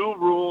 new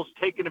rules,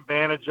 taking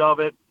advantage of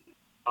it.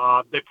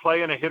 They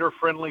play in a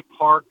hitter-friendly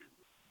park,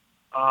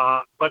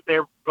 but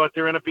they're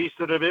in a beast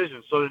of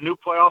division. So the new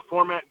playoff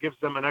format gives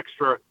them an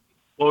extra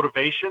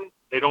motivation.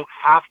 They don't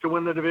have to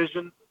win the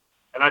division,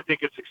 and I think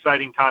it's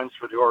exciting times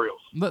for the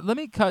Orioles. Let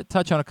me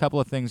touch on a couple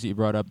of things that you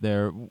brought up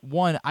there.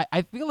 One,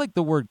 I feel like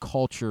the word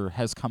culture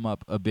has come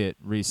up a bit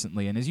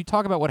recently, and as you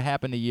talk about what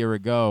happened a year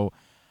ago,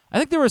 I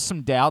think there were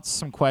some doubts,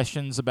 some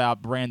questions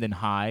about Brandon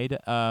Hyde,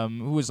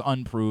 who was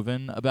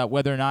unproven, about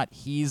whether or not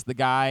he's the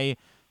guy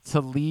to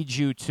lead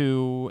you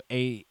to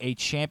a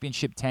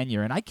championship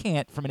tenure. And I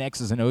can't, from an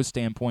X's and O's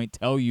standpoint,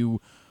 tell you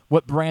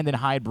what Brandon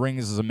Hyde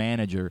brings as a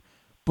manager.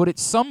 But at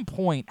some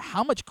point,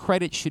 how much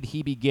credit should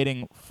he be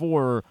getting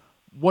for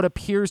what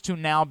appears to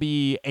now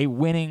be a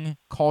winning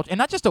culture? And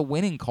not just a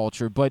winning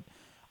culture, but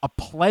a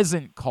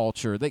pleasant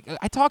culture.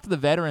 I talked to the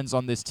veterans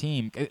on this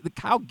team.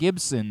 Kyle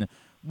Gibson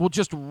will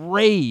just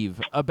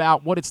rave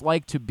about what it's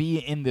like to be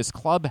in this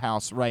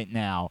clubhouse right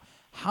now.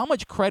 How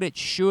much credit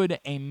should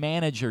a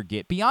manager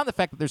get? Beyond the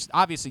fact that there's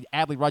obviously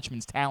Adley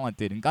Rutschman's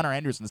talented and Gunnar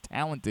Henderson's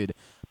talented,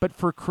 but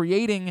for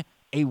creating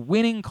a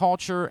winning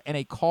culture and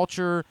a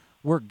culture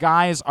where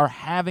guys are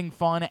having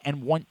fun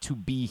and want to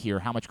be here,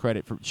 how much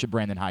credit should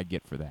Brandon Hyde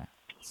get for that?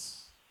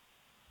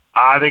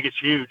 I think it's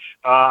huge.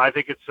 I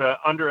think it's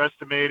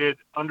underestimated,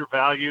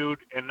 undervalued,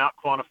 and not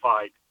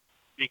quantified,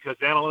 because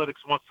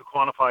analytics wants to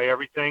quantify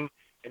everything,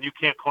 and you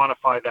can't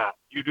quantify that.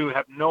 You do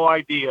have no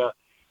idea,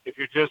 if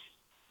you're just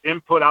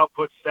input,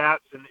 output stats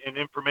and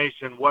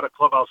information, what a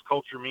clubhouse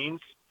culture means.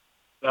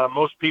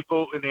 Most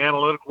people in the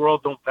analytic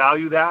world don't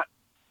value that.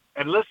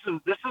 And listen,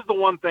 this is the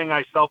one thing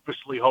I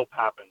selfishly hope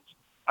happens.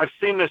 I've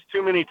seen this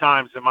too many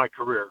times in my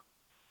career.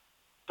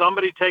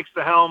 Somebody takes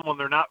the helm when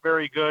they're not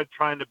very good,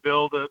 trying to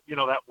build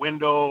that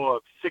window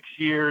of 6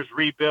 years,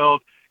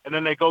 rebuild, and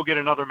then they go get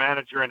another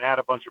manager and add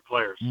a bunch of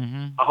players.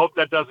 Mm-hmm. I hope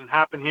that doesn't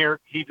happen here.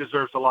 He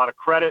deserves a lot of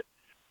credit.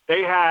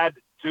 They had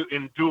to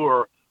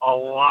endure a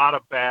lot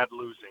of bad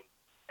losing,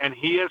 and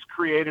he has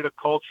created a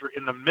culture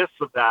in the midst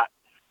of that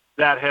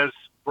has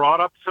brought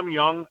up some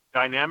young,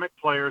 dynamic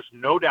players,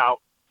 no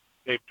doubt.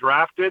 They've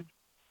drafted,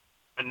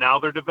 and now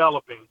they're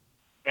developing.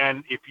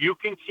 And if you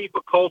can keep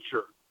a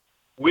culture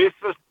with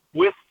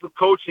the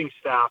coaching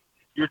staff,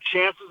 your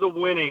chances of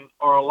winning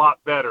are a lot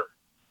better,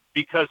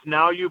 because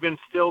now you've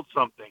instilled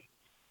something.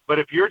 But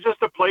if you're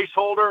just a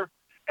placeholder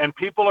and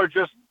people are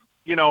just,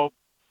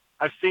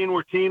 I've seen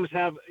where teams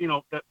have,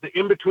 the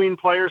in-between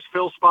players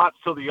fill spots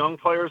till the young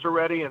players are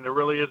ready, and there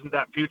really isn't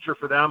that future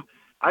for them.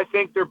 I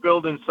think they're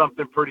building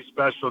something pretty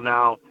special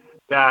now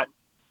that,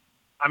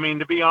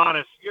 to be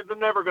honest, you're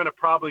never going to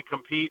probably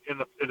compete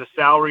in a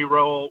salary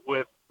role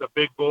with the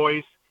big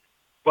boys.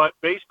 But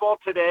baseball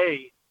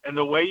today and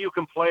the way you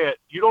can play it,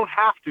 you don't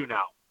have to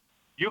now.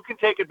 You can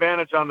take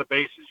advantage on the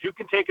bases. You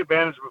can take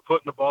advantage of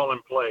putting the ball in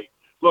play.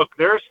 Look,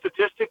 they're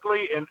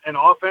statistically and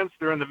offense,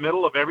 they're in the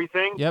middle of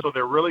everything, Yep. So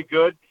they're really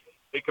good.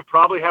 They could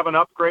probably have an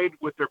upgrade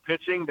with their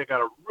pitching. They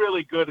got a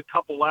really good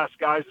couple last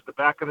guys at the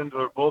back end of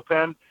their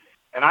bullpen.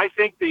 And I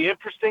think the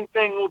interesting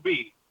thing will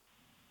be,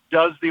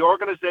 does the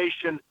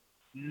organization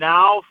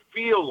now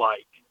feel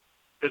like,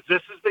 because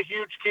this is the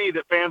huge key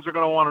that fans are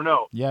going to want to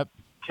know. Yep.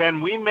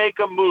 Can we make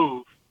a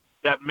move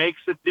that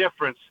makes a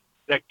difference,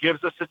 that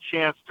gives us a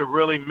chance to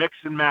really mix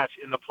and match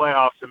in the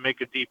playoffs and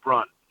make a deep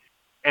run?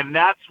 And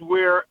that's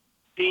where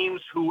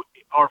teams who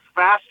are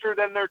faster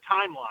than their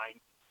timeline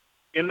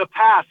in the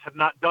past have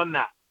not done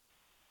that.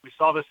 We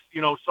saw this,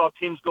 saw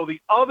teams go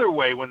the other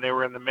way when they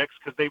were in the mix,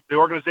 because the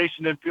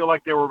organization didn't feel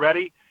like they were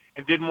ready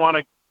and didn't want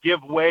to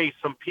give away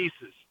some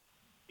pieces.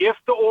 If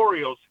the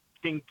Orioles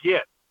can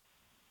get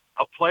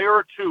a player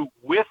or two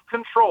with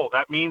control,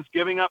 that means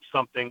giving up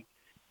something,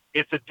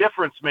 it's a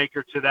difference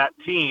maker to that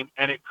team,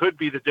 and it could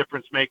be the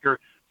difference maker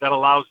that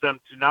allows them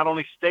to not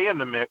only stay in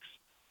the mix,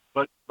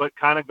 but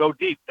kind of go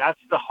deep. That's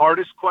the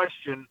hardest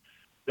question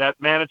that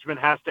management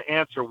has to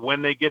answer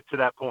when they get to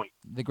that point.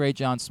 The great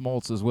John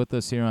Smoltz is with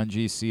us here on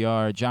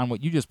GCR. John,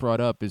 what you just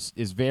brought up is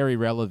very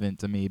relevant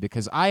to me,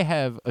 because I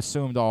have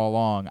assumed all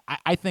along,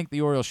 I think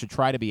the Orioles should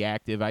try to be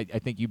active. I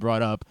think you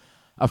brought up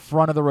a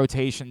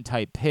front-of-the-rotation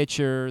type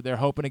pitcher. They're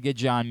hoping to get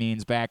John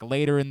Means back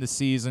later in the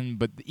season,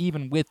 but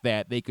even with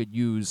that, they could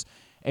use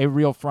a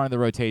real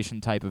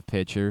front-of-the-rotation type of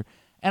pitcher.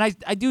 And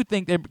I do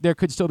think there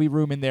could still be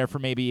room in there for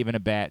maybe even a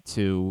bat,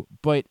 too.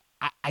 But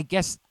I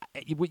guess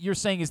what you're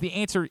saying is the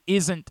answer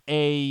isn't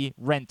a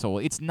rental.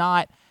 It's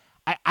not.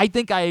 I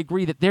think I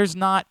agree that there's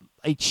not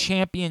a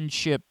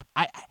championship.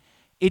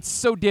 It's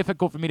so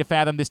difficult for me to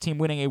fathom this team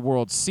winning a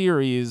World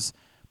Series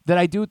that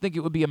I do think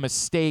it would be a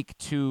mistake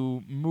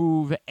to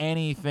move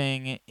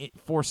anything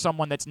for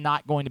someone that's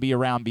not going to be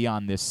around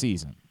beyond this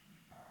season.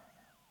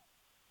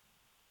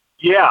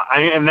 Yeah,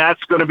 and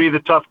that's going to be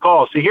the tough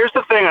call. See, here's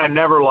the thing I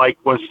never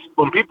liked was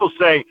when people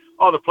say,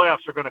 oh, the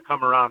playoffs are going to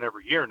come around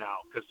every year now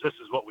because this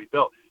is what we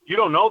built. You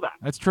don't know that.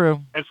 That's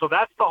true. And so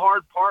that's the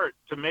hard part,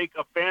 to make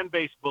a fan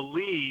base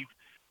believe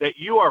that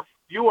you are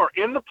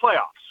in the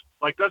playoffs.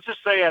 Like, let's just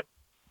say it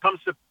comes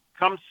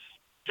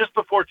just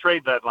before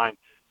trade deadline.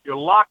 You're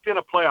locked in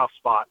a playoff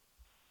spot.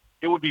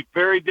 It would be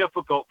very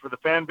difficult for the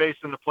fan base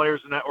and the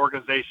players in that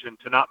organization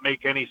to not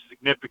make any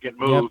significant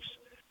moves. Yep.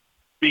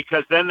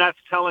 Because then that's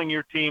telling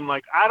your team,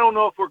 like, I don't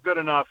know if we're good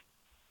enough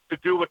to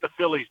do what the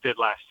Phillies did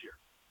last year.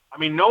 I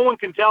mean, no one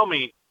can tell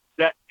me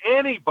that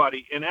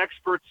anybody in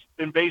experts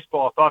in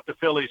baseball thought the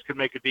Phillies could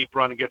make a deep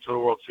run and get to the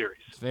World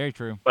Series. It's very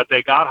true. But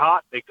they got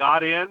hot, they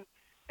got in,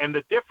 and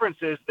the difference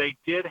is they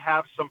did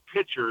have some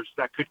pitchers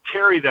that could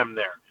carry them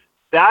there.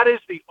 That is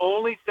the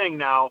only thing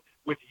now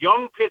with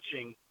young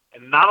pitching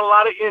and not a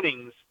lot of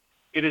innings.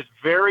 It is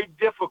very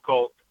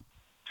difficult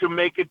to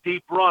make a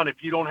deep run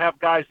if you don't have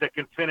guys that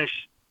can finish,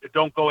 that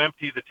don't go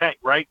empty the tank,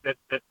 right? That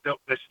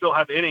still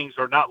have innings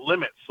or not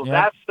limits. So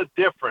That's the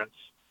difference.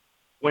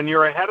 When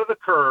you're ahead of the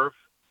curve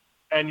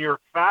and you're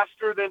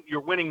faster than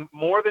you're winning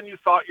more than you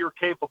thought you're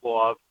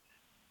capable of,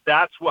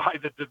 that's why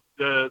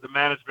the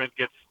management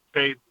gets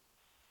paid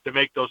to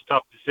make those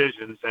tough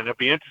decisions. And it'll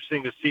be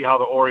interesting to see how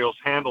the Orioles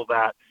handle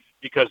that,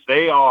 because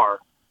they are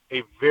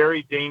a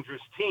very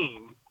dangerous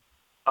team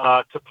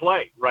to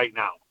play right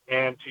now.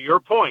 And to your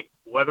point,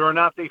 whether or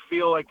not they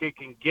feel like they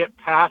can get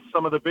past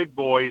some of the big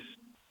boys,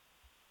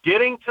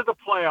 getting to the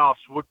playoffs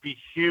would be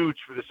huge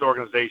for this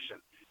organization.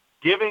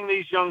 Giving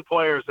these young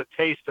players a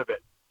taste of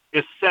it,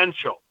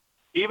 essential.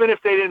 Even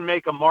if they didn't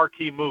make a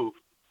marquee move,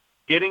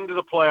 getting to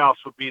the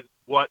playoffs would be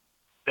what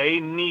they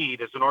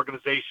need as an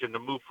organization to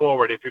move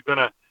forward. If you're going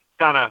to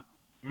kind of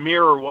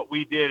mirror what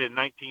we did in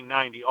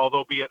 1990,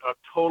 although be it a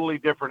totally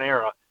different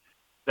era,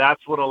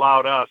 that's what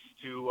allowed us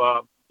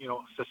to,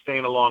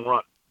 sustain a long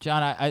run.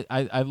 John,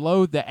 I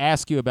loathe to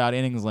ask you about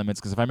innings limits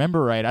because if I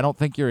remember right, I don't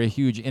think you're a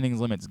huge innings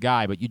limits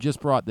guy, but you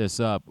just brought this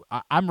up.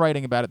 I'm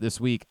writing about it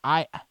this week.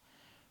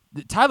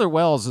 Tyler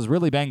Wells has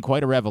really been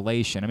quite a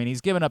revelation. I mean,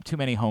 he's given up too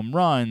many home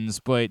runs,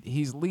 but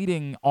he's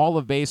leading all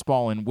of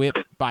baseball in WHIP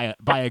by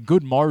a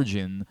good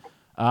margin.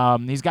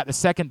 He's got the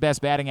second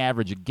best batting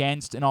average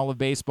against in all of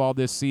baseball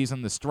this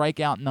season. The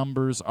strikeout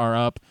numbers are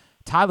up.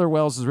 Tyler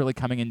Wells is really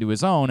coming into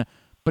his own,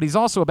 but he's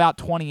also about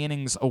 20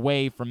 innings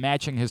away from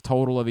matching his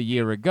total of a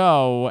year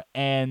ago,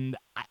 and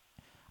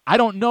I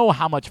don't know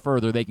how much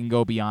further they can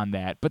go beyond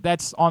that. But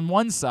that's on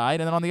one side,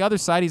 and then on the other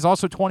side, he's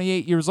also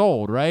 28 years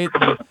old, right?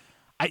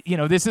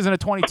 This isn't a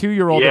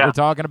 22-year-old that we're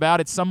talking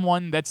about. It's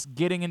someone that's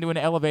getting into an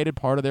elevated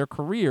part of their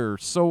career.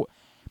 So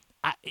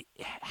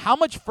how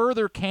much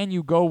further can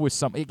you go with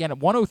some? Again,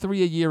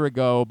 103 a year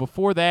ago.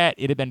 Before that,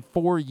 it had been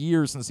 4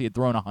 years since he had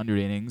thrown 100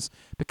 innings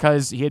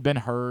because he had been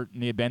hurt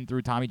and he had been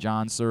through Tommy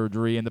John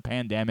surgery and the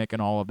pandemic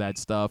and all of that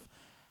stuff.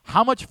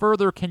 How much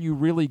further can you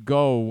really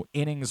go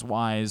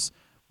innings-wise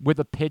with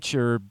a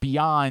pitcher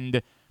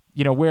beyond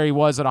where he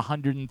was at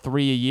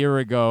 103 a year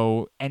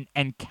ago and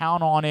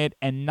count on it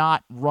and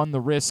not run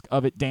the risk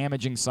of it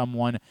damaging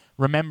someone,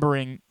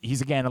 remembering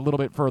he's, again, a little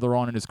bit further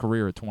on in his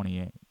career at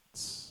 28?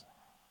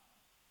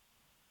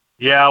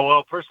 Yeah,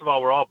 well, first of all,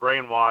 we're all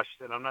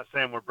brainwashed, and I'm not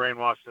saying we're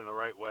brainwashed in the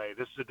right way.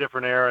 This is a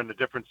different era and a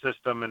different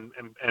system,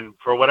 and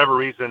for whatever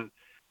reason,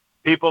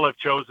 people have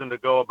chosen to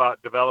go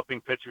about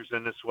developing pitchers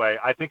in this way.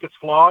 I think it's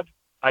flawed.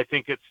 I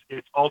think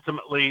it's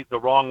ultimately the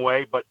wrong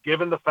way, but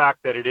given the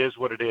fact that it is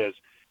what it is,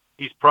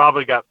 he's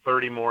probably got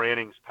 30 more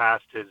innings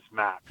past his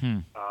max,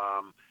 and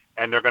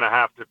they're going to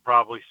have to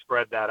probably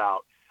spread that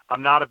out.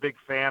 I'm not a big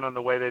fan on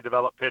the way they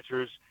develop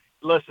pitchers.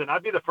 Listen,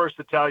 I'd be the first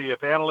to tell you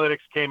if analytics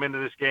came into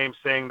this game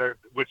saying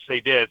which they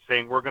did,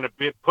 saying we're going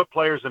to put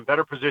players in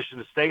better position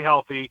to stay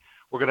healthy.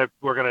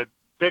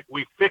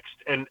 We fixed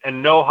and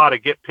know how to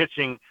get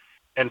pitching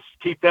and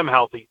keep them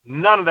healthy.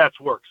 None of that's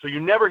worked. So you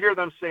never hear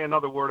them say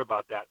another word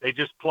about that. They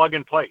just plug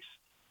and place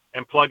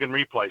and plug and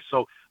replace.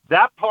 So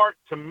that part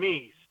to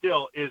me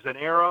still is an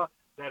era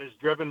that is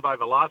driven by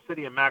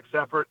velocity and max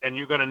effort, and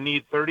you're going to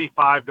need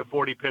 35 to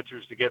 40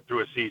 pitchers to get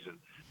through a season.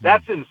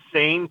 That's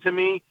insane to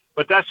me.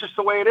 But that's just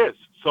the way it is.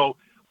 So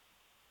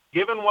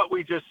given what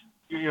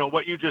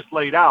you just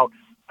laid out,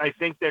 I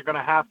think they're going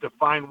to have to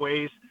find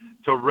ways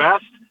to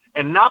rest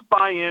and not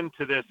buy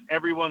into this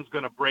everyone's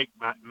going to break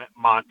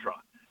mantra.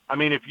 I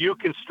mean, if you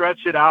can stretch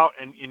it out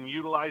and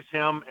utilize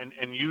him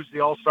and use the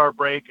all-star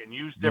break and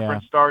use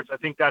different starts, I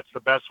think that's the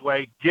best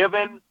way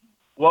given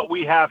what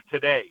we have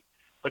today.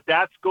 But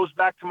that goes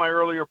back to my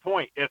earlier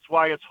point. It's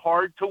why it's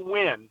hard to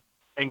win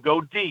and go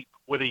deep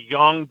with a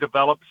young,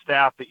 developed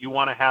staff that you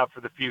want to have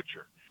for the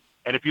future.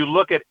 And if you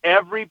look at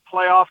every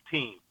playoff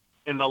team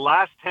in the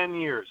last 10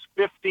 years,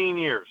 15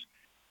 years,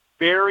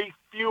 very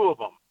few of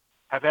them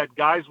have had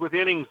guys with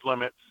innings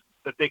limits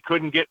that they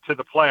couldn't get to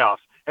the playoffs.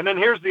 And then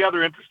here's the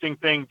other interesting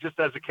thing, just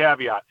as a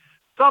caveat.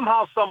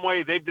 Somehow, some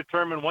way, they've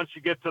determined once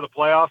you get to the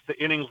playoffs,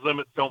 the innings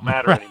limits don't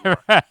matter anymore.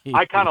 Right.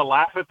 I kind of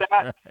laugh at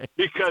that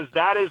because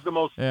that is the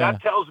most,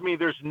 that tells me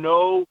there is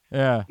no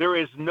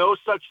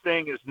such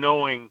thing as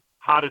knowing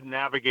how to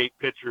navigate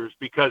pitchers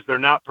because they're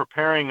not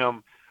preparing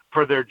them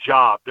for their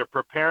job. They're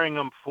preparing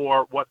them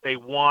for what they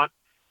want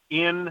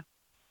in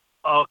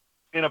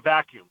a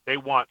vacuum. They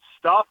want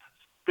stuff,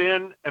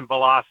 spin, and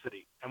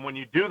velocity. And when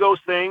you do those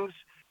things,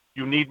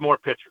 you need more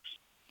pitchers.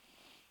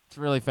 It's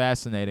really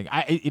fascinating.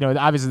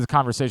 Obviously this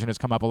conversation has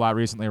come up a lot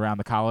recently around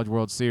the College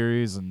World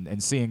Series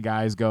and seeing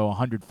guys go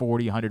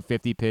 140,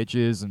 150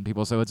 pitches, and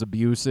people say it's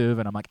abusive.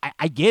 And I'm like,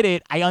 I get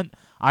it. I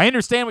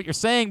understand what you're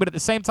saying, but at the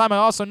same time, I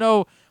also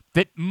know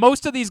that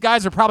most of these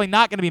guys are probably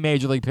not going to be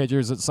major league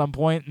pitchers at some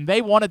point, and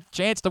they want a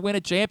chance to win a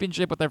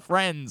championship with their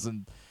friends.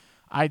 And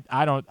I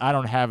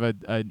don't have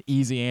an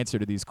easy answer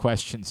to these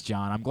questions,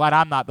 John. I'm glad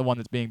I'm not the one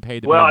that's being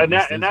paid to. Well, and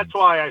that's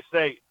why I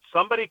say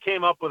somebody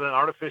came up with an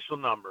artificial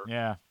number.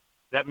 Yeah.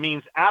 That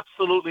means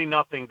absolutely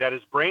nothing. That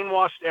has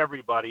brainwashed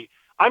everybody.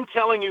 I'm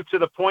telling you to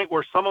the point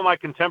where some of my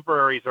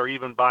contemporaries are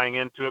even buying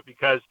into it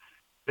because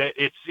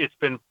it's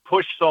been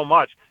pushed so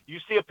much. You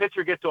see a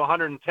pitcher get to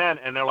 110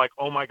 and they're like,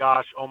 oh my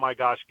gosh,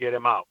 get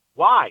him out.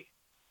 Why?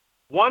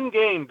 One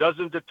game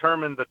doesn't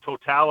determine the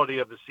totality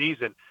of the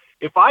season.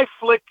 If I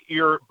flick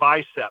your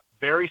bicep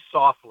very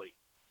softly,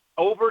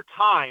 over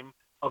time,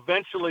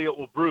 eventually it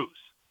will bruise.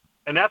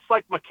 And that's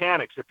like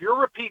mechanics. If you're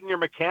repeating your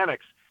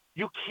mechanics,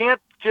 you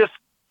can't just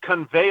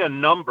convey a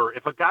number.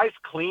 If a guy's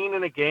clean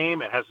in a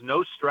game and has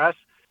no stress,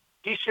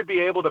 he should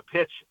be able to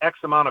pitch X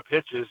amount of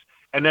pitches,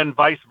 and then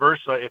vice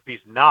versa. If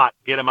he's not,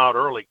 get him out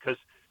early. Because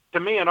to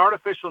me, an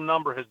artificial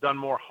number has done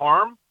more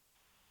harm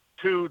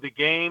to the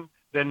game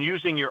than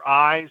using your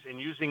eyes and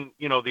using,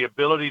 the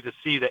ability to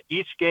see that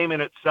each game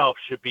in itself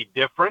should be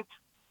different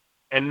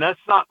And let's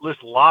not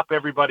just lop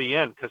everybody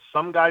in, because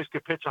some guys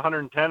could pitch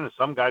 110 and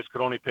some guys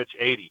could only pitch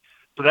 80.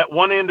 So that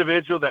one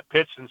individual that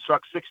pitched and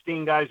struck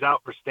 16 guys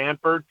out for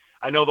Stanford,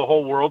 I know the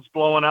whole world's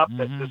blowing up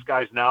that this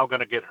guy's now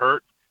going to get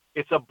hurt.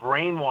 It's a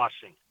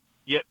brainwashing.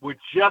 Yet we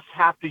just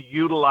have to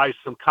utilize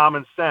some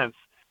common sense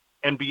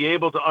and be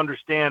able to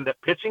understand that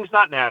pitching's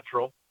not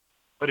natural,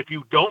 but if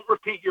you don't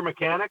repeat your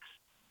mechanics,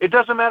 it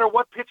doesn't matter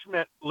what pitch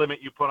limit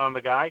you put on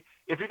the guy.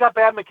 If you got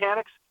bad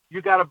mechanics,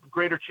 you got a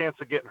greater chance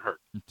of getting hurt.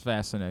 It's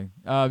fascinating.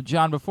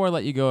 John, before I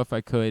let you go, if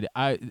I could,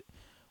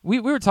 we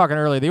were talking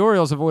earlier, the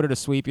Orioles avoided a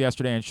sweep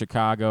yesterday in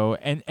Chicago,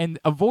 and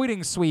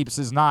avoiding sweeps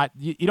is not,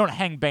 you don't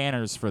hang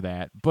banners for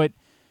that, but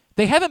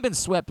they haven't been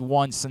swept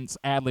once since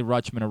Adley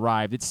Rutschman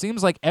arrived. It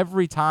seems like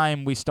every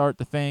time we start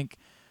to think,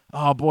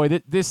 oh boy,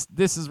 this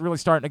is really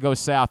starting to go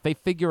south, they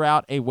figure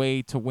out a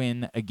way to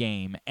win a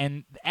game.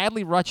 And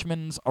Adley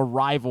Rutschman's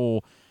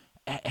arrival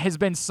has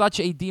been such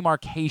a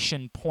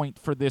demarcation point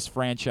for this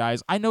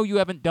franchise. I know you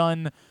haven't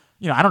done,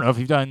 I don't know if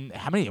you've done,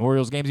 how many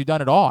Orioles games you've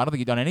done at all. I don't think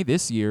you've done any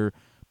this year.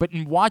 But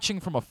in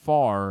watching from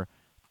afar,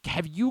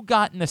 have you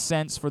gotten a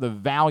sense for the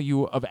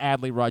value of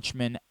Adley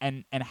Rutschman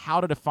and how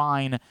to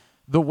define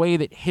the way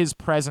that his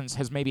presence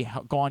has maybe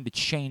gone to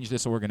change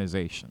this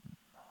organization?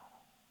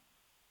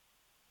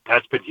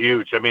 That's been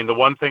huge. I mean, the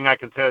one thing I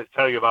can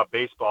tell you about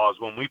baseball is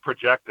when we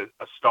project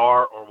a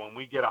star or when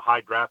we get a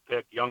high draft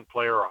pick, young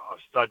player, or a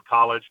stud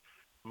college,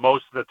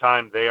 most of the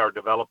time they are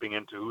developing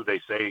into who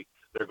they say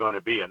they're going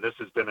to be. And this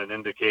has been an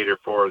indicator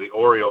for the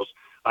Orioles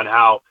on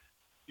how,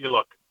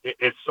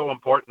 it's so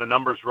important. The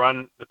numbers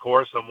run the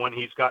course on when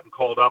he's gotten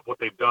called up, what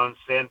they've done,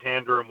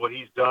 Santander and what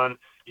he's done.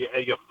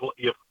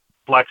 You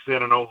flex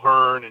in an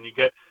O'Hearn and you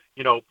get,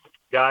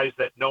 guys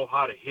that know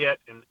how to hit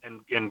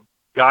and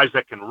guys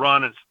that can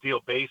run and steal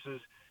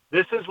bases.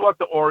 This is what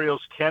the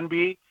Orioles can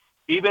be,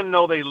 even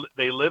though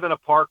they live in a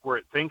park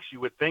where you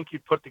would think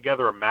you'd put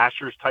together a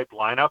Masters type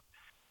lineup.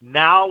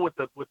 Now with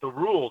the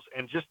rules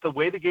and just the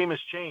way the game has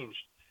changed,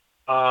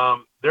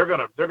 they're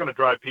gonna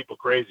drive people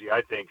crazy.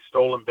 I think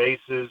stolen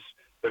bases.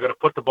 They're gonna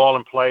put the ball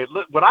in play.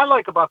 Look, what I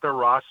like about their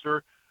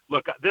roster.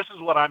 Look, this is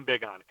what I'm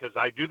big on because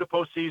I do the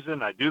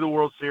postseason, I do the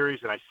World Series,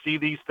 and I see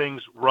these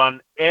things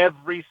run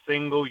every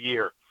single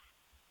year.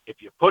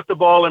 If you put the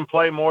ball in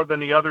play more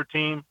than the other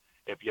team,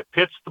 if you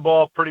pitch the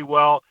ball pretty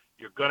well,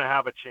 you're going to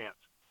have a chance.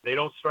 They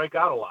don't strike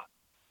out a lot,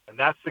 and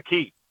that's the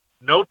key.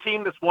 No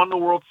team that's won the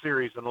World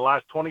Series in the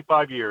last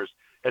 25 years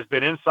has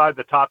been inside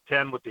the top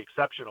 10 with the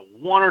exception of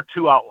one or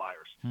two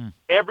outliers.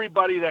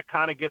 Everybody that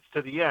kind of gets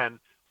to the end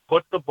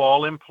put the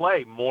ball in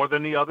play more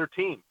than the other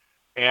team,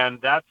 and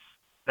that's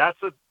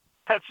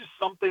just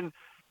something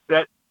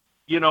that,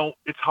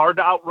 it's hard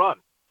to outrun.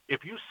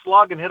 If you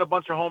slug and hit a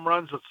bunch of home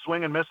runs with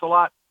swing and miss a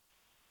lot,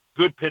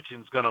 good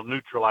pitching is going to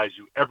neutralize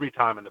you every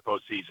time in the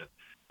postseason.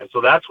 And so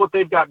that's what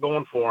they've got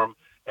going for them.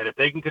 And if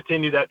they can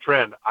continue that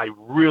trend, I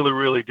really,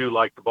 really do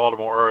like the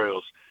Baltimore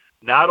Orioles,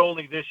 not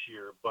only this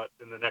year, but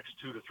in the next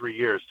 2 to 3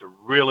 years to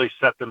really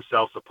set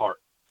themselves apart.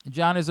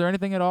 John, is there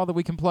anything at all that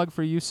we can plug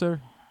for you,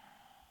 sir?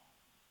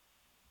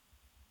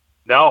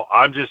 No,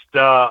 I'm just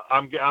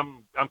I'm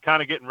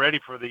kind of getting ready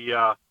for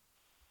the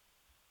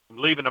I'm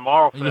leaving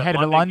tomorrow for you that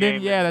headed to London London?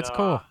 game Yeah, and, that's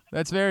cool.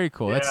 That's very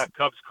cool. Yeah,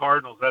 Cubs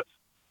Cardinals.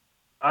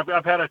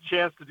 I've had a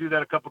chance to do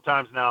that a couple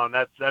times now, and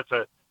that's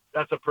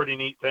a pretty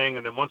neat thing.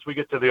 And then once we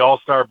get to the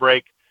All-Star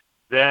break,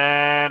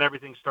 then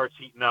everything starts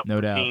heating up.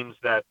 No doubt. Teams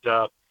that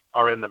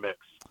are in the mix.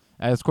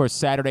 Of course,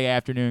 Saturday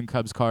afternoon,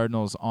 Cubs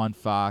Cardinals on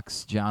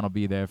Fox. John will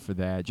be there for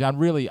that. John,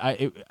 really,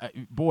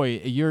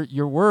 boy,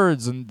 your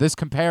words and this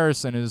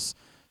comparison is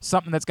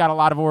something that's got a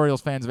lot of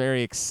Orioles fans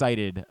very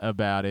excited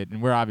about it,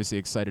 and we're obviously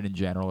excited in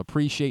general.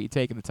 Appreciate you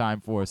taking the time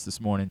for us this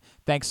morning.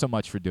 Thanks so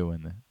much for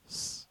doing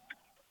this.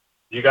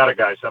 You got it,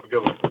 guys. Have a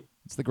good one.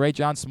 It's the great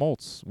John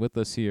Smoltz with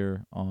us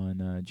here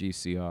on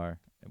GCR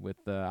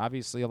with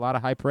obviously a lot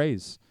of high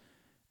praise.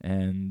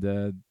 And,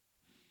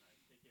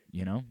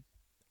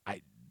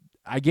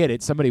 I get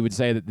it. Somebody would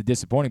say that the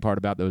disappointing part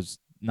about those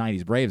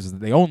 90s Braves is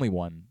that they only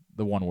won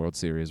the one World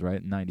Series,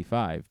 right, in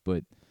 95.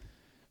 But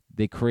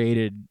they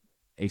created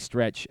a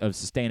stretch of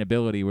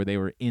sustainability where they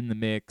were in the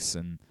mix.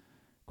 And,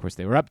 of course,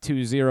 they were up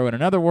 2-0 in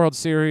another World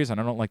Series. And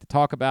I don't like to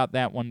talk about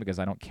that one because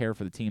I don't care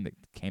for the team that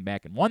came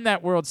back and won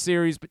that World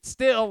Series. But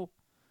still,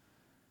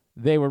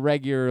 they were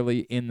regularly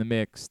in the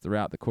mix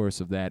throughout the course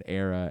of that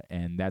era.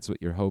 And that's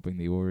what you're hoping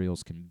the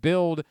Orioles can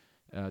build.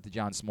 To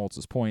John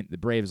Smoltz's point, the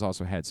Braves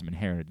also had some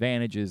inherent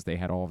advantages. They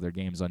had all of their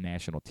games on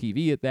national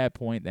TV at that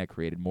point. That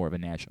created more of a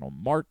national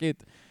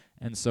market.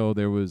 And so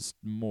there was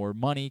more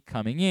money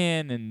coming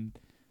in, and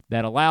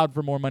that allowed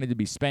for more money to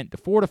be spent to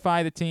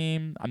fortify the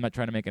team. I'm not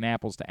trying to make an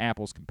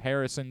apples-to-apples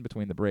comparison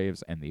between the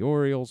Braves and the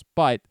Orioles,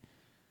 but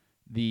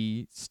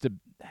the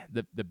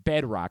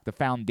bedrock, the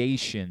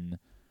foundation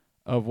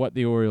of what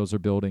the Orioles are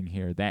building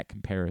here, that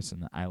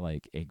comparison I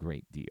like a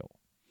great deal.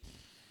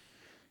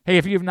 Hey,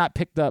 if you have not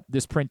picked up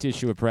this print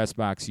issue of Press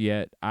Box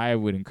yet, I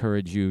would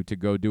encourage you to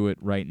go do it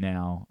right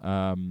now.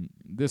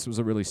 This was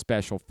a really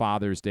special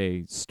Father's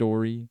Day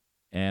story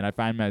And I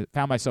found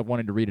myself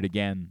wanting to read it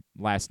again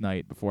last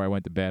night before I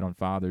went to bed on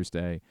Father's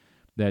Day,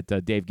 that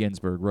Dave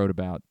Ginsburg wrote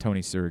about Tony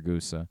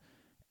Siragusa.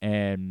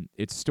 And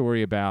it's a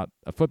story about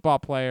a football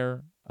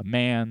player, a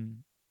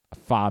man, a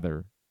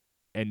father,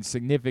 and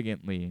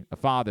significantly a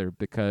father,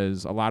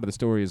 because a lot of the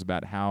story is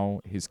about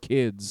how his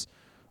kids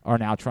are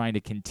now trying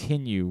to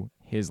continue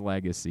his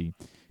legacy.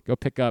 Go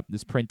pick up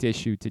this print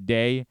issue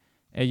today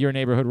at your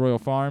neighborhood Royal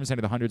Farms and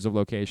at the hundreds of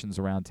locations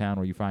around town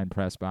where you find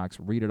Pressbox.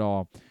 Read it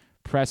all.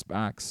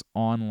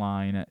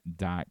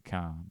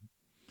 PressBoxOnline.com.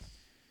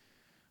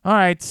 All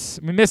right.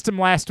 We missed him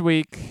last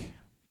week.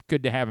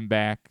 Good to have him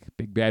back.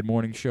 Big Bad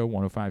Morning Show,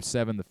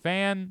 105.7 The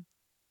Fan.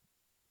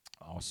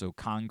 Also,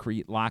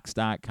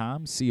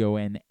 ConcreteLocks.com,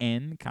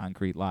 C-O-N-N,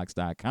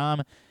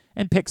 ConcreteLocks.com.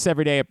 And picks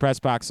every day at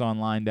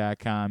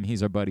PressBoxOnline.com.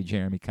 He's our buddy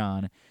Jeremy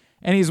Conn.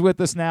 And he's with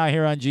us now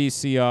here on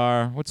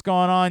GCR. What's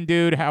going on,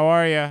 dude? How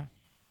are you?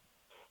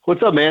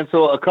 What's up, man?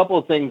 So a couple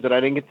of things that I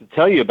didn't get to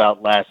tell you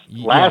about last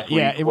week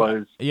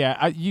was...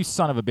 Yeah, you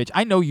son of a bitch.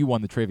 I know you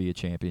won the trivia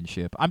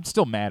championship. I'm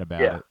still mad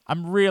about it.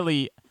 I'm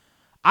really...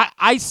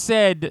 I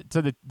said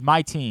to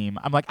my team,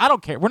 I'm like, I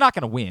don't care. We're not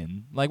going to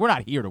win. Like, we're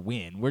not here to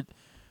win.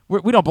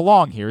 We don't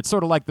belong here. It's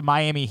sort of like the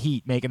Miami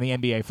Heat making the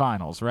NBA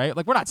Finals, right?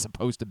 Like, we're not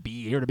supposed to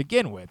be here to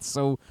begin with.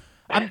 So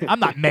I'm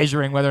not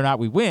measuring whether or not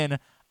we win.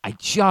 I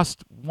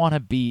just want to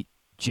beat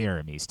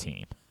Jeremy's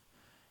team.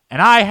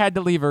 And I had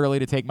to leave early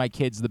to take my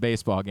kids to the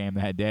baseball game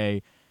that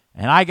day,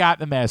 and I got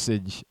the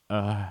message,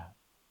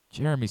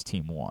 Jeremy's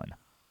team won.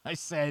 I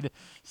said,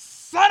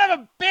 son of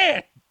a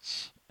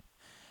bitch!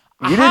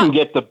 You didn't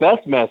get the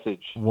best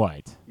message.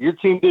 What? Your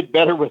team did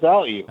better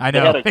without you. I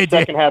know. They had a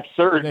second-half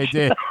surge. They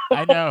did.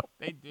 I know.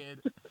 They did.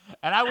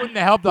 And I wouldn't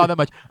have helped all that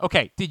much.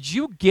 Okay, did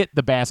you get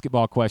the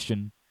basketball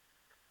question?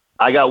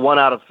 I got 1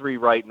 out of 3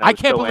 right now. I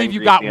can't believe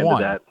you got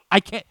one. I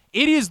can't.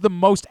 It is the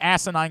most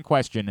asinine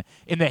question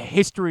in the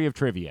history of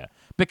trivia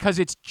because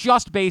it's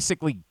just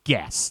basically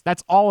guess.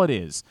 That's all it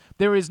is.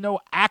 There is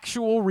no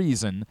actual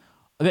reason.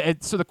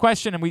 So the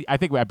question, and I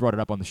think I brought it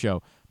up on the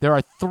show, there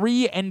are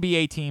 3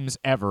 NBA teams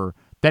ever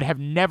that have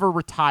never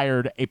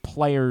retired a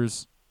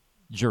player's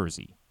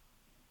jersey.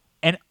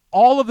 And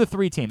all of the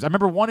 3 teams, I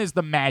remember one is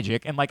the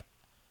Magic, and like,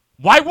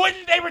 why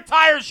wouldn't they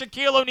retire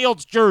Shaquille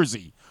O'Neal's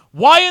jersey?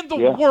 Why in the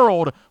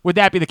world would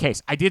that be the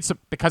case? I did some,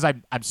 because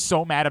I'm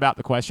so mad about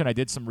the question, I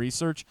did some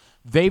research.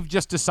 They've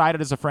just decided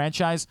as a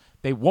franchise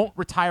they won't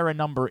retire a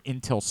number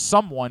until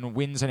someone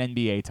wins an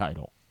NBA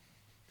title.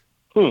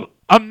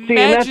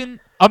 Imagine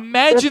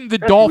the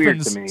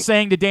Dolphins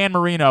saying to Dan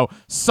Marino,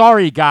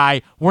 sorry,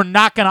 guy, we're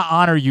not going to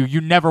honor you.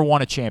 You never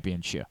won a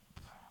championship.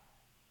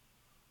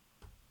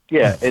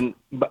 Yeah, and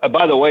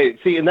by the way,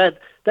 see, and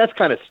that's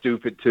kind of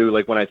stupid, too,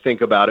 like when I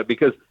think about it,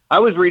 because I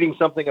was reading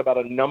something about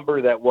a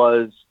number that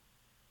was,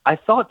 I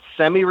thought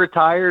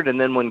semi-retired, and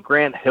then when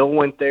Grant Hill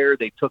went there,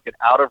 they took it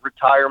out of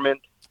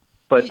retirement.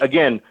 But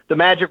again, the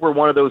Magic were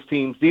one of those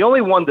teams. The only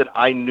one that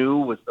I knew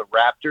was the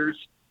Raptors,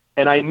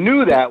 and I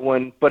knew that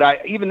one,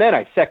 but even then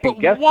I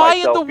second-guessed myself. Why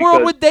in the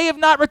world would they have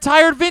not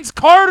retired Vince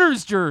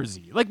Carter's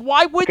jersey? Like,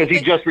 why wouldn't they? Because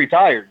he just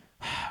retired.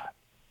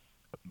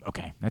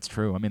 Okay, that's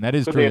true. I mean, that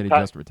is true that he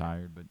just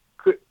retired. But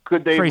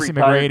could they Tracy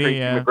retire McGrady, Tracy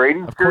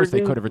McGrady's of course jersey?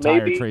 they could have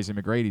retired Maybe. Tracy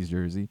McGrady's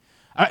jersey.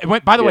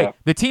 By the way,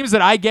 the teams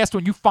that I guessed,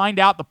 when you find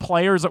out the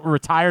players that were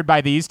retired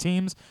by these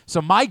teams,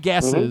 so my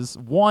guesses,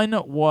 one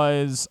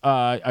was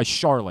a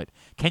Charlotte.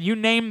 Can you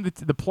name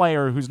the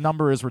player whose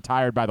number is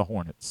retired by the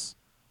Hornets?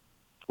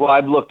 Well,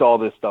 I've looked all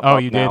this stuff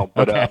up now. Did?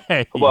 But,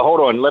 okay. Well,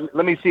 hold on.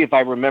 Let me see if I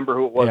remember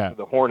who it was for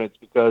the Hornets,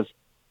 because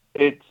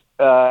it's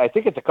I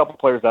think it's a couple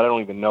players that I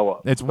don't even know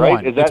of. It's right?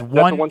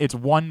 one. It's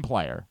one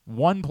player.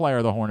 One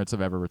player the Hornets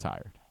have ever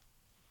retired.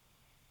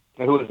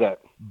 And who is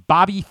that?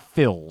 Bobby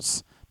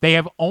Phills. They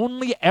have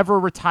only ever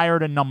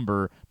retired a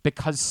number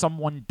because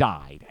someone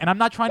died. And I'm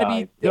not trying to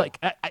be like,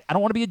 I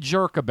don't want to be a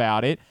jerk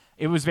about it.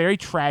 It was very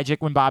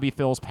tragic when Bobby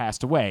Phills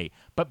passed away.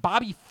 But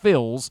Bobby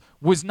Phills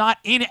was not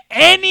in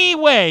any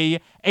way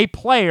a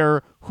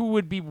player who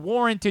would be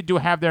warranted to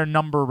have their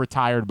number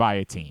retired by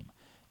a team.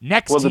 The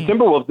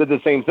Timberwolves did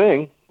the same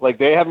thing. Like,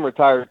 they haven't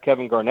retired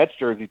Kevin Garnett's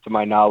jersey, to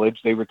my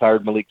knowledge. They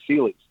retired Malik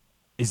Sealy's.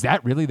 Is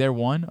that really their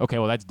one? Okay,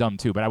 well, that's dumb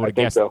too. But I would have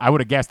guessed. So. I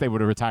would have guessed they would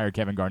have retired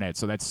Kevin Garnett.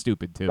 So that's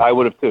stupid too. I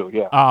would have too.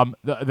 Yeah.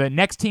 The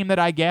next team that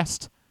I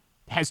guessed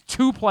has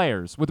 2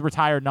 players with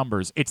retired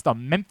numbers. It's the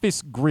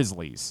Memphis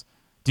Grizzlies.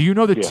 Do you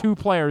know the 2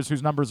 players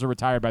whose numbers are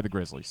retired by the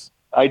Grizzlies?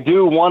 I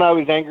do. One, I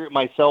was angry at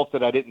myself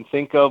that I didn't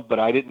think of, but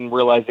I didn't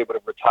realize they would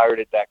have retired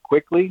it that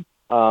quickly.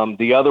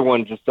 The other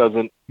one just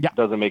doesn't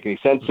make any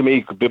sense to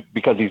me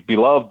because he's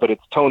beloved, but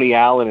it's Tony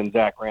Allen and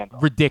Zach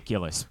Randolph.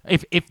 Ridiculous.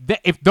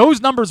 If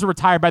those numbers are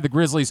retired by the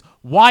Grizzlies,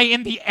 why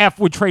in the F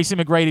would Tracy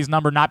McGrady's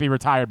number not be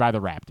retired by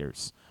the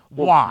Raptors?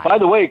 Why? By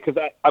the way,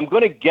 because I'm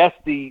going to guess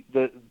the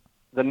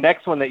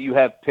next one that you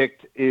have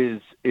picked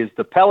is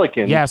the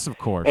Pelicans. Yes, of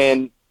course.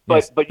 And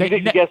But you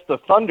didn't guess the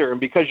Thunder, and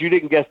because you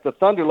didn't guess the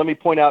Thunder, let me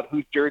point out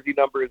whose jersey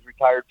number is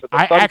retired for the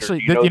Thunder.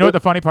 Actually, you know what the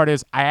funny part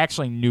is? I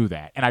actually knew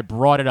that, and I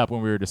brought it up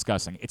when we were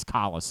discussing. It's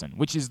Collison,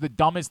 which is the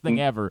dumbest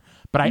thing ever.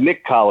 But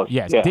Nick Collison.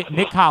 Yes, yeah.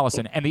 Nick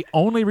Collison, and the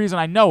only reason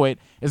I know it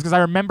is because I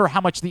remember how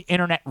much the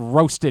internet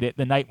roasted it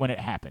the night when it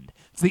happened.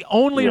 It's the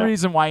only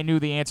reason why I knew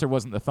the answer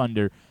wasn't the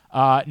Thunder.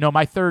 No,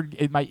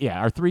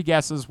 our three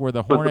guesses were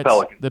the Hornets,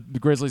 the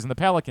Grizzlies, and the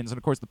Pelicans. And,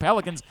 of course, the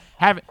Pelicans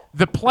have –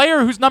 the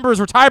player whose number is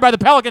retired by the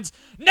Pelicans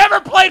never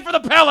played for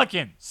the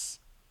Pelicans.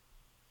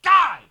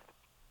 God!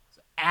 It's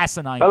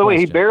asinine By the way,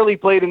 he question. barely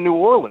played in New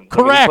Orleans.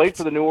 Correct. I mean, he played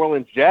for the New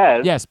Orleans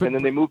Jazz, yes, but, and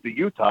then they moved to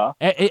Utah.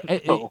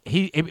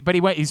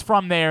 He's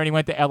from there, and he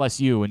went to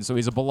LSU, and so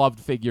he's a beloved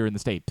figure in the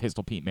state,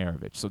 Pistol Pete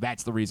Maravich. So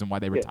that's the reason why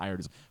they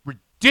retired. It's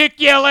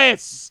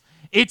ridiculous!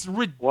 It's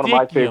ridiculous. One of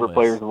my favorite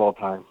players of all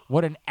time.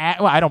 Well,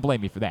 I don't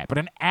blame you for that, but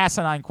an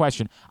asinine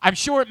question. I'm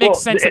sure it makes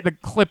sense that the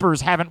Clippers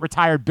haven't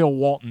retired Bill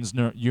Walton's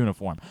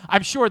uniform.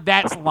 I'm sure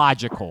that's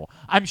logical.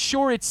 I'm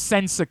sure it's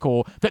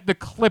sensical that the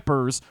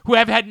Clippers, who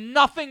have had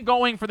nothing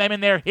going for them in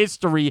their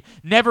history,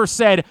 never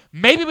said,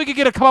 maybe we could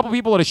get a couple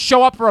people to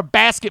show up for a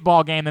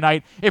basketball game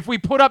tonight if we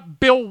put up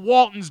Bill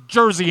Walton's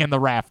jersey in the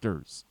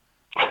rafters.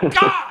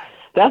 God!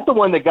 That's the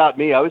one that got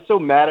me. I was so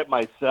mad at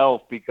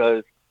myself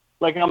because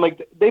I'm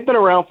like, they've been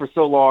around for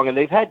so long, and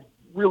they've had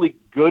really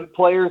good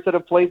players that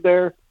have played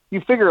there. You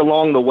figure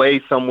along the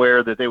way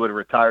somewhere that they would have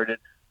retired it.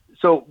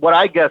 So what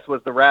I guessed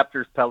was the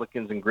Raptors,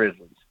 Pelicans, and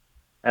Grizzlies.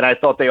 And I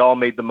thought they all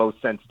made the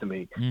most sense to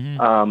me.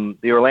 Mm-hmm.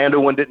 The Orlando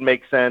one didn't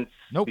make sense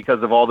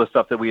because of all the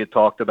stuff that we had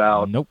talked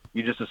about.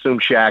 You just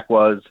assumed Shaq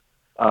was.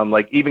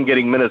 Even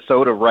getting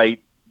Minnesota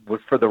right was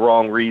for the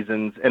wrong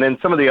reasons. And then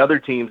some of the other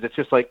teams, it's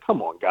just like,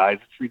 come on, guys,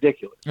 it's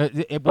ridiculous.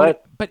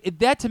 But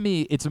that to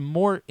me, it's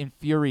more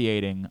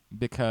infuriating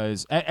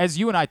because, as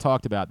you and I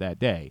talked about that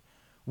day,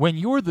 when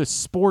you're the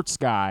sports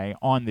guy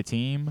on the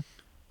team,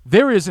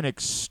 there is an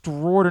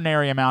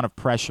extraordinary amount of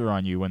pressure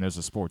on you when there's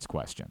a sports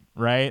question,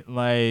 right?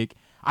 Like,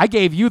 I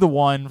gave you the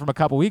one from a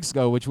couple weeks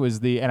ago, which was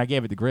and I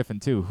gave it to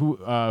Griffin too,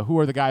 who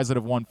are the guys that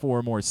have won 4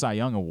 or more Cy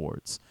Young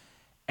awards?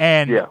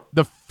 And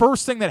the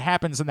first thing that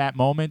happens in that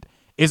moment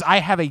is I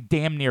have a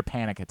damn near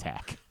panic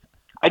attack.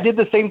 I did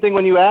the same thing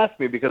when you asked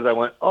me because I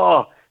went,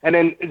 oh. And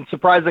then,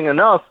 surprising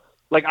enough,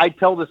 I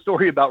tell the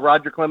story about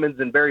Roger Clemens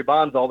and Barry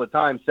Bonds all the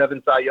time,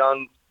 7 Cy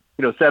Youngs,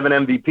 7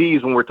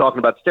 MVPs when we're talking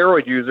about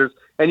steroid users.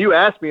 And you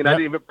asked me, and I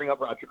didn't even bring up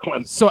Roger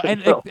Clemens. So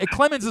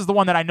Clemens is the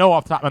one that I know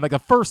off the top. The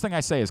first thing I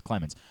say is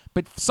Clemens.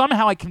 But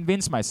somehow I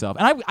convinced myself.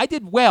 And I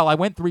did well. I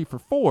went 3 for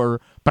 4,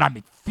 but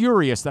I'm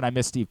furious that I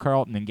missed Steve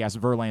Carlton and guessed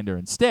Verlander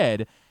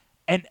instead.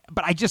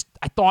 But I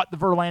thought the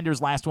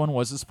Verlander's last one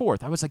was his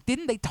 4th. I was like,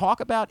 didn't they talk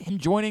about him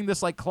joining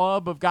this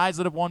club of guys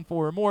that have won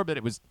 4 or more? But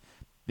it was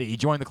he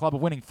joined the club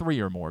of winning 3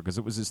 or more because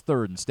it was his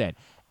 3rd instead.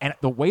 And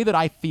the way that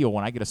I feel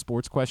when I get a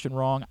sports question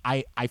wrong,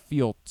 I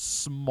feel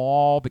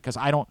small because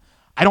I don't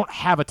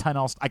have a ton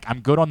else.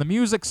 I'm good on the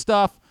music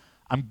stuff.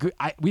 I'm good.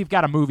 We've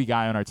got a movie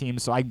guy on our team,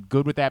 so I'm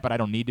good with that. But I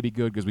don't need to be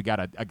good because we got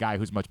a guy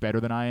who's much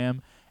better than I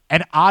am.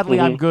 And oddly,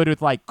 I'm good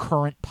with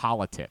current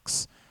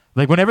politics.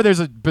 Whenever there's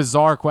a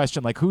bizarre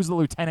question, who's the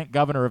lieutenant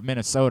governor of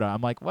Minnesota?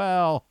 I'm like,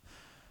 well,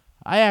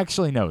 I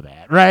actually know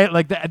that, right?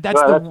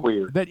 That's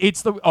weird.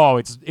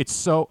 It's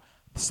so.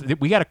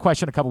 We got a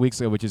question a couple weeks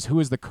ago, which is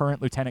who is the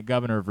current lieutenant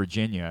governor of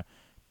Virginia?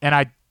 And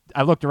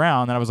I looked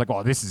around and I was like,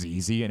 oh, this is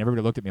easy. And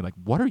everybody looked at me like,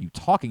 what are you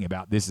talking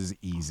about? This is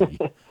easy.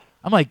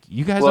 I'm like,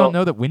 you guys don't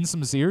know that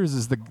Winsome Sears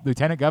is the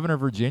lieutenant governor of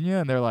Virginia?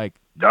 And they're like,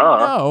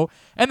 no.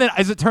 And then,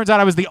 as it turns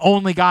out, I was the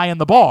only guy in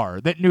the bar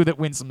that knew that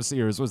Winsome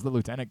Sears was the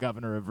lieutenant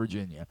governor of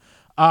Virginia.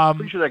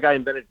 Pretty sure that guy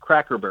invented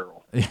Cracker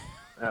Barrel.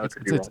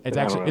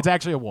 It's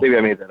actually a woman. Maybe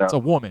I made that up. It's a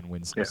woman,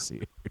 Winsome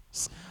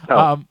Sears.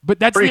 Oh. But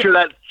that's pretty sure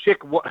that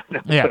chick.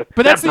 Yeah,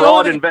 but that's the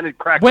only. Invented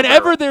Cracker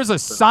whenever Barrel. There's a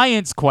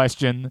science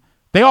question,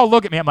 they all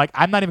look at me. I'm like,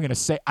 I'm not even going to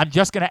say. I'm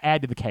just going to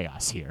add to the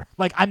chaos here.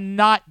 I'm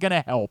not going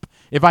to help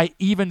if I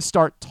even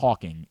start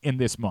talking in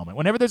this moment.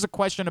 Whenever there's a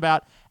question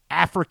about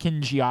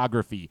African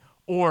geography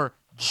or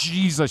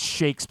Jesus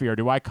Shakespeare,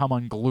 do I come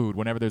unglued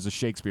whenever there's a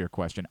Shakespeare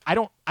question? I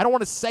don't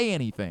want to say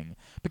anything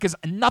because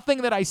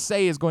nothing that I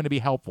say is going to be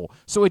helpful.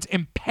 So it's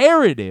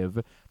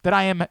imperative that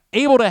I am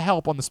able to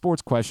help on the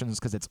sports questions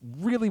because it's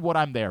really what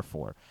I'm there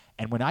for.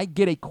 And when I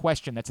get a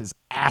question that's as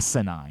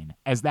asinine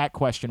as that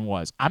question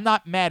was, I'm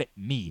not mad at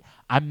me.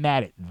 I'm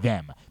mad at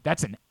them.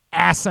 That's an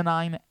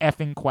asinine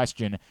effing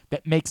question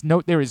that makes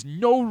there is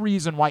no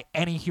reason why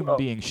any human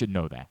being should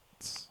know that.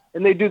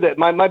 And they do that.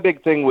 My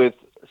big thing with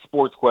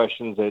sports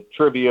questions at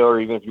trivia, or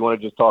even if you want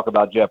to just talk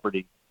about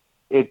Jeopardy,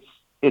 it's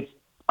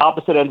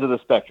opposite ends of the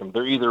spectrum.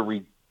 They're either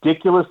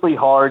ridiculously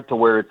hard to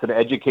where it's an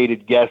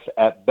educated guess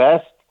at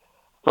best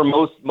for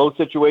most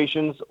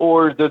situations,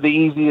 or they're the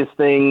easiest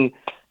thing.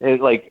 Who's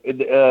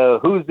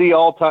the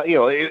all-time?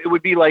 It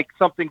would be like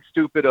something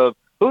stupid of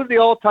who's the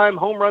all-time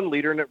home run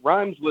leader, and it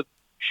rhymes with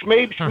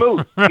Schmabe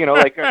Schmooth.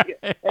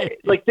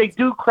 They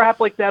do crap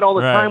like that all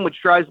the time,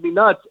 which drives me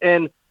nuts.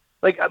 And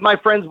my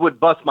friends would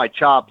bust my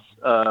chops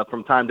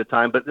from time to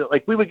time, but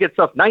like we would get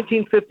stuff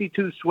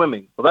 1952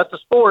 swimming. Well, that's a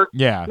sport.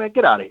 Yeah. Man,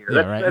 get out of here.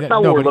 Yeah, That's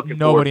not what we're looking for.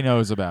 Nobody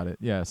knows about it.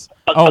 Yes.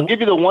 I'll give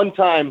you the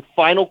one-time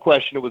final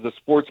question. It was a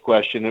sports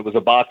question. It was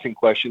a boxing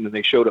question, and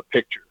they showed a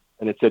picture,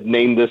 and it said,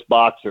 "Name this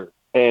boxer."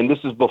 And this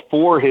is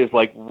before his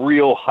like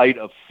real height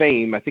of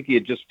fame. I think he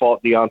had just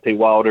fought Deontay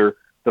Wilder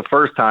the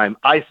first time.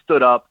 I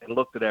stood up and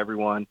looked at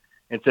everyone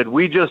and said,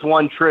 "We just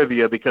won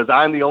trivia because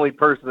I'm the only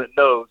person that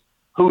knows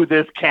who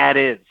this cat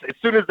is." As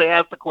soon as they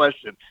asked the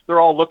question, they're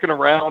all looking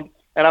around,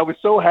 and I was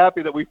so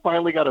happy that we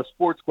finally got a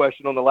sports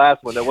question on the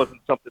last one that wasn't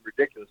something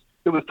ridiculous.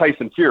 It was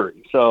Tyson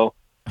Fury. So,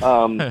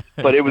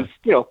 but it was,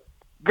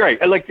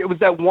 great. And like it was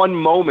that one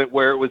moment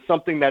where it was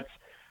something that's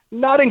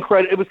not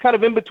incredible. It was kind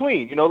of in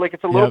between, like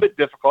it's a little bit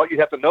difficult. You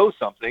have to know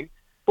something.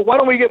 But why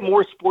don't we get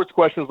more sports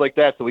questions like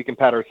that so we can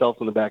pat ourselves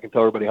on the back and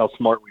tell everybody how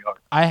smart we are?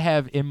 I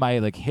have in my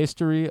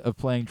history of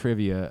playing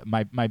trivia,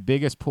 my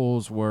biggest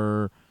pulls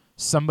were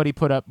somebody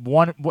put up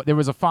one. There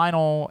was a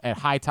final at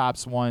High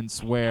Tops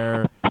once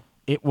where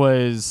it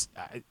was,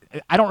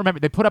 I don't remember.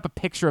 They put up a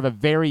picture of a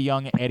very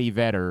young Eddie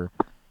Vedder,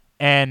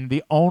 and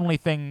the only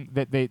thing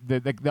that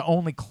the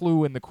only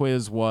clue in the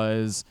quiz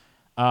was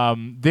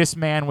this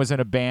man was in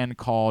a band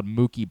called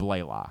Mookie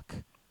Blaylock.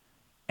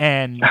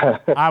 And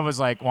I was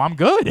like, well, I'm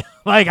good.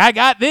 I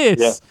got this.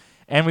 Yeah.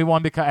 And we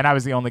won and I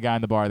was the only guy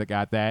in the bar that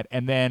got that.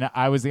 And then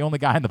I was the only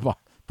guy in the bar.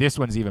 This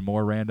one's even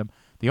more random.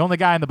 The only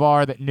guy in the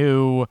bar that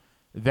knew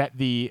that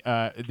the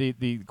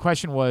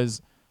question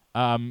was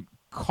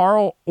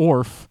Carl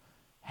Orff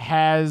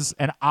has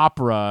an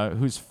opera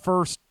whose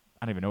first,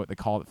 I don't even know what they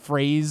call it,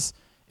 phrase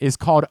is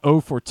called O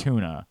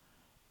Fortuna.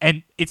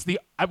 And it's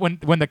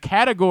when the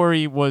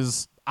category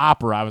was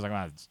opera, I was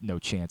like, no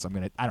chance. I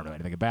don't know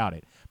anything about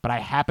it. But I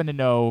happen to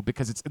know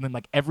because it's in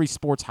every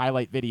sports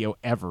highlight video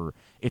ever.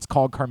 It's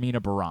called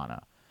Carmina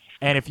Burana.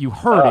 And if you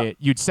heard it,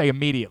 you'd say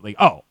immediately,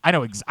 oh, I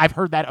know. I've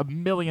heard that a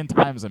million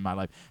times in my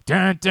life.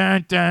 Dun,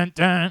 dun, dun,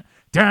 dun,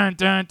 dun,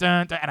 dun,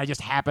 dun, dun. And I just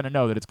happen to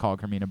know that it's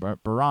called Carmina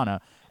Burana.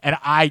 And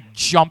I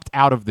jumped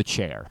out of the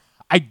chair.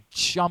 And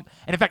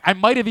in fact, I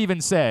might have even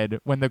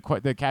said when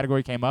the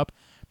category came up,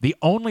 the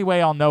only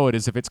way I'll know it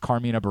is if it's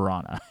Carmina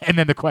Burana. And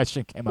then the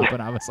question came up,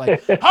 and I was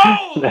like,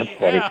 holy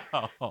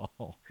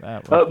hell.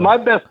 My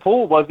best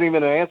pull wasn't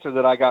even an answer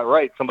that I got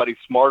right. Somebody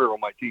smarter on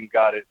my team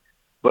got it.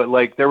 But,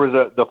 there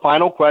was the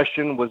final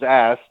question was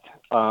asked,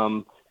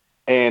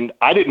 and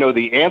I didn't know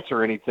the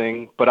answer or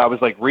anything, but I was,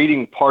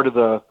 reading part of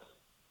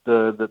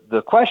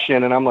the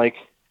question, and I'm like,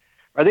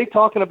 are they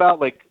talking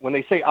about, when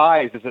they say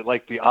eyes, is it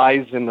like the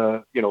eyes in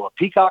a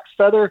peacock's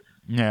feather?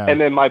 Yeah.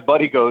 And then my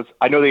buddy goes,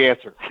 I know the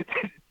answer.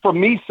 From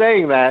me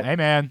saying that, hey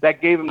man,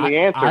 that gave him the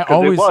answer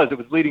because it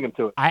was leading him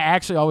to it. I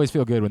actually always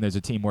feel good when there's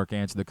a teamwork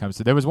answer that comes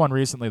to. There was one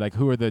recently,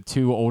 who are the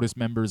two oldest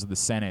members of the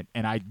Senate,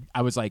 and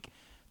I was like,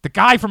 the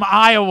guy from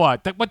Iowa,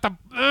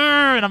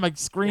 and I'm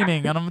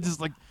screaming, and I'm just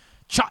like,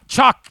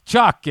 Chuck,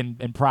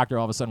 and Proctor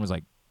all of a sudden was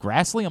like,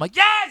 Grassley. I'm like,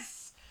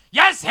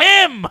 yes,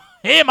 him,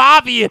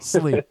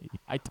 obviously.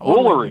 I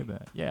totally knew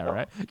that. Yeah,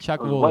 right. Chuck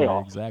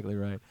Woolery, exactly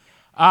right.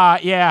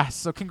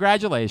 So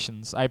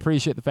congratulations. I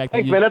appreciate the fact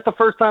that man, that's the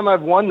first time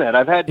I've won that.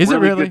 I've had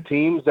really good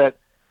teams that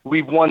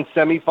we've won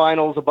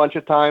semifinals a bunch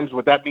of times,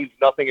 but that means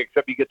nothing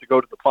except you get to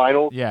go to the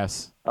finals.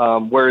 Yes.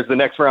 Whereas the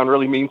next round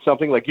really means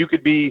something. You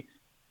could be,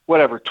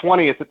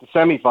 20th at the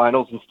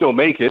semifinals and still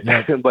make it,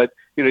 but,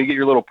 you get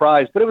your little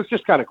prize. But it was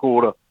just kind of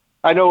cool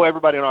I know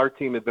everybody on our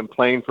team has been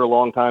playing for a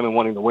long time and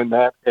wanting to win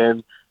that.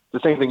 And the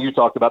same thing you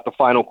talked about, the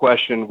final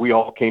question, we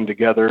all came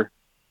together.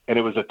 And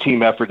it was a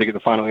team effort to get the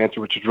final answer,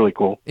 which is really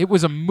cool. It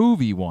was a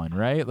movie one,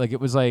 right? It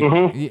was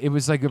it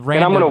was a random.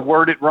 And I'm going to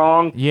word it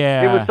wrong.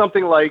 Yeah. It was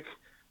something like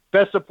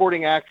Best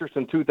Supporting Actress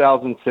in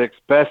 2006,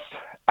 Best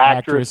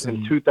Actress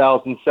in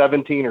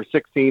 2017 or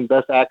 16,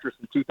 Best Actress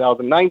in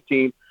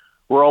 2019.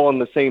 We're all in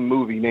the same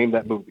movie. Name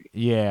that movie.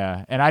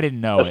 Yeah, and I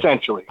didn't know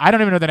Essentially. I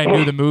don't even know that I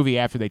knew the movie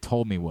after they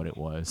told me what it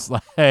was.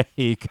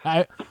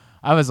 I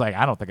was like,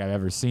 I don't think I've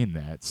ever seen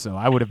that, so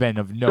I would have been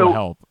of no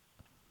help.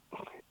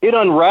 It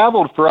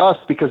unraveled for us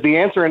because the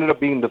answer ended up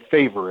being The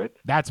Favorite.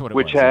 That's what it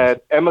was. Which was.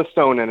 had Emma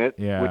Stone in it,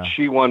 yeah. which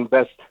she won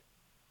Best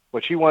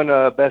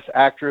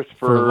Actress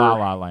for La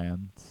La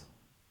Land.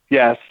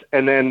 Yes,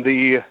 and then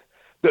the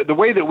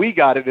way that we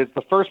got it is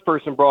the first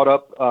person brought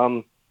up,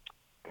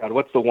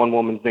 what's the one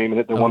woman's name in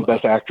it that won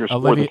Best Actress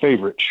for The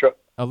Favorite?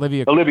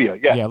 Olivia,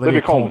 yeah.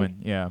 Olivia Colman.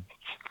 Yeah.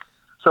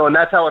 So, and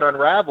that's how it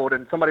unraveled,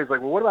 and somebody's like,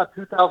 well, what about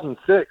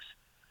 2006?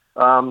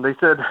 They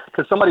said,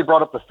 because somebody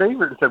brought up The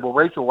Favorite and said, well,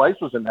 Rachel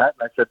Weisz was in that.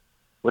 And I said,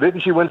 well,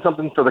 didn't she win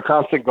something for The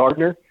Constant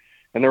Gardener?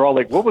 And they're all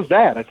like, what was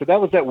that? I said, that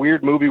was that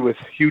weird movie with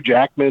Hugh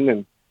Jackman.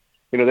 And,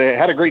 they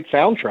had a great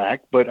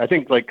soundtrack, but I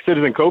think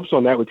Citizen Cope's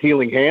on that with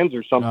Healing Hands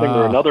or something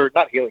or another,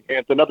 not Healing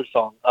Hands, another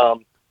song.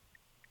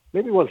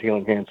 Maybe it was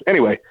Healing Hands.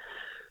 Anyway,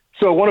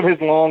 so one of his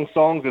long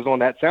songs is on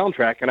that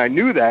soundtrack. And I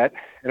knew that.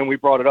 And when we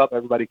brought it up,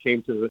 everybody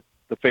came to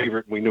the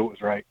Favorite and we knew it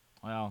was right.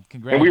 Well,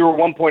 and we were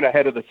 1 point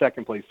ahead of the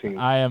second place team.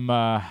 I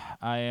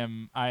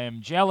am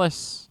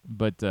jealous,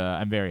 but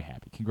I'm very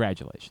happy.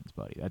 Congratulations,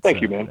 buddy.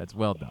 Thank you, man. That's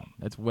well done.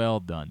 That's well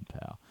done,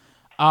 pal.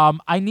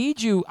 I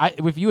need you.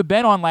 If you had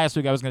been on last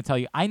week, I was going to tell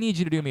you. I need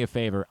you to do me a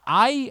favor.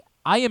 I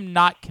am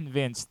not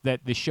convinced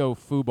that the show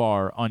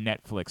Fubar on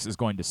Netflix is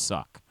going to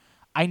suck.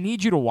 I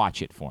need you to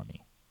watch it for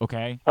me.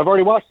 Okay. I've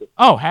already watched it.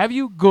 Oh, have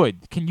you?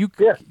 Good. Can you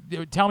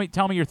tell me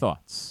your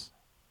thoughts?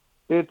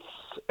 It's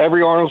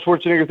every Arnold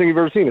Schwarzenegger thing you've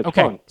ever seen. It's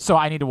fun. So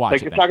I need to watch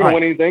it. It's not going to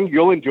win anything.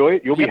 You'll enjoy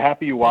it. You'll be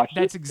happy you watched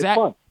it. That's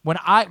exactly when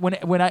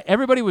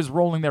everybody was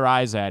rolling their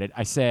eyes at it.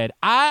 I said,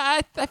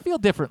 I feel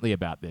differently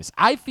about this.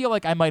 I feel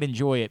like I might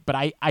enjoy it, but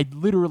I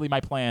literally, my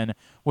plan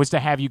was to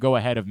have you go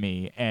ahead of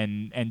me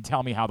and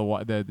tell me how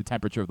the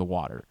temperature of the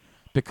water,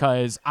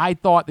 because I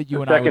thought that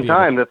you and I would be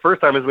the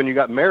first time is when you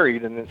got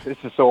married, and this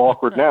is so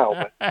awkward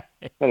now. But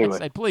anyway, I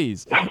said,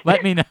 please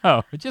let me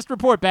know. Just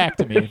report back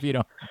to me if you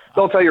don't.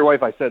 Don't tell your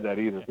wife I said that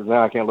either, because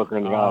now I can't look her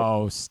in the eye.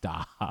 Oh,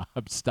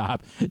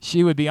 stop!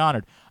 She would be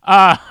honored.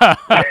 I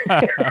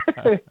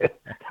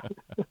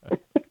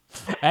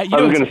was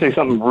going to say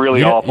something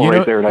really awful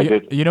right there, and I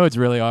didn't. You know, it's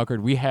really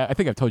awkward. I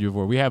think I've told you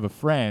before. We have a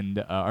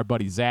friend. Our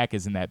buddy Zach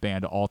is in that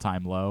band, All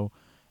Time Low.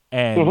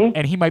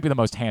 And he might be the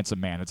most handsome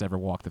man that's ever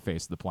walked the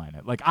face of the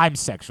planet. Like, I'm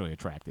sexually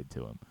attracted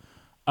to him.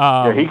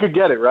 Yeah, he could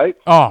get it, right?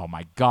 Oh,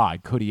 my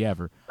God. Could he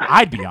ever?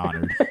 I'd be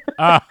honored.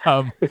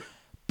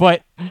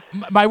 But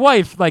my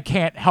wife, like,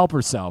 can't help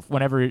herself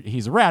whenever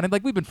he's around. And,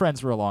 like, we've been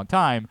friends for a long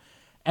time.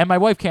 And my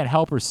wife can't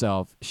help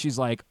herself. She's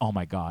like, oh,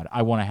 my God,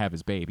 I want to have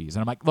his babies.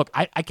 And I'm like, look,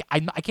 I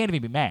can't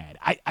even be mad.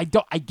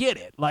 I get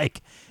it.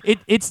 Like,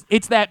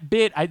 it's that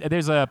bit.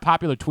 There's a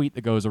popular tweet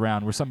that goes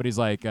around where somebody's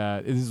like,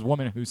 this is a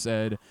woman who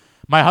said,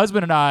 my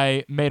husband and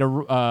I made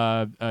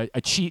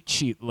a cheat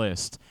sheet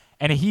list,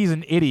 and he's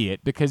an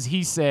idiot because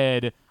he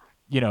said,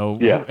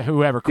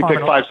 whoever, he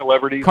picked 5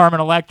 celebrities, Carmen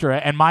Electra,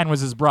 and mine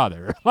was his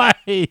brother,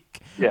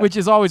 which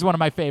is always one of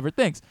my favorite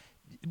things.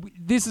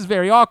 This is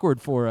very awkward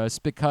for us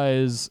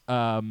because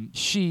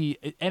she,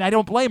 and I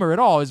don't blame her at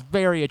all, is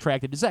very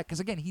attracted to Zach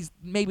because, again, he's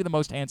maybe the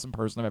most handsome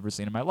person I've ever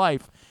seen in my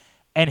life,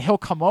 and he'll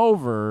come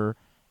over.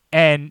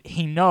 And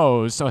he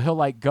knows, so he'll,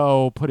 like,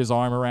 go put his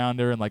arm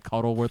around her and, like,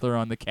 cuddle with her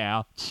on the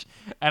couch.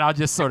 And I'll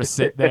just sort of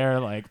sit there,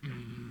 like,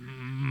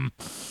 you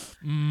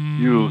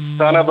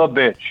son of a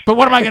bitch. But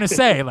what am I going to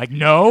say? Like,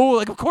 no?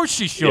 Like, of course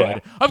she should. Yeah.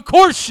 Of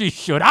course she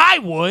should. I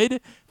would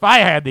if I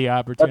had the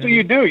opportunity. That's what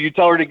you do. You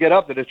tell her to get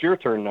up, that it's your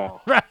turn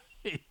now. Right.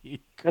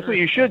 That's what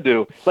you should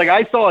do. Like,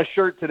 I saw a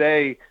shirt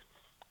today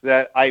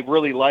that I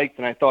really liked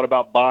and I thought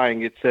about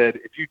buying. It said,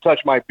 if you touch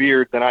my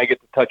beard, then I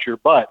get to touch your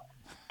butt.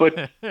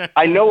 But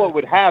I know what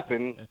would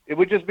happen. It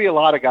would just be a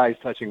lot of guys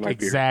touching my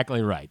beard.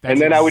 Exactly right.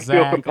 And then I would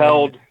feel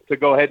compelled to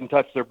go ahead and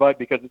touch their butt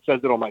because it says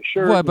it on my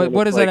shirt. Well, but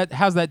what is that?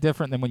 How's that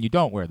different than when you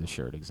don't wear the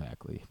shirt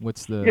exactly?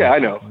 What's the? Yeah, I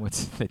know.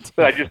 What's the?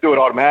 But I just do it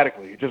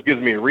automatically. It just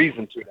gives me a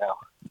reason to now.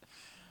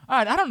 All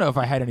right, I don't know if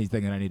I had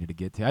anything that I needed to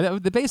get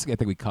to. Basically, I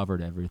think we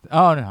covered everything.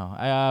 Oh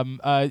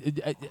no.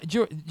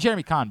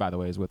 Jeremy Conn, by the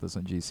way, is with us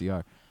on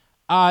GCR.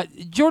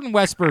 Jordan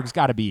Westburg's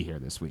got to be here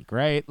this week,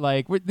 right?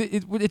 Like,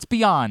 it's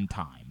beyond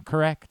time.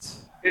 Correct?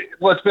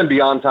 It's been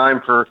beyond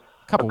time for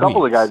a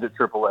couple of guys at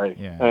AAA.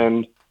 Yeah.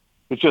 And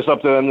it's just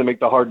up to them to make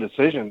the hard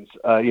decisions,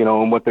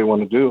 on what they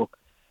want to do.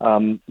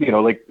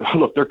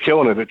 Look, they're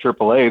killing it at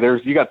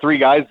AAA. You got 3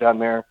 guys down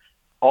there,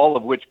 all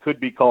of which could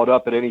be called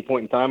up at any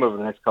point in time over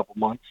the next couple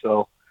months.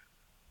 So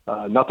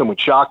nothing would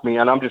shock me.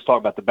 And I'm just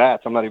talking about the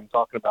bats. I'm not even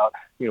talking about,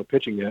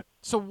 pitching yet.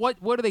 So what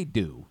do they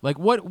do? Like,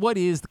 what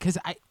is – because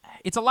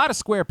it's a lot of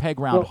square peg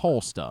round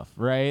hole stuff,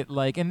 right?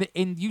 Like, and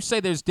you say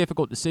there's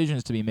difficult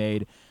decisions to be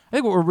made. I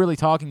think what we're really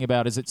talking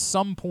about is at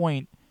some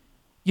point,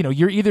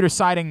 you're either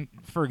deciding,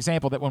 for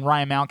example, that when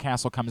Ryan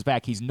Mountcastle comes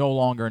back, he's no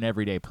longer an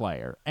everyday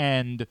player,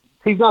 and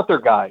he's not their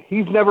guy.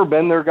 He's never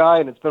been their guy,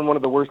 and it's been one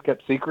of the worst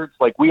kept secrets.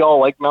 Like, we all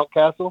like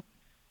Mountcastle,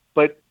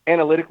 but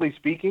analytically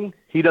speaking,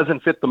 he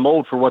doesn't fit the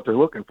mold for what they're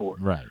looking for.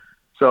 Right.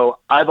 So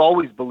I've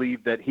always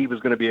believed that he was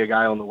going to be a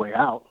guy on the way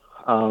out,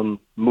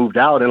 moved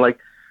out, and like.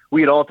 We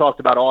had all talked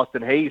about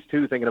Austin Hayes,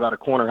 too, thinking about a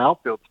corner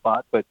outfield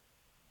spot, but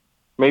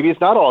maybe it's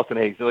not Austin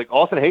Hayes. Like,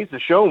 Austin Hayes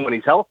has shown when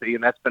he's healthy,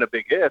 and that's been a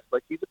big if.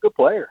 Like, he's a good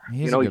player.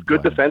 He's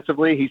good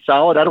defensively. He's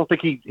solid. I don't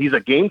think he's a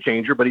game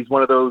changer, but he's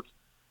one of those,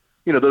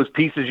 those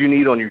pieces you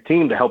need on your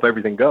team to help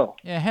everything go.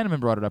 Yeah,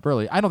 Henneman brought it up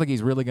earlier. I don't think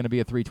he's really going to be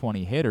a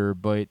 320 hitter,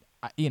 but,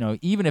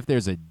 even if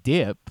there's a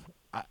dip,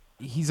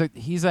 he's a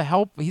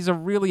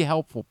really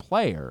helpful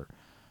player.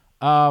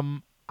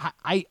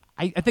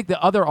 I think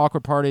the other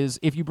awkward part is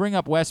if you bring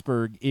up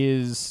Westburg,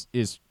 is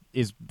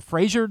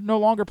Frazier no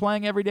longer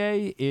playing every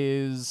day?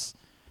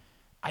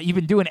 You've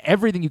been doing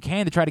everything you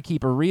can to try to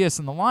keep Arias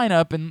in the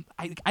lineup, and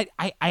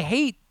I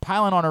hate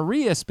piling on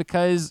Arias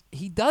because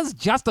he does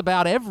just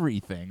about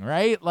everything,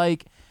 right?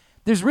 Like,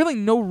 there's really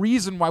no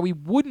reason why we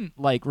wouldn't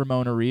like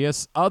Ramon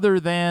Arias other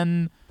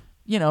than,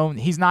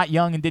 he's not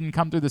young and didn't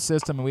come through the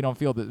system, and we don't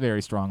feel that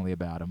very strongly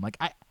about him. Like,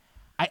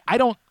 I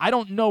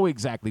don't know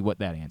exactly what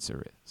that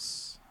answer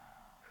is.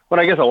 But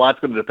I guess a lot's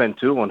going to depend,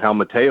 too, on how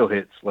Mateo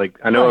hits. Like,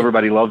 I know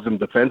everybody loves him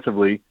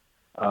defensively,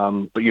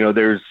 but,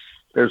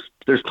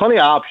 there's plenty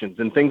of options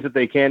and things that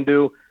they can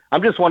do.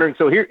 I'm just wondering,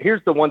 so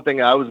here's the one thing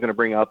I was going to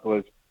bring up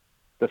was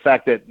the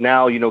fact that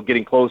now,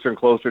 getting closer and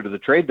closer to the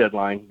trade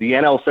deadline, the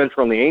NL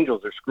Central and the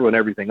Angels are screwing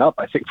everything up,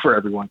 I think, for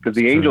everyone, because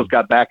the Angels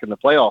got back in the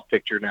playoff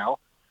picture now.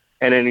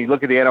 And then you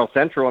look at the NL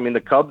Central, I mean,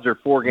 the Cubs are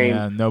 4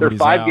 games. They're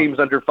 5 games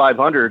under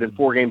 500 and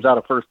 4 games out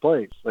of first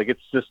place. Like,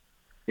 it's just,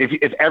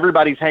 if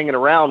everybody's hanging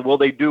around, will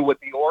they do what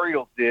the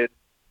Orioles did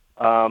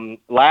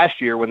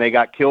last year when they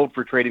got killed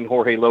for trading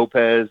Jorge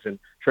Lopez and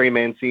Trey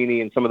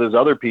Mancini and some of those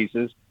other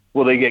pieces?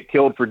 Will they get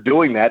killed for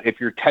doing that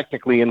if you're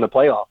technically in the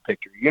playoff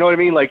picture? You know what I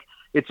mean? Like,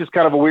 it's just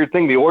kind of a weird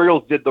thing. The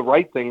Orioles did the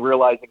right thing,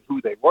 realizing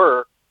who they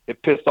were.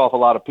 It pissed off a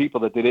lot of people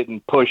that they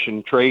didn't push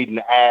and trade and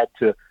add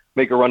to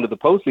make a run to the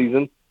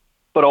postseason.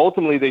 But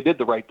ultimately, they did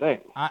the right thing.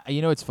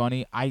 It's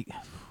funny. I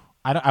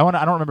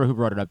don't remember who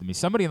brought it up to me.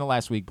 Somebody in the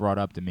last week brought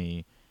up to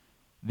me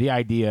the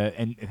idea,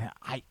 and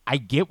I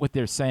get what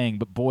they're saying,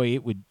 but boy,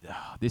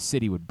 this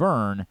city would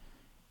burn.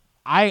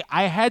 I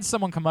had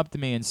someone come up to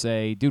me and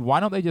say, "Dude, why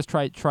don't they just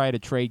try to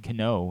trade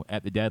Cano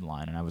at the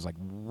deadline?" And I was like,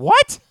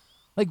 "What?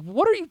 Like,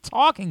 what are you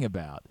talking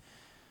about?"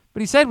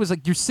 But he said was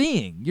like, you're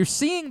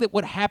seeing that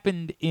what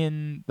happened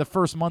in the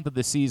first month of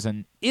the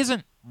season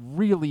isn't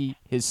really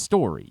his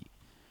story.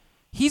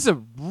 He's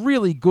a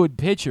really good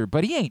pitcher,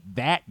 but he ain't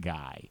that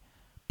guy.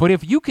 But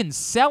if you can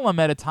sell him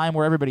at a time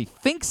where everybody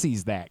thinks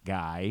he's that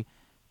guy,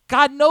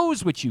 God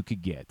knows what you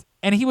could get.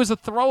 And he was a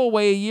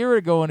throwaway a year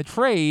ago in a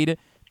trade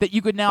that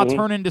you could now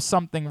turn into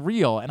something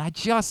real. And I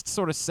just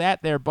sort of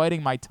sat there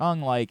biting my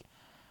tongue like,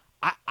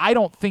 I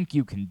don't think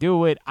you can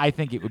do it. I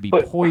think it would be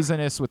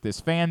poisonous with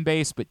this fan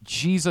base, but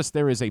Jesus,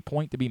 there is a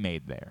point to be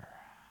made there.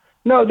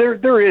 No,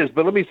 there is.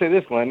 But let me say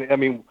this, Glenn. I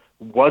mean,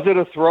 was it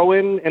a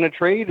throw-in in a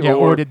trade? Yeah,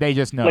 or did they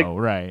just know?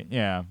 Right,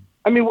 yeah.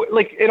 I mean,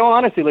 like, in all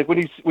honesty, like when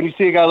you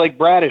see a guy like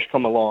Bradish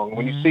come along,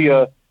 when you see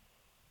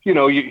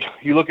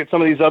you look at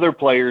some of these other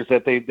players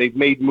that they've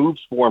made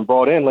moves for and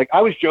brought in. Like,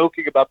 I was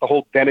joking about the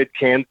whole dented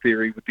can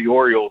theory with the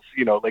Orioles,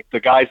 like the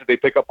guys that they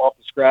pick up off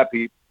the scrap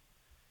heap.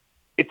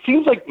 It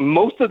seems like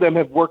most of them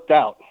have worked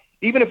out,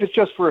 even if it's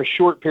just for a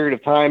short period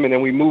of time and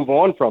then we move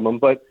on from them.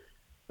 But,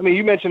 I mean,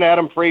 you mentioned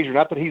Adam Frazier,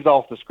 not that he's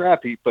off the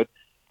scrap heap, but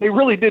they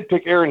really did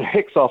pick Aaron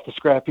Hicks off the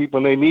scrap heap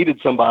when they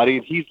needed somebody,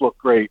 and he's looked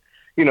great.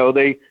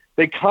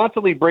 They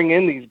constantly bring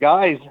in these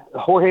guys,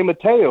 Jorge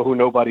Mateo, who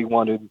nobody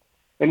wanted,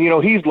 and,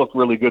 he's looked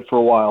really good for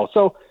a while.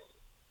 So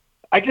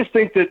I just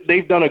think that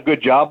they've done a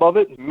good job of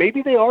it.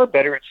 Maybe they are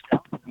better at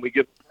scouting than we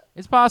give them.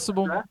 It's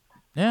possible.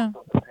 Yeah.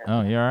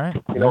 Oh, you all right?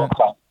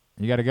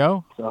 You got to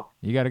go?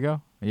 You got to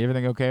go? Are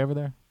everything okay over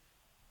there?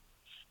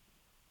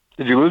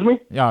 Did you lose me?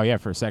 Oh, yeah,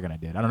 for a second I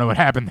did. I don't know what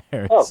happened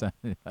there.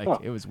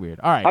 It was weird.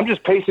 All right. I'm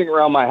just pacing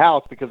around my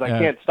house because I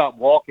can't stop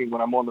walking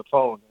when I'm on the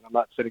phone and I'm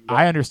not sitting down.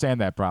 I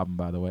understand that problem,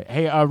 by the way.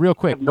 Hey, real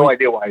quick. I have no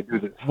idea why I do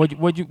this.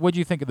 What'd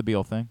you think of the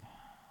Beal thing?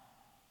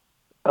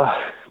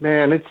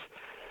 Man,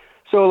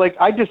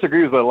 I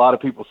disagree with what a lot of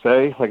people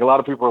say. Like, a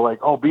lot of people are like,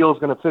 oh, Beal's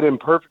going to fit in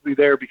perfectly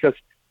there because,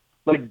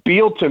 like,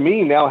 Beal to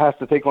me now has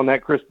to take on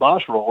that Chris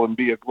Bosh role and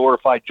be a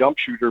glorified jump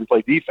shooter and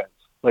play defense.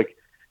 Like,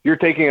 you're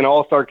taking an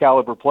all-star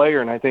caliber player,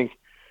 and I think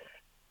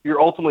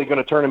you're ultimately going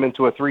to turn him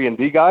into a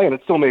 3-and-D guy, and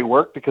it still may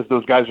work because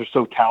those guys are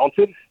so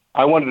talented.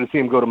 I wanted to see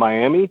him go to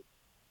Miami.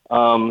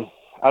 I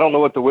don't know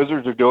what the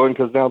Wizards are doing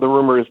because now the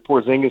rumor is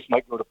Porzingis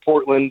might go to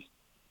Portland.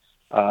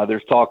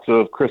 There's talks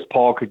of Chris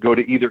Paul could go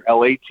to either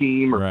LA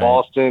team or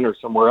Boston or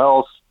somewhere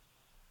else.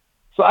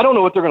 So I don't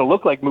know what they're going to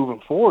look like moving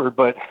forward,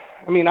 but,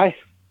 I mean, I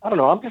don't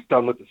know. I'm just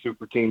done with the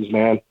super teams,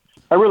 man.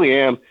 I really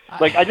am.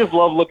 Like, I just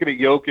love looking at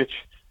Jokic,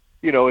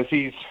 as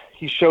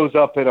he shows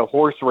up at a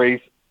horse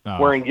race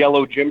wearing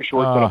yellow gym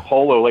shorts and a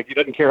polo. Like, he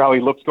doesn't care how he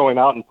looks going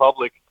out in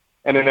public.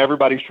 And then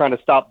everybody's trying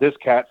to stop this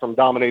cat from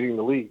dominating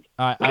the league.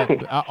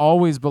 I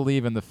always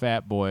believe in the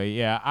fat boy.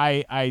 Yeah,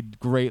 I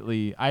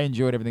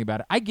enjoyed everything about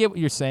it. I get what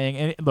you're saying.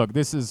 And look,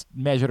 this is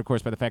measured, of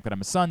course, by the fact that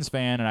I'm a Suns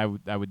fan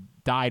and I would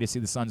die to see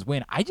the Suns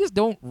win. I just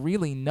don't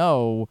really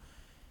know,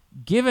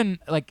 given,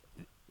 like,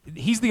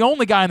 he's the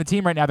only guy on the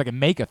team right now that can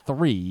make a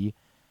three.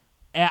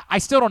 I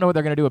still don't know what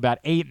they're going to do about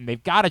Ayton.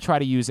 They've got to try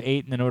to use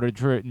Ayton in order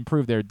to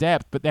improve their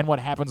depth. But then what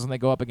happens when they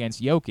go up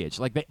against Jokic?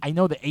 Like, I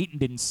know that Ayton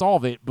didn't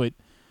solve it, but,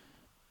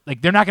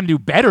 like, they're not going to do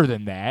better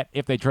than that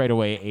if they trade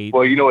away Ayton.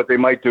 Well, you know what they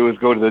might do is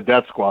go to the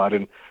death squad,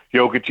 and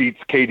Jokic eats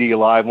KD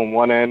alive on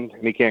one end,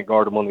 and he can't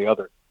guard him on the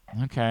other.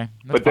 Okay.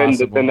 But then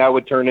that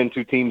would turn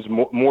into teams.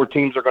 More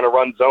teams are going to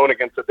run zone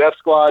against the death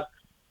squad,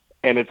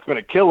 and it's going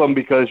to kill them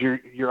because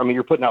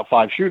you're putting out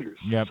 5 shooters.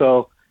 Yep.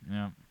 So,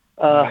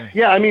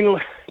 I mean,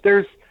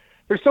 there's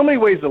so many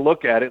ways to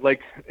look at it.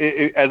 Like,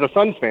 as a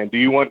Suns fan, do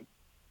you want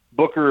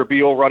Booker or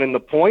Beal running the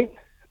point?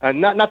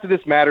 Not that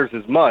this matters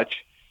as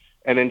much.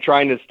 And then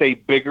trying to stay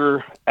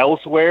bigger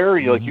elsewhere.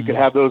 You could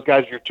have those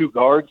guys, your 2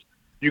 guards.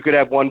 You could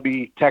have one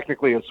be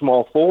technically a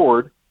small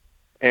forward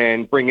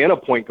and bring in a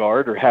point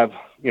guard, or have,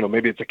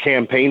 maybe it's a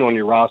campaign on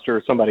your roster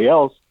or somebody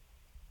else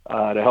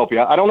to help you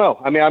out. I don't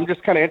know. I mean, I'm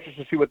just kind of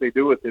interested to see what they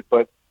do with it,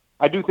 but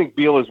I do think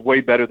Beal is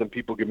way better than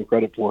people give him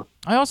credit for.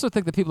 I also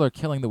think that people are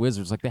killing the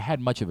Wizards. Like, they had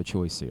much of a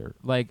choice here.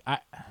 Like,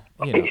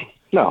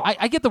 No.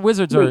 I get the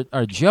Wizards are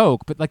a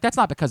joke, but, like, that's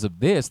not because of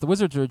this. The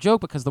Wizards are a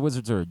joke because the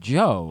Wizards are a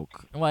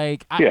joke.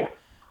 Like,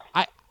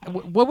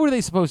 what were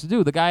they supposed to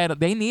do?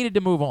 They needed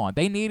to move on.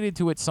 They needed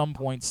to at some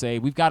point say,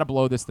 we've got to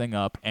blow this thing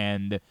up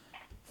and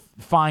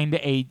find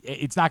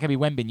it's not going to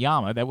be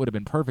Wembanyama. That would have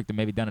been perfect and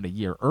maybe done it a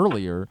year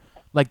earlier.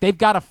 Like, they've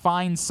got to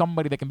find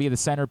somebody that can be the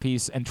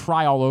centerpiece and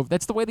try all over.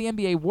 That's the way the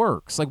NBA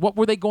works. Like, what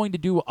were they going to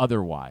do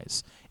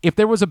otherwise? If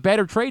there was a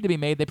better trade to be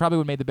made, they probably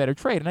would have made the better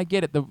trade. And I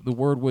get it. The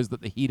word was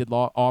that the Heat had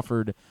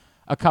offered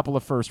a couple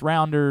of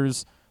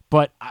first-rounders,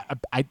 but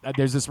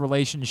there's this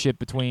relationship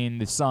between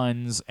the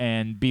Suns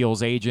and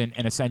Beal's agent,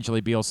 and essentially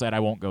Beal said, I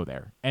won't go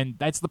there. And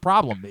that's the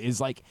problem, is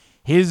like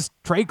his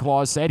trade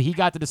clause said he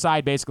got to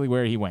decide basically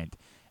where he went.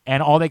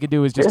 And all they could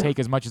do is just take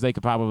as much as they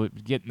could probably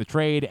get in the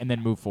trade and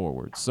then move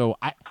forward. So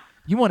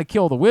you want to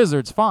kill the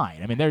Wizards,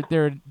 fine. I mean,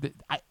 they're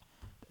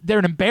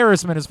an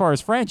embarrassment as far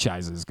as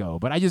franchises go,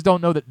 but I just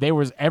don't know that there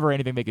was ever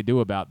anything they could do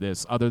about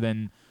this other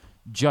than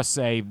just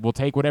say, we'll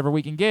take whatever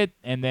we can get,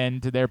 and then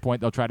to their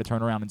point, they'll try to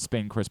turn around and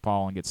spin Chris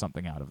Paul and get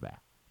something out of that.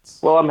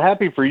 Well, I'm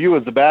happy for you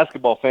as a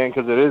basketball fan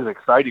because it is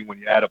exciting when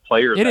you add a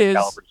player of that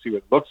caliber to see what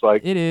it looks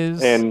like. It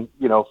is. And,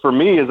 for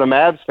me as a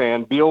Mavs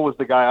fan, Beal was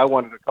the guy I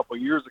wanted a couple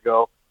of years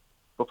ago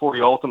before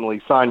he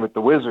ultimately signed with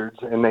the Wizards,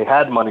 and they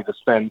had money to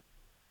spend.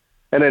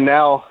 And then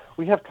now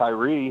we have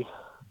Kyrie.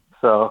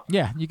 So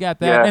yeah, you got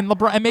that. Yeah. And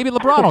LeBron, and maybe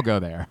LeBron will go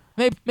there.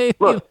 Maybe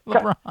Look,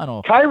 LeBron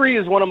will. Kyrie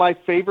is one of my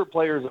favorite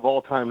players of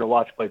all time to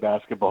watch play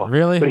basketball.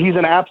 Really? But he's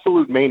an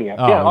absolute maniac.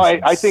 Oh,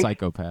 yeah, I think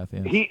psychopath.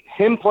 Yeah.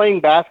 Him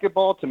playing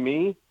basketball to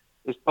me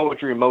is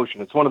poetry in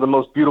motion. It's one of the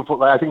most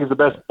beautiful. I think he's the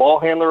best ball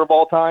handler of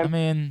all time. I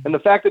mean, and the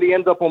fact that he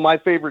ends up on my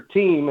favorite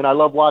team, and I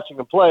love watching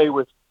him play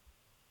with,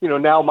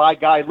 now my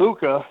guy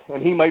Luka,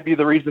 and he might be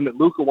the reason that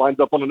Luka winds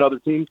up on another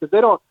team because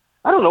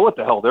I don't know what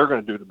the hell they're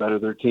going to do to better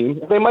their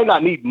team. They might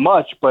not need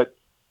much, but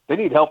they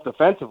need help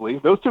defensively.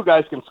 Those two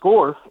guys can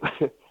score.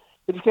 They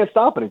just can't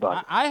stop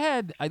anybody.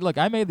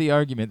 I made the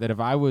argument that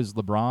if I was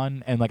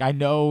LeBron, and I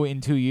know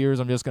in 2 years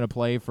I'm just going to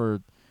play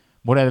for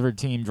whatever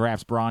team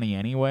drafts Bronny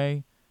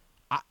aneyaway,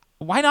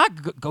 why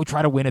not go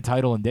try to win a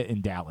title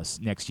in Dallas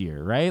next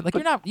year, right? Like,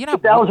 you're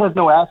not. Dallas has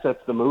no assets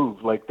to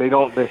move. Like,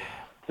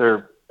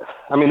 they're.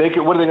 I mean,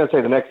 what are they going to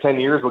say? The next 10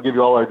 years, we'll give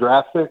you all our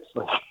draft picks.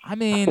 I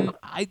mean,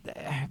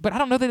 but I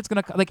don't know that it's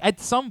going to. At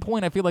some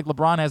point, I feel like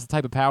LeBron has the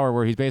type of power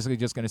where he's basically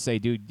just going to say,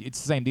 "Dude, it's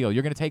the same deal.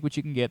 You're going to take what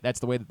you can get. That's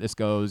the way that this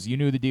goes. You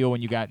knew the deal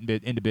when you got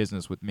into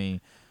business with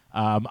me.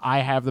 I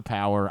have the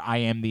power. I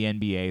am the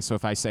NBA. So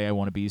if I say I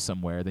want to be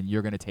somewhere, then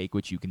you're going to take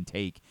what you can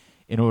take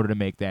in order to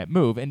make that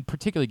move. And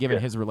particularly given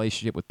his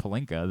relationship with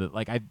Pelinka,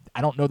 that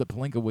I don't know that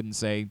Pelinka wouldn't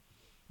say,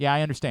 yeah,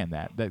 I understand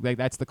that.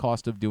 That's the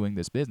cost of doing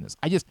this business.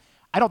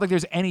 I don't think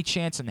there's any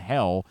chance in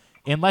hell,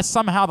 unless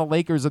somehow the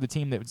Lakers are the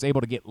team that was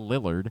able to get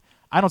Lillard.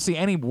 I don't see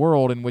any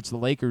world in which the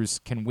Lakers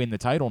can win the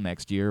title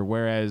next year,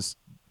 whereas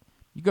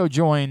you go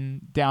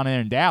join down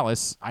in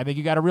Dallas, I think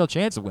you got a real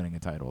chance of winning a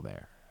title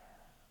there.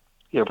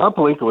 Yeah, Bob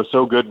Pelinka was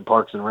so good in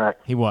Parks and Rec.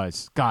 He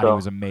was. God, he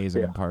was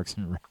amazing in Parks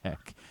and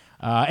Rec.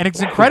 And it's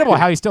incredible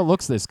how he still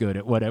looks this good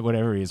at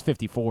whatever he is,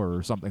 54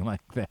 or something like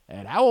that.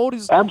 How old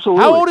is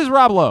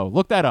Rob Lowe?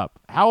 Look that up.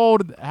 How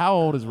old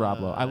is Rob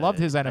Lowe? I loved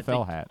his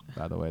NFL hat,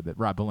 by the way, that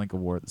Rob Pelinka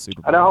wore at the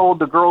Super Bowl. I know how old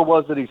the girl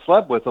was that he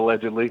slept with,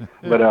 allegedly,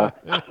 but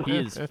he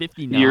is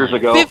 59 years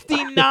ago.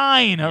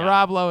 59. Yeah.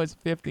 Rob Lowe is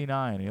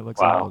 59. He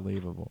looks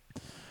unbelievable.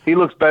 He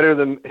looks better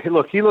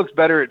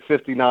at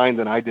 59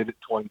 than I did at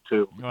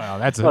 22. Well,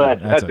 that's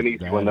an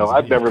easy one, though.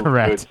 I've never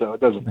looked good, so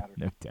it doesn't matter.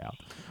 No doubt.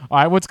 All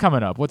right, what's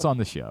coming up? What's on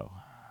the show?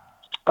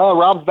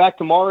 Rob's back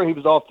tomorrow. He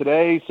was off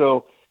today,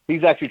 so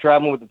he's actually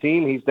traveling with the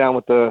team. He's down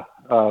with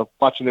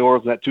watching the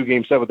Orioles in that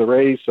 2-game set with the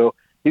Rays, so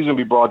he's going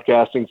to be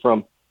broadcasting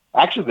from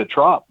actually the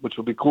Trop, which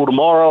will be cool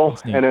tomorrow,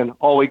 and then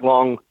all week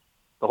long,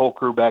 the whole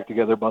crew back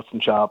together,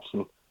 busting chops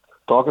and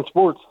talking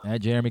sports.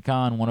 At Jeremy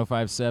Conn,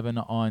 1057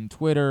 on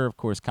Twitter. Of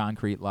course,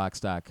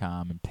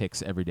 ConcreteLocks.com and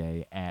picks every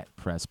day at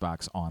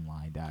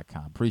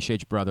PressBoxOnline.com.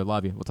 Appreciate you, brother.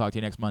 Love you. We'll talk to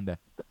you next Monday.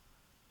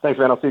 Thanks,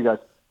 man. I'll see you guys.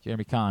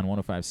 Jeremy Conn,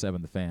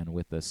 1057 The Fan,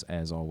 with us,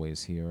 as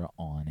always, here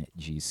on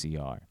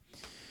GCR.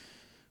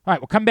 All right,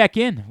 we'll come back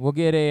in. We'll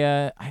get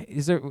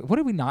what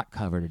did we not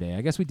cover today?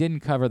 I guess we didn't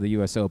cover the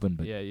U.S. Open.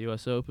 But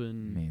U.S.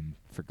 Open. I mean,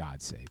 for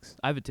God's sakes.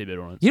 I have a tidbit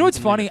on it. You know what's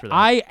funny?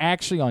 I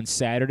actually, on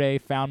Saturday,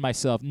 found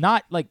myself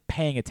not,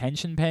 paying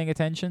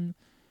attention,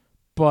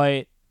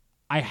 but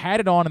I had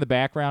it on in the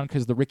background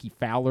because the Ricky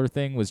Fowler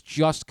thing was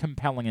just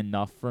compelling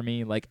enough for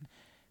me.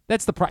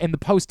 That's in the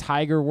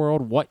post-Tiger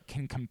world, what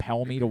can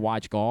compel me to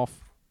watch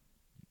golf?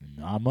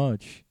 Not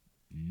much.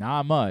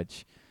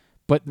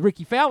 But the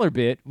Ricky Fowler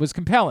bit was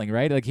compelling,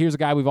 right? Here's a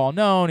guy we've all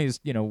known. He's,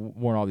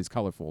 worn all these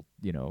colorful,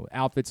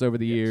 outfits over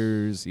the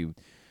years. He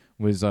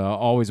was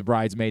always a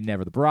bridesmaid,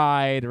 never the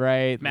bride,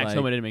 right? Max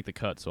Homa didn't make the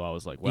cut, so I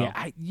was like, well.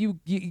 Yeah, you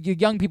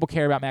young people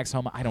care about Max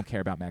Homa. I don't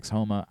care about Max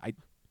Homa.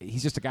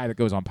 He's just a guy that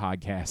goes on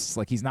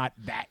podcasts. He's not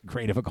that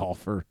great of a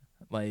golfer.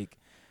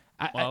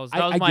 that was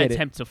my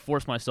attempt to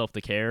force myself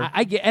to care.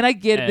 I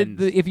get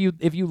it. If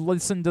you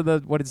listen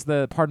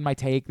to pardon my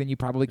take, then you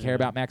probably care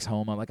about Max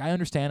Homa. Like, I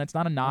understand it's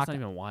not a knock. That's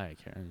not even why I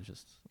care. I'm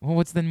just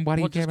why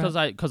do you care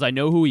about? Because I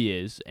know who he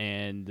is,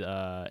 and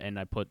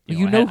I put who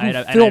Phil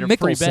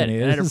Mickelson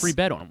is. I had a free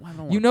bet on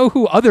him. You know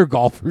who other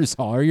golfers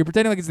are. You're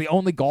pretending like it's the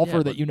only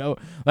golfer that you know.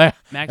 Like,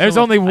 there's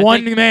Homa, only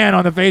one man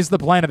on the face of the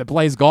planet that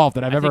plays golf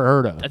that I've ever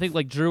heard of. I think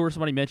like Drew or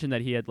somebody mentioned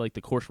that he had like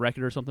the course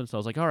record or something. So I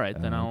was like, all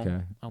right, then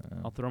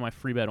I'll throw my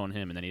free bet on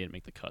him, and then he didn't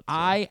make the cut. So.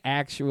 I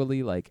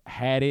actually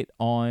had it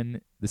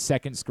on the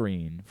second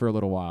screen for a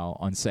little while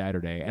on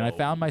Saturday, and I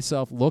found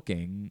myself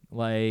looking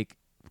like.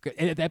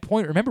 And at that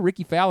point, remember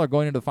Ricky Fowler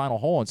going into the final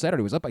hole on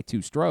Saturday was up by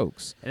 2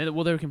 strokes. And they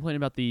were complaining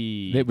about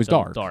it was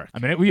dark. I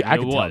mean, I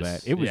could tell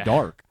that it was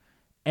dark.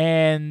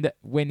 And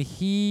when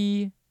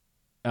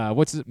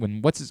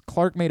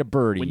Clark made a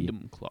birdie,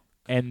 Wyndham Clark,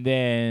 and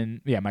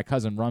then my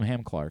cousin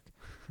Rumham Clark,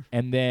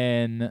 and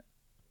then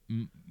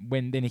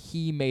when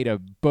he made a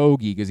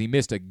bogey because he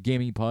missed a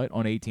gimme putt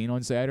on 18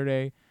 on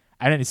Saturday,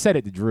 and I said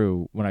it to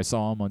Drew when I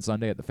saw him on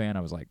Sunday at the Fan. I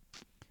was like.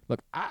 Look,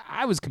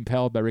 I was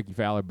compelled by Ricky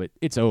Fowler, but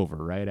it's over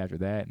right after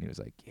that. And he was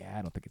like, "Yeah,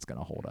 I don't think it's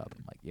gonna hold up."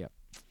 I'm like, "Yep."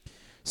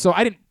 So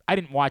I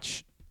didn't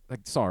watch.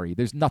 Sorry,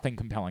 there's nothing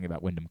compelling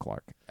about Wyndham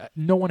Clark.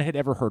 No one had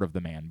ever heard of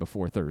the man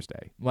before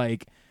Thursday.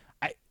 Like,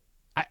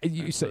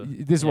 this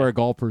is where a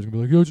golf person can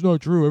be like, "Yeah, it's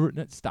not true."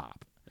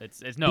 Stop.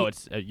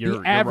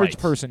 You're average right.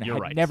 person You're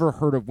had right. never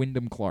heard of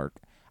Wyndham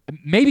Clark.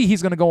 Maybe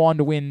he's gonna go on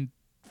to win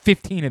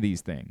 15 of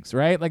these things,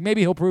 right? Like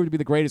maybe he'll prove to be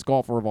the greatest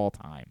golfer of all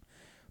time,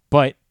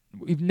 but.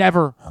 We've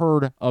never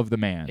heard of the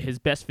man. His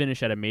best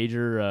finish at a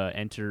major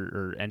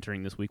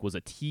entering this week was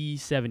a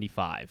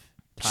T75.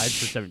 Tied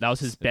for 7. That was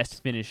his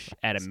best finish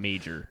at a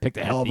major. Picked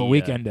a hell of a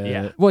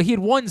weekend. Well, he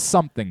had won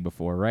something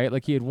before, right?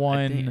 Like he had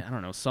won. I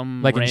don't know,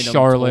 some like in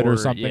Charlotte or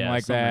something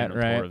like that,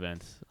 right? Tour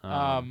event.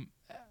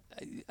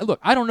 Look,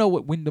 I don't know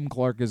what Wyndham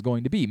Clark is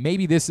going to be.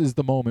 Maybe this is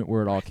the moment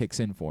where it all kicks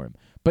in for him.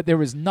 But there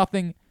was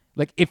nothing.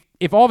 Like,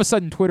 if all of a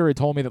sudden Twitter had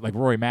told me that, like,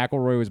 Rory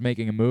McIlroy was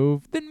making a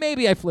move, then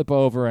maybe I flip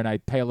over and I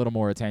pay a little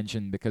more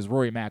attention because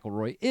Rory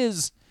McIlroy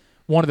is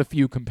one of the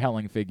few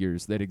compelling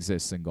figures that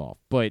exists in golf.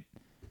 But,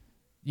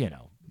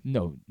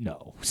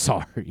 no,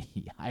 sorry.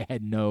 I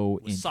had no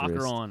interest.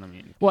 Soccer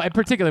on, Well, and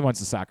particularly once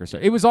the soccer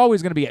started. It was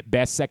always going to be at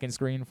best second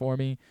screen for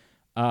me.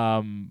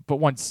 But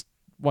once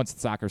the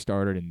soccer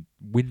started and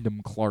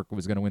Wyndham Clark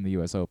was going to win the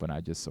U.S. Open,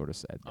 I just sort of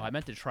said. I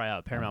meant to try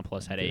out. Paramount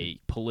Plus had a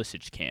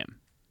Pulisic cam.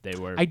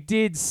 I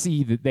did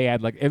see that they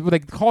had they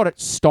called it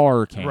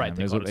Star Cam. Right,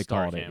 is what they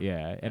called it.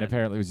 Yeah, and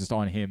apparently it was just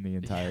on him the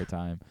entire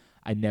time.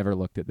 I never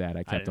looked at that.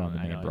 I kept on the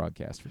main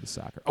broadcast for the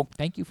soccer. Oh,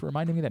 thank you for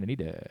reminding me that I need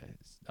to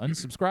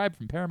unsubscribe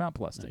from Paramount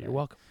Plus today. You're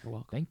welcome.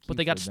 Thank you. But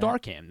they got Star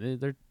Cam.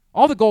 They're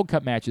all the Gold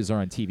Cup matches are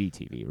on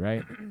TV,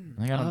 right?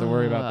 I don't have to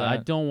worry about that. I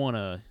don't want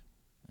to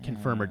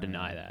confirm or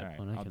deny that. Right.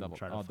 But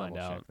I'll find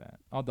out. Check that.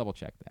 I'll double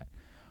check that.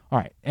 All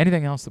right.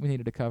 Anything else that we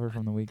needed to cover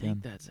from the weekend? I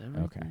think that's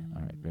everything. Okay.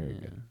 All right. Very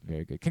good.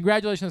 Very good.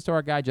 Congratulations to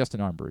our guy Justin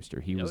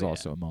Armbruster. He was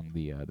also among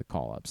the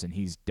call-ups, and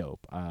he's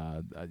dope.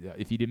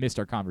 If you missed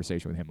our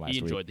conversation with him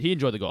last week, he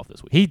enjoyed the golf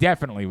this week. He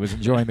definitely was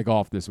enjoying the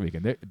golf this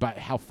weekend. But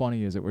how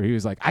funny is it where he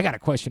was like, "I got a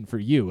question for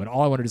you," and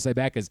all I wanted to say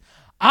back is,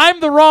 "I'm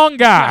the wrong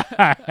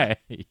guy."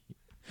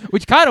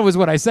 Which kind of was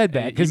what I said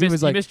that because he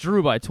was like, he missed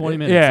Drew by 20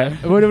 minutes.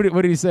 Yeah. What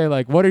did he say?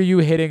 Like, what are you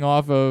hitting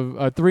off of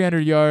a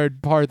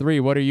 300-yard par 3?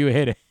 What are you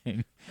hitting?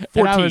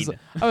 14.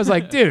 I was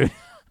like, dude,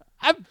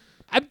 I'm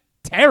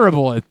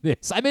terrible at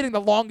this. I'm hitting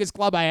the longest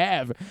club I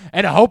have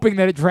and hoping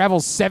that it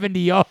travels 70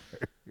 yards.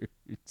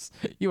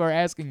 You are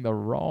asking the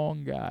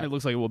wrong guy. It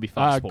looks like it will be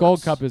Fox Sports.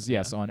 Gold Cup is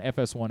on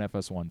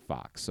FS1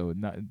 Fox. So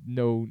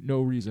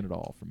no reason at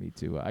all for me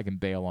to. I can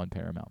bail on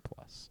Paramount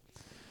Plus.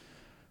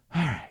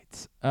 All right.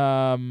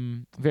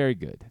 Very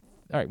good.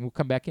 All right, we'll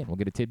come back in. We'll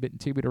get a tidbit and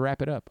two to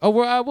wrap it up. Oh,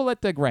 we'll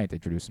let Grant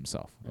introduce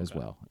himself as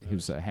well.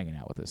 Who's hanging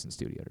out with us in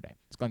studio today.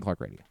 It's Glenn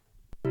Clark Radio.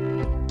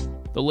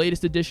 The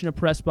latest edition of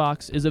Press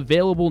Box is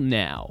available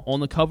now. On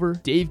the cover,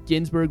 Dave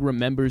Ginsburg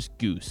remembers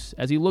Goose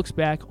as he looks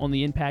back on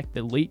the impact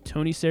that late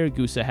Tony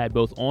Saragusa had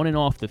both on and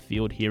off the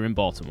field here in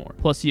Baltimore.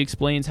 Plus, he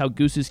explains how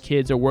Goose's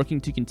kids are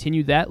working to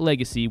continue that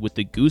legacy with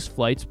the Goose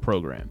Flights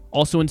program.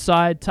 Also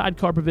inside, Todd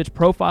Karpovich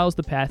profiles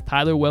the path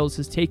Tyler Wells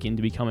has taken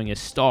to becoming a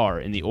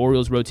star in the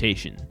Orioles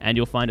rotation. And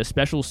you'll find a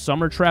special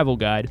summer travel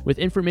guide with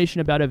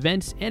information about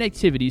events and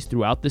activities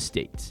throughout the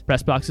state.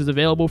 Press Box is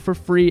available for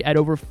free at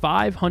over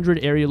 500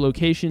 area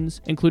locations,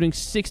 including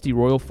 60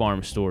 Royal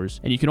Farm stores.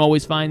 And you can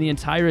always find the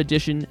entire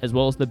edition, as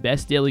well as the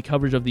best daily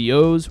coverage of the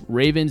O's,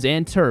 Ravens,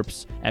 and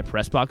Terps at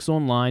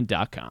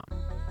PressBoxOnline.com.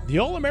 The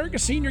All-America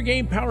Senior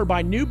Game powered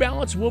by New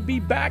Balance will be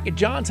back at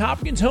Johns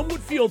Hopkins Homewood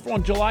Field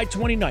on July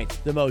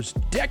 29th. The most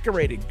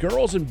decorated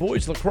girls and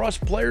boys lacrosse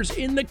players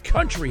in the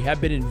country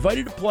have been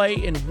invited to play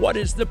in what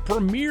is the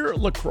premier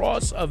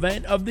lacrosse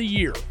event of the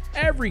year.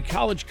 Every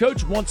college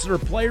coach wants their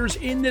players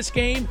in this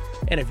game,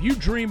 and if you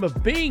dream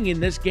of being in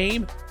this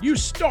game, you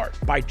start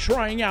by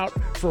trying out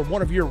for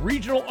one of your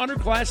regional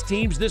underclass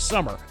teams this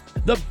summer.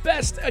 The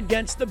best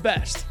against the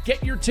best.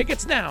 Get your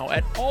tickets now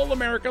at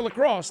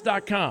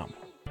allamericalacrosse.com.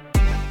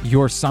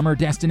 Your summer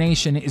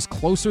destination is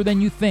closer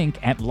than you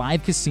think at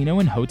Live Casino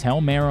and Hotel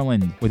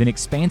Maryland. With an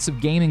expansive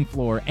gaming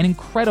floor and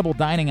incredible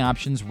dining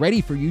options ready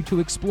for you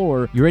to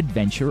explore, your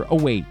adventure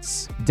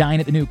awaits. Dine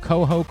at the new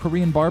Coho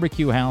Korean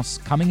Barbecue House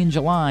coming in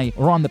July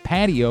or on the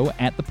patio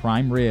at the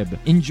Prime Rib.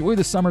 Enjoy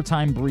the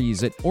summertime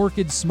breeze at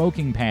Orchid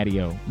Smoking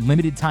Patio.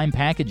 Limited time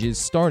packages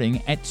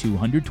starting at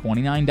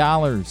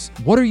 $229.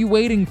 What are you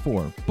waiting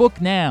for?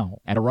 Book now.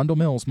 At Arundel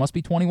Mills, must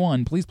be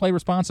 21. Please play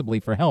responsibly.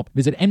 For help,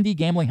 visit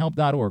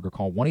mdgamblinghelp.org or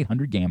call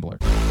 1-800-GAMBLER.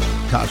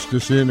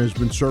 Costas Inn has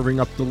been serving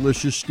up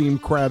delicious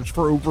steamed crabs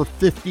for over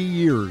 50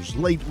 years.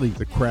 Lately,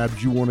 the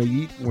crabs you want to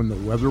eat when the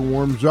weather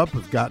warms up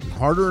have gotten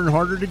harder and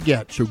harder to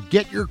get. So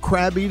get your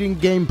crab eating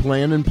game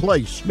plan in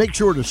place. Make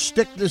sure to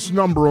stick this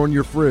number on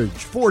your fridge,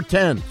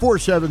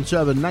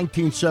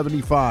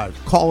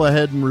 410-477-1975. Call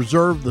ahead and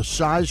reserve the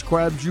size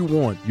crabs you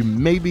want. You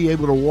may be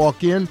able to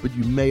walk in, but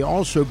you may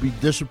also be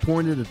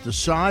disappointed at the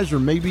size or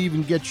maybe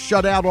even get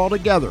shut out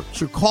altogether.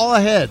 So call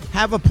ahead,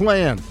 have a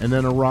plan, and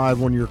then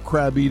arrive on your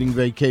crab eating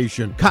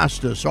vacation.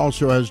 Costas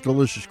also has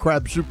delicious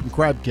crab soup and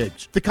crab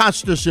cakes. The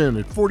Costas Inn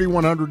at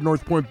 4100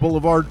 North Point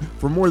Boulevard.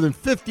 For more than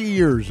 50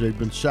 years, they've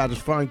been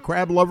satisfying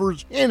crab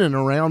lovers in and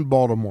around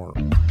Baltimore.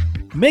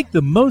 Make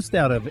the most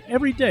out of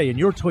every day in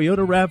your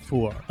Toyota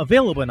RAV4.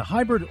 Available in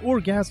hybrid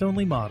or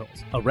gas-only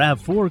models. A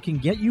RAV4 can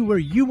get you where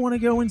you want to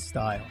go in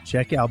style.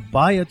 Check out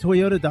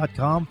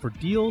buyatoyota.com for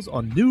deals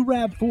on new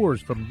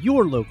RAV4s from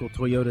your local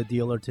Toyota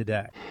dealer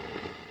today.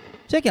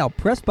 Check out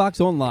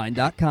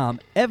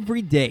PressBoxOnline.com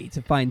every day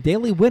to find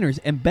daily winners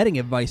and betting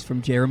advice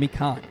from Jeremy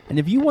Conn. And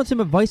if you want some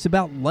advice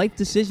about life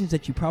decisions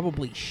that you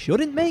probably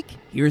shouldn't make,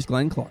 here's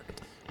Glenn Clark.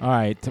 All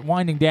right,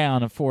 winding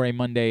down for a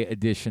Monday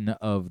edition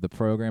of the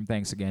program.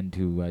 Thanks again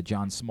to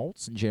John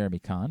Smoltz and Jeremy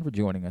Conn for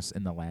joining us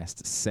in the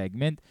last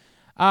segment.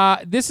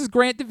 This is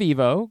Grant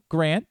DeVivo.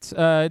 Grant,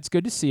 it's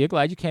good to see you.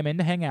 Glad you came in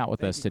to hang out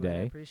with us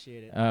today. I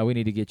appreciate it. We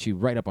need to get you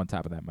right up on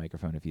top of that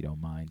microphone if you don't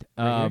mind.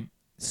 Right here.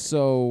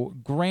 So,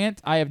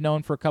 Grant, I have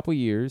known for a couple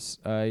years.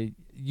 Did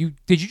you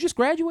just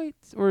graduate,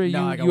 or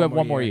you have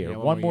one more year? Yeah,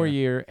 one more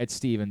year at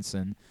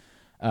Stevenson,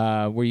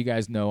 where you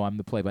guys know I'm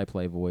the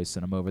play-by-play voice,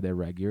 and I'm over there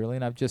regularly.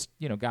 And I've just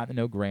gotten to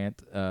know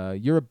Grant.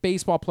 You're a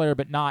baseball player,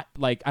 but not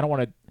like I don't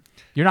want to.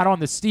 You're not on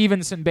the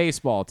Stevenson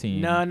baseball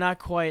team. No, not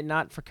quite.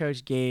 Not for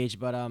Coach Gage,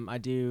 but I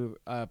do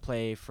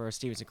play for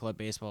Stevenson Club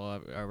Baseball.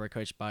 We're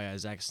coached by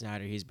Zach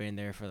Snyder. He's been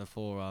there for the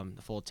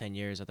full 10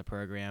 years of the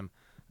program.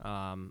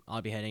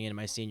 I'll be heading into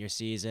my senior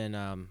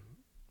season,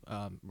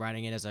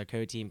 riding in as a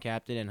co-team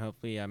captain, and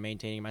hopefully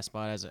maintaining my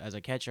spot as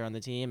a catcher on the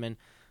team, and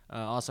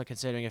also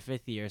considering a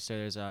fifth year. So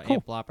there's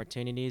ample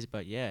opportunities.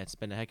 But yeah, it's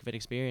been a heck of an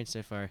experience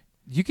so far.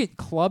 You get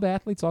club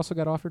athletes also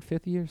got offered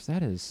fifth years.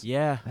 That is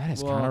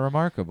kind of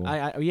remarkable.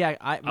 I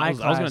was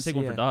going to take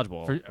one for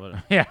dodgeball.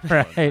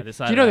 Right.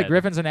 Do you know that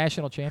Griffin's a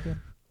national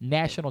champion?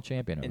 National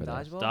champion in over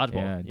dodgeball? there. Dodgeball.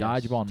 Yeah,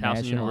 yes. dodgeball Towson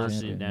national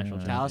University champion. national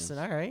champion.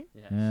 Towson, all right.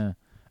 Yeah.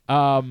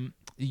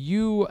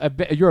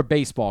 You're a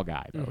baseball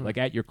guy though, like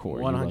at your core.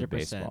 100%. You love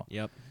baseball.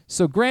 Yep.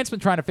 So Grant's been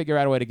trying to figure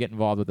out a way to get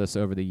involved with us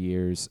over the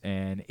years,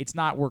 and it's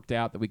not worked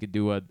out that we could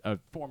do a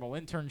formal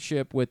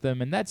internship with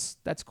them, and that's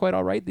quite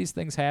all right. These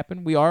things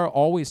happen. We are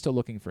always still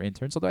looking for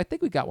interns, although I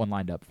think we got one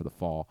lined up for the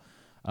fall.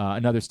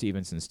 Another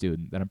Stevenson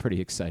student that I'm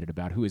pretty excited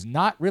about, who is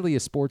not really a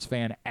sports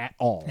fan at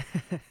all,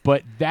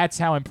 but that's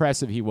how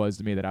impressive he was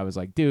to me that I was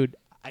like, dude,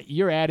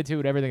 your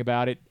attitude, everything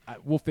about it,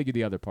 we'll figure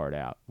the other part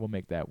out. We'll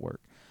make that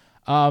work.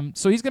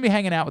 So he's going to be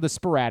hanging out with us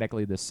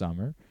sporadically this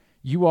summer.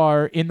 You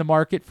are in the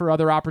market for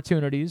other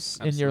opportunities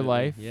in your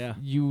life. Yeah.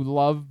 You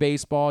love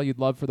baseball. You'd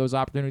love for those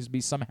opportunities to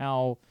be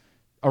somehow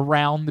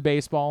around the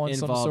baseball in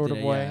Involved some sort in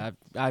of it, way.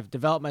 Yeah. I've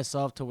developed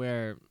myself to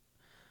where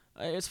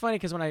it's funny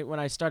because when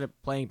I started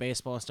playing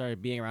baseball and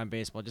started being around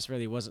baseball, it just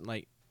really wasn't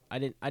like I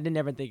didn't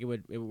ever think it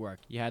would work.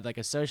 You had like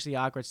a socially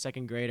awkward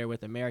second grader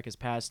with America's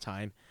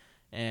Pastime,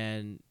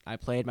 and I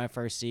played my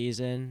first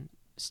season,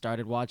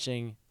 started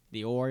watching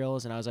the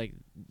Orioles, and I was like,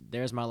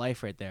 there's my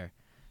life right there.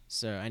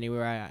 So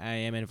anywhere I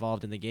am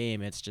involved in the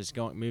game, it's just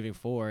moving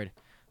forward.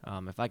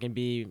 If I can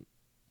be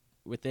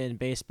within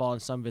baseball in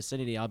some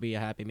vicinity, I'll be a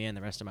happy man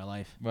the rest of my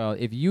life. Well,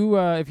 if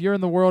you're in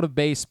the world of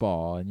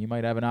baseball and you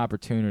might have an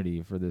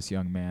opportunity for this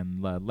young man,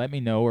 let me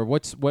know. Or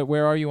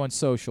where are you on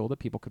social that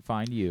people could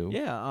find you?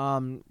 Yeah.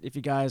 If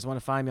you guys want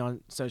to find me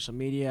on social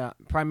media,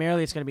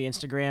 primarily it's going to be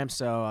Instagram.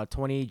 So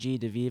 20G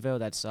DeVivo.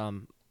 That's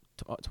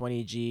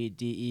 20G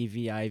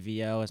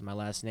DEVIVO is my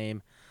last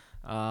name.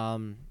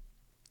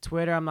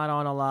 Twitter I'm not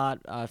on a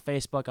lot.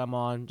 Facebook I'm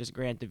on, just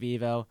Grant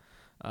DeVivo.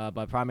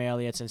 But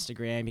primarily it's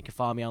Instagram. You can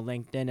follow me on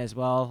LinkedIn as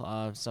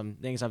well. Some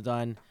things I've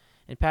done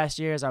in past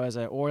years. I was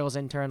an Orioles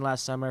intern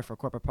last summer for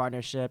corporate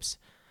partnerships.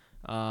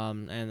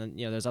 And then,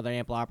 there's other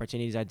ample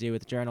opportunities I do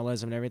with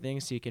journalism and everything.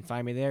 So you can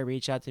find me there.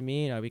 Reach out to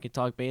me. We can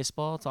talk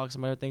baseball, talk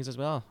some other things as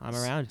well. I'm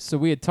around. So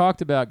we had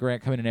talked about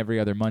Grant coming in every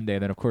other Monday.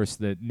 Then, of course,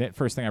 the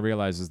first thing I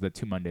realized is that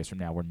 2 Mondays from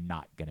now we're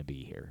not going to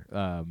be here.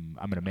 I'm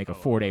going to make a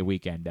 4-day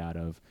weekend out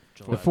of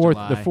the fourth.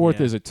 The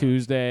fourth is a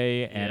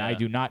Tuesday, and I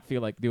do not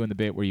feel like doing the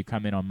bit where you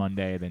come in on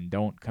Monday, then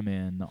don't come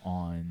in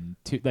on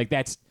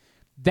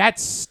that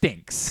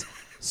stinks.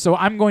 So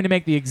I'm going to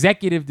make the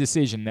executive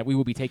decision that we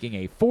will be taking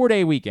a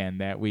 4-day weekend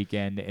that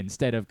weekend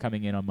instead of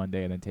coming in on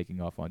Monday and then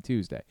taking off on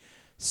Tuesday.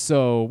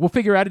 So we'll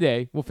figure out a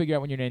day. We'll figure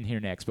out when you're in here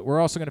next. But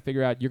we're also going to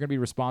figure out you're going to be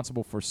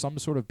responsible for some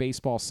sort of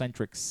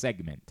baseball-centric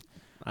segment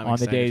on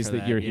the days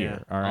that you're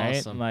here. All right?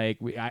 Awesome. Like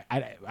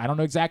I don't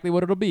know exactly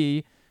what it'll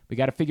be. We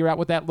got to figure out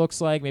what that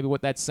looks like, maybe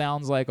what that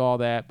sounds like, all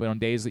that. But on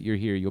days that you're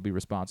here, you'll be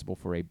responsible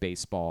for a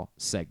baseball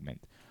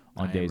segment.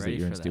 On days that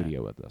you're in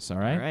studio with us, all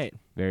right? All right.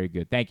 Very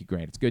good. Thank you,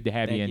 Grant. It's good to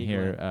have you in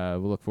here.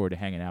 We'll look forward to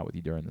hanging out with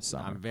you during the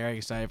summer. I'm very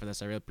excited for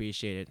this. I really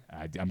appreciate it.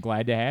 I'm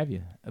glad to have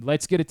you.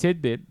 Let's get a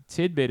tidbit.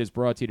 Tidbit is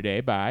brought to you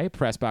today by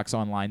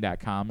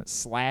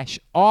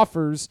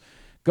PressBoxOnline.com/offers.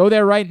 Go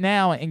there right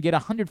now and get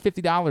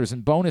 $150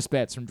 in bonus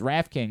bets from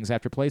DraftKings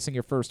after placing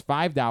your first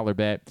 $5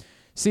 bet.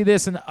 See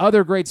this and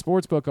other great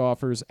sportsbook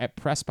offers at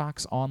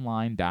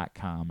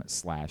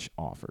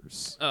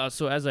PressBoxOnline.com/offers.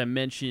 So as I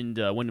mentioned,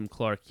 Wyndham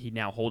Clark, he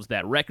now holds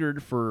that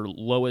record for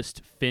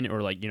lowest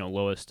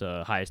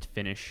highest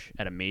finish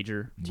at a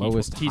major.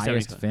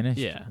 Highest finish?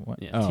 Yeah.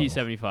 What? Yeah. Oh.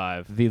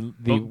 T75.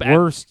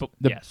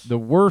 The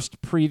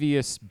worst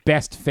previous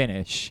best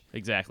finish.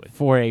 Exactly.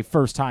 For a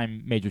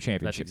first-time major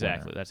championship.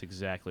 That's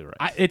exactly right.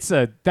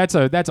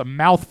 That's a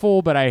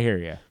mouthful, but I hear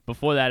you.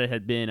 Before that, it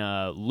had been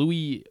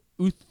Louis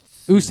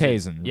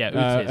Oosthuizen. Yeah,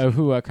 Oosthuizen.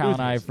 Who Kyle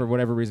and I, for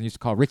whatever reason, used to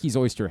call Ricky's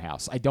Oyster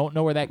House. I don't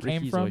know where that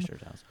came from. Oyster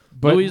House.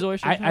 But Louis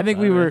Oyster House? I think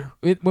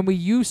when we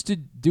used to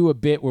do a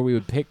bit where we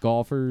would pick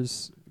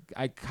golfers,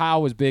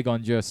 Kyle was big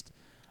on just,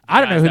 I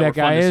don't know who that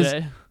guy is.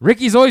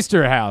 Ricky's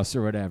Oyster House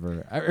or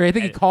whatever. Or I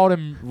think he called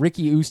him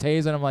Ricky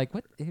Oosthuizen. I'm like,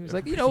 what? He was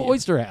like,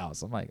 Oyster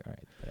House. I'm like, all right.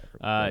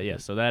 Yeah,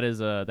 so that is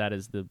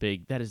the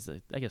big. That is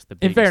the biggest.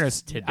 In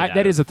fairness,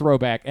 that is a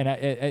throwback,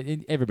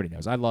 and everybody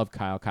knows I love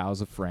Kyle.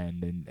 Kyle's a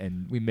friend,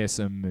 and we miss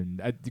him. And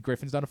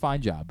Griffin's done a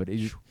fine job, but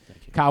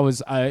Kyle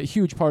was a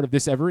huge part of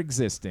this ever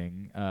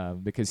existing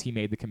because he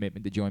made the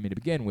commitment to join me to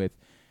begin with,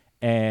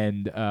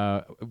 and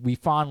we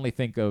fondly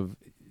think of.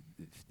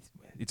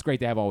 It's great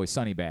to have Always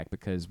Sunny back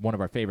because one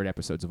of our favorite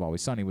episodes of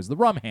Always Sunny was the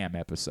rum ham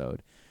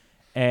episode.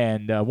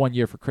 And one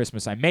year for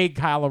Christmas, I made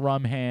Kyle a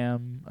rum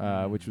ham,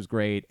 which was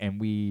great.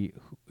 And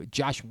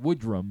Josh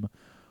Woodrum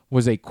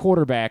was a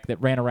quarterback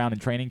that ran around in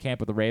training camp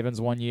with the Ravens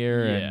one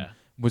year and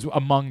was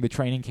among the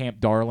training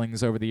camp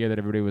darlings over the year that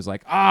everybody was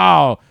like,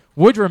 oh,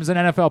 Woodrum's an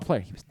NFL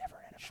player. He was never an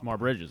NFL Shmar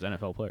Bridges,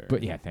 NFL player.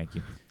 But yeah, thank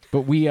you.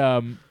 But we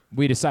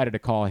decided to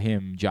call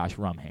him Josh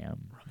Rumham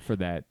for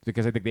that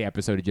because I think the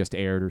episode had just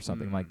aired or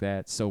something like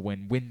that. So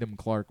when Wyndham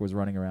Clark was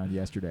running around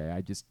yesterday,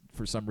 I just,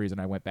 for some reason,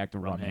 I went back to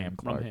Rumham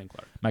Clark.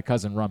 My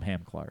cousin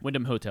Rumham Clark.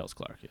 Wyndham Hotels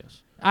Clark,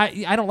 yes.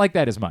 I don't like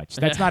that as much.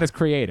 That's not as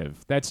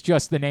creative. That's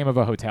just the name of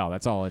a hotel.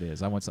 That's all it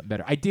is. I want something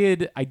better. I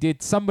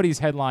did somebody's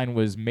headline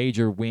was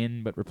Major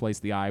Win, but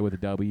replaced the I with a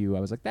W. I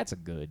was like, that's a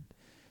good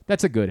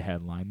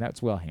headline.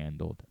 That's well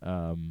handled.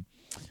 Rumham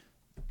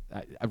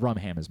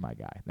is my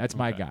guy. That's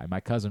my guy.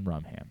 My cousin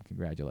Rumham.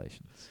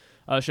 Congratulations.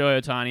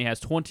 Shohei Ohtani has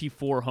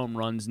 24 home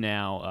runs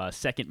now,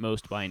 second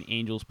most by an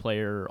Angels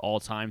player all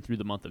time through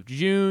the month of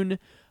June,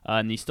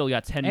 and he's still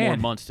got 10 more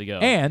months to go.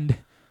 And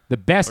the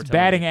best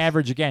batting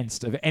average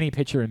against of any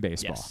pitcher in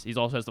baseball. Yes, he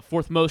also has the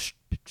fourth most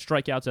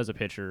strikeouts as a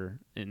pitcher,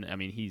 and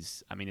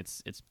it's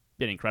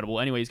been incredible.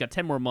 Anyway, he's got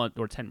 10 more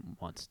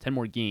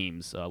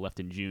games left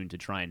in June to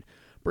try and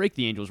break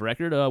the Angels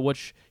record,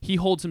 which he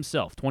holds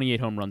himself, 28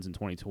 home runs in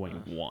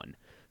 2021.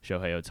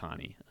 Shohei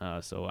Ohtani.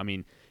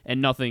 And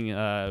nothing.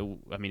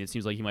 It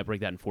seems like he might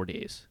break that in 4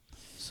 days.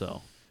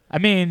 So. I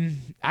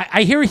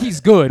hear he's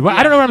good. Well,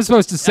 I don't know what I'm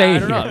supposed to say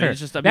here.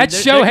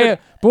 That's Shohei.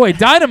 Boy,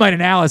 dynamite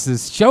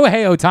analysis.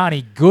 Shohei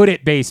Ohtani, good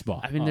at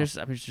baseball. There's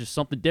just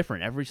something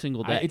different every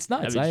single day. It's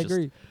nuts. I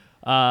agree.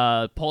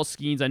 Paul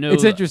Skeens, I know.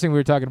 It's interesting. We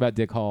were talking about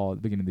Dick Hall at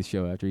the beginning of the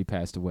show after he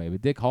passed away.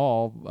 But Dick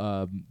Hall,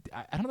 I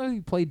don't know if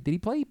he played. Did he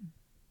play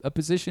a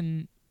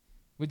position?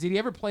 Did he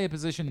ever play a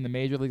position in the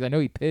major leagues? I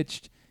know he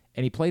pitched.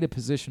 And he played a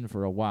position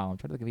for a while. I'm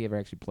trying to think if he ever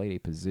actually played a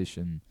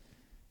position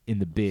in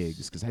the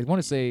bigs. Because I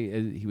want to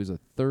say he was a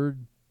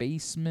third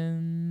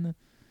baseman.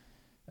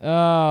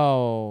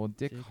 Oh,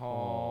 Dick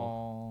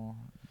Hall.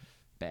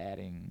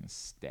 Batting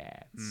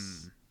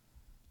stats.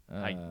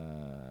 I'm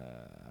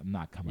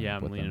not coming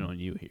up with them. I'm leaning on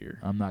you here.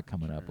 I'm not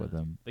coming up with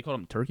them. They called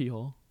him Turkey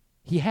Hall.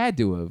 He had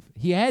to have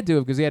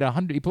because he had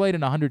 100. He played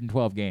in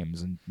 112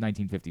 games in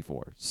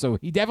 1954. So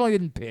he definitely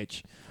didn't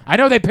pitch. I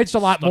know they pitched a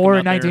lot more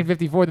in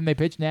 1954 than they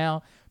pitch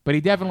now. But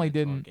he definitely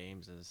didn't.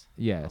 Games is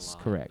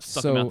correct.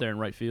 Stuck him out there in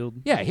right field.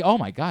 Yeah. Oh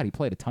my God, he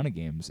played a ton of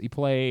games. He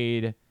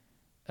played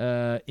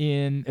at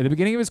the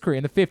beginning of his career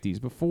in the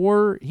 50s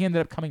before he ended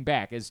up coming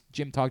back. As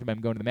Jim talked about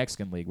him going to the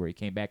Mexican League, where he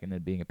came back and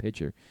then being a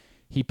pitcher.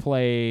 He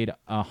played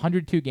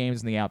 102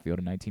 games in the outfield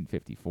in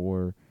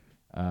 1954.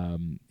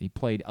 He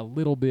played a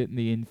little bit in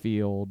the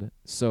infield.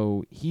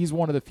 So he's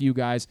one of the few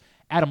guys.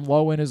 Adam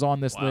Lowen is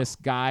on this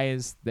list.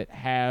 Guys that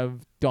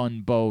have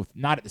done both,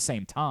 not at the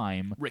same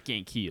time. Rick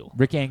Ankiel.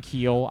 Rick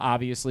Ankiel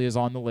obviously is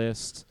on the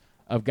list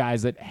of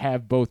guys that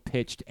have both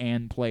pitched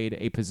and played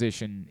a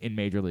position in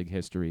Major League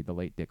history. The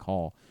late Dick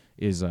Hall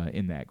is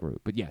in that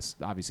group. But yes,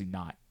 obviously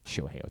not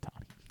Shohei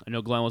Ohtani. I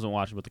know Glenn wasn't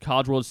watching, but the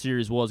College World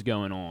Series was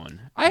going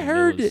on. I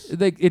heard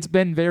it's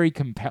been very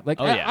compelling. Like,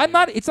 I'm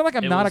not. It's not like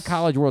I'm not a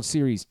College World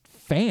Series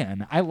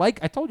fan. I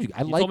told you.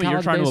 I like told me college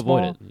you're trying baseball.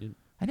 to avoid it.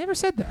 I never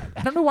said that.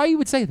 I don't know why you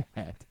would say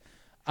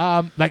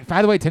that. Like,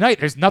 by the way, tonight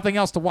there's nothing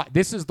else to watch.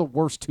 This is the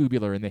worst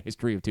tubular in the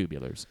history of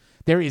tubulars.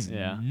 There is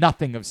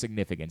nothing of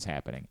significance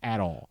happening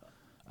at all.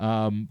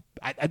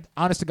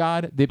 Honest to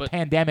God, the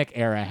pandemic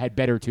era had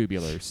better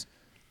tubulars.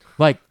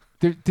 Like,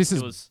 this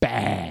is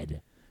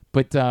bad.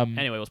 But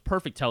anyway, it was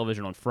perfect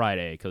television on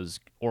Friday because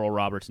Oral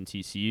Roberts and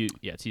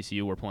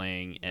TCU were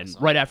playing, and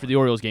right after the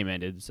Orioles game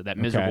ended, so that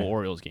miserable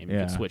Orioles game, you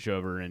could switch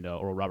over, and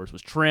Oral Roberts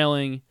was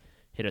trailing,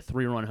 hit a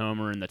 3-run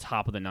homer in the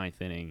top of the ninth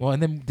inning. Well,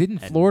 and then didn't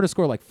Florida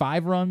score like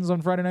 5 runs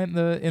on Friday night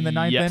in the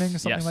ninth inning or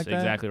something like that?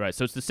 Yes, exactly right.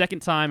 So it's the second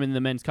time in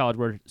the Men's College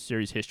World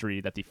Series history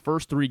that the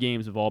first 3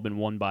 games have all been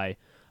won by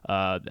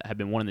have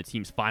been won in the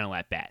team's final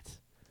at bat.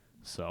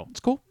 So it's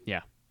cool. Yeah.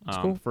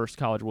 Cool. First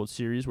College World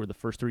Series where the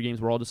first 3 games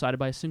were all decided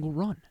by a single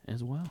run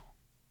as well.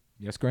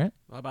 Yes, Grant?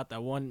 What about the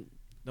one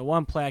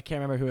play, I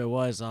can't remember who it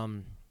was,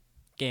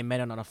 game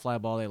Menon on a fly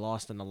ball they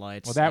lost in the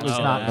lights. Well, that was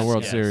not in the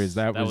World Series.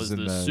 That was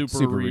in the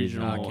Super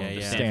Regional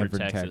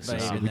Stanford,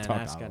 Texas. We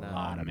talked a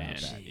lot about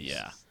that.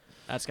 Yeah.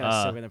 That's going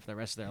to sit with them for the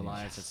rest of their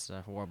lives. It's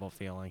a horrible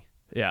feeling.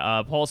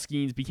 Yeah, Paul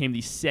Skeens became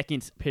the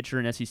second pitcher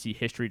in SEC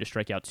history to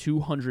strike out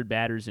 200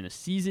 batters in a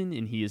season,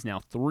 and he is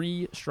now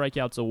 3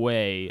 strikeouts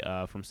away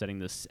from setting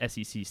the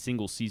SEC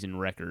single-season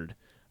record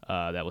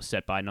that was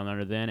set by none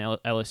other than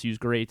LSU's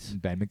great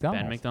Ben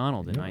McDonald. Ben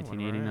McDonald in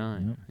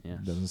 1989. Right. Yeah.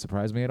 Doesn't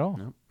surprise me at all.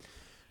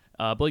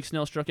 Nope. Blake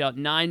Snell struck out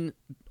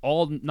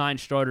all 9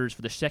 starters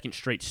for the second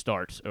straight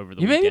start over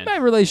the You weekend. made my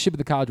relationship with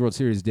the College World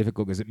Series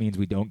difficult because it means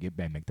we don't get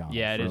Ben McDonald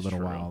for a little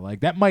while. Like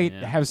that might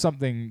have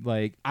something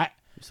like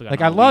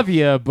I love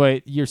you,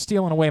 but you're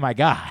stealing away my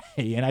guy,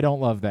 and I don't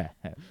love that.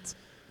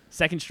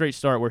 Second straight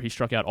start where he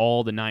struck out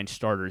all the 9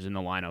 starters in the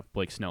lineup,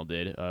 Blake Snell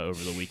did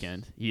over the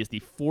weekend. He is the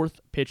 4th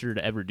pitcher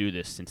to ever do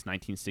this since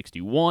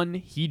 1961.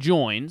 He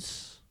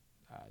joins...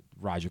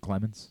 Roger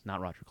Clemens? Not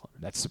Roger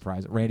Clemens. That's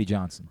surprising. Randy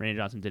Johnson. Randy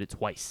Johnson did it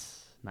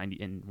twice, once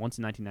in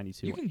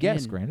 1992. You can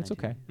guess, Grant. It's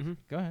okay. Mm-hmm.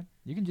 Go ahead.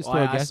 You can just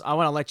throw a guess. I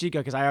want to let you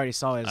go because I already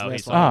saw his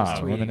list.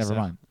 Well, then never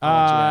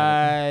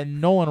mind.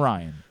 Nolan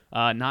Ryan.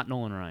 Not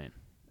Nolan Ryan.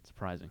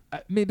 Surprising.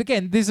 I mean,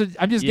 again,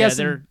 I'm just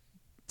guessing.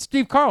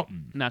 Steve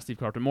Carlton. Not Steve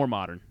Carlton. More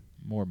modern.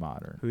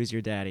 Who's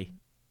your daddy?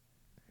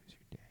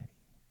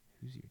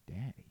 Who's your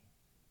daddy?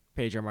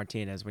 Pedro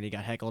Martinez when he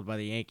got heckled by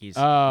the Yankees.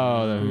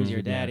 Oh, who's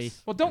your daddy?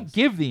 Yes. Well, don't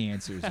give the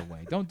answers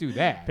away. Don't do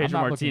that. Pedro I'm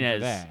not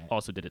Martinez that.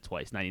 also did it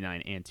twice,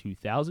 99 and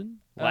 2000.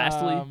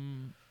 Lastly,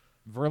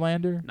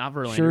 Verlander. Not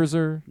Verlander.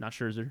 Scherzer. Not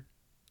Scherzer.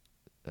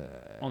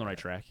 On the right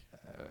track.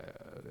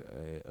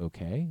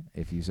 Okay,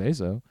 if you say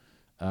so.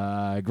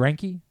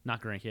 Greinke.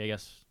 Not Greinke, I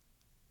guess.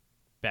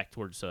 Back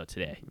towards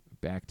today.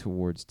 Back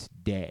towards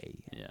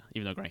today. Yeah,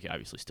 even though Greinke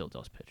obviously still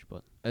does pitch,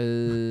 but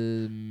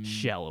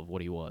shell of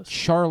what he was.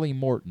 Charlie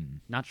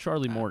Morton. Not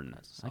Charlie Morton.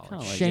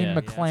 Shane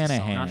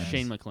McClanahan. Not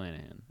Shane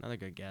McClanahan. Another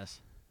good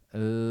guess. He's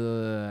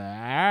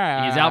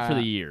out for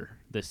the year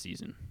this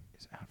season.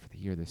 He's out for the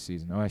year this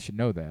season. Oh, I should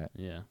know that.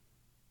 Yeah.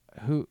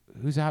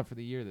 Who's out for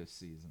the year this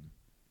season?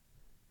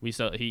 We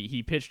saw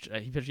he pitched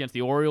against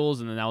the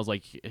Orioles, and then that was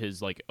like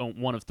his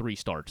one of 3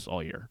 starts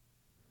all year.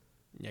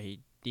 Yeah, he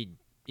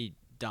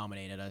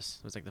dominated us.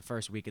 It was like the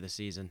first week of the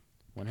season.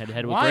 Went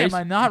head-to-head with Why Grayson.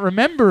 am I not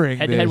remembering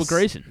Head-to-head with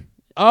Grayson.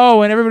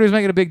 Oh, and everybody was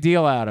making a big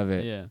deal out of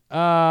it. Yeah.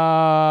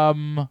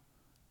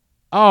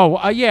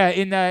 Yeah.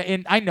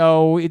 In I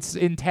know it's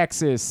in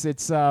Texas.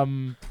 It's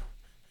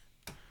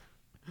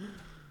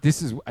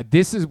This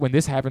is when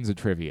this happens at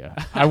trivia.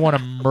 I want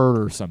to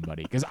murder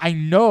somebody because I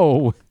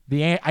know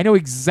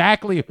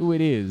exactly who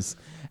it is,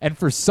 and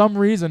for some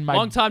reason my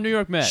long-time New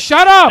York Met.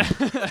 Shut up!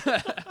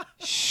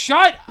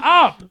 Shut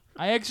up!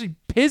 It actually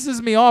pisses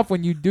me off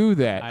when you do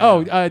that.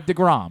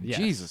 DeGrom. Yes.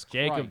 Jesus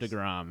Jacob Christ.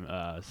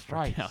 DeGrom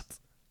struck out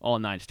all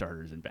 9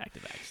 starters in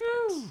back-to-back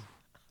starts.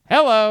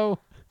 Hello.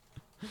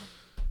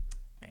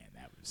 Man,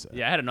 that was.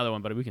 I had another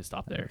one, but we can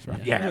stop there.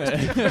 Right.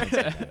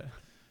 Yeah.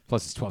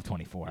 Plus, it's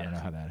 12:24. I don't know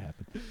how that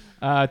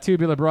happened.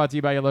 Tubular brought to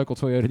you by your local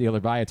Toyota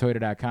dealer.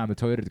 BuyAToyota.com. The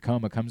Toyota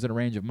Tacoma comes in a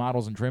range of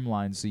models and trim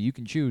lines, so you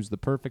can choose the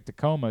perfect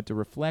Tacoma to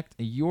reflect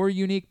your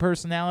unique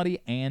personality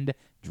and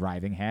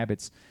driving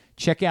habits.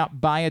 Check out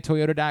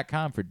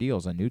BuyAToyota.com for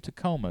deals on new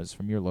Tacomas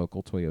from your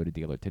local Toyota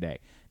dealer today.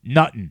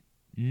 Nothing.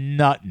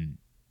 I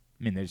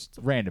mean, there's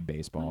random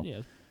baseball.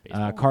 Yeah.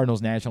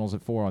 Cardinals Nationals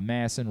at 4 on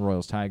Masson.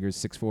 Royals Tigers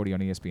 6:40 on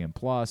ESPN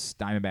Plus.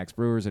 Diamondbacks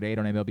Brewers at 8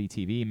 on MLB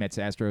TV. Mets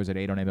Astros at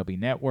 8 on MLB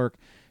Network.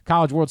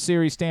 College World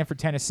Series Stanford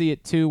Tennessee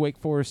at 2. Wake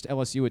Forest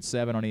LSU at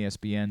 7 on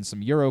ESPN.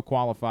 Some Euro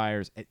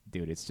qualifiers.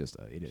 Dude, it is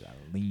a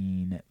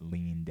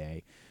lean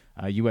day.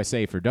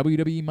 USA for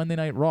WWE Monday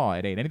Night Raw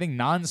at 8. Anything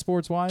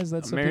non-sports wise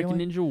that's American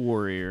appealing? Ninja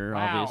Warrior,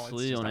 Wow,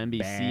 obviously, it's on just a NBC.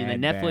 bad,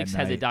 And then Netflix bad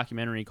has a night.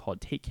 documentary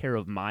called Take Care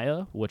of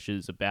Maya, which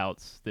is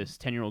about this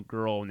 10-year-old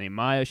girl named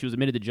Maya. She was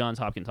admitted to Johns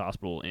Hopkins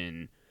Hospital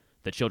in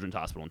the Children's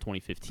Hospital in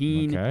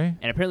 2015. Okay.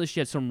 And apparently she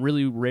had some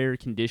really rare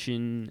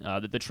condition.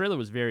 The trailer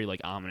was very,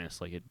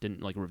 ominous. It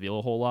didn't, reveal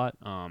a whole lot.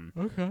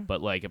 Okay.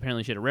 But,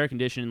 apparently she had a rare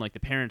condition. The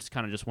parents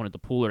kind of just wanted to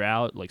pull her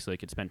out, so they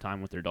could spend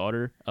time with their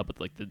daughter. But,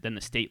 then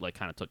the state,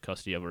 kind of took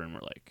custody of her and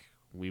were like,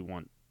 we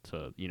want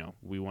to,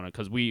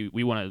 because we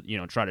want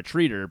to, try to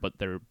treat her, but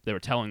they were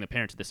telling the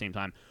parents at the same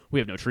time, we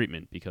have no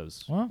treatment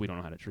because we don't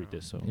know how to treat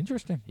this. So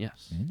Interesting.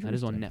 yes, that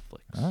is on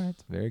Netflix. All right,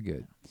 very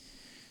good.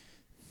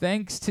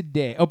 Thanks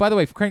today. Oh, by the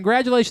way,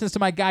 congratulations to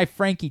my guy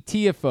Frankie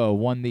Tiafoe.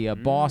 Won the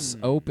Boss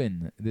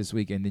Open this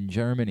weekend in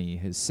Germany.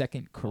 His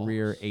second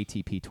career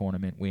ATP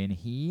tournament win.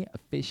 He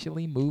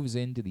officially moves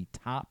into the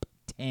top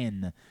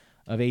 10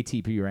 of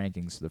ATP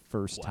rankings for the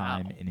first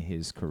time in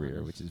his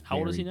career, which is How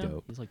old is he now?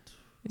 dope. He's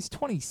He's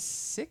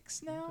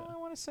 26 now, I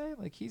want to say.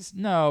 He's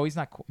not.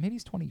 Maybe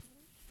he's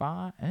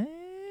 25. Gotta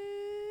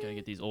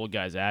get these old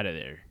guys out of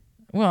there.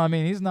 Well, I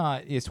mean, he's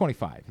not. He's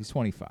 25. He's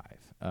 25.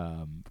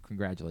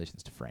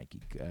 Congratulations to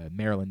Frankie,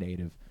 Maryland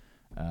native,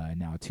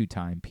 now a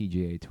two-time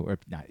ATP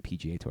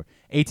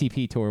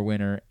Tour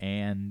winner,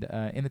 and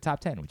in the top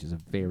 10, which is a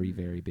very,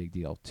 very big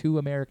deal. 2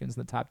 Americans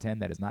in the top 10.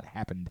 That has not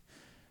happened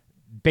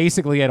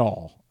basically at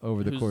all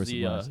over the course of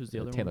the last. Who's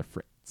the other Taylor one?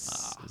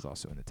 Fritz is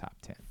also in the top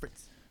 10.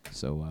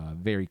 So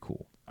very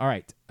cool. All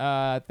right.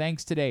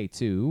 Thanks today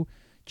to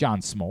John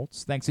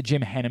Smoltz. Thanks to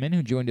Jim Henneman,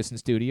 who joined us in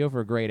studio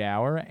for a great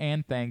hour.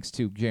 And thanks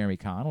to Jeremy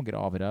Conn. We'll get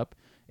all of it up.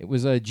 It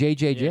was a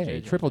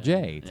JJJ, Triple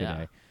J today.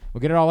 Yeah.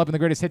 We'll get it all up in the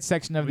greatest hits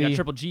section of We the... got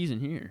Triple G's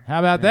in here. How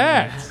about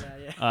that?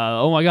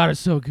 Oh, my God, it's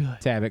so good.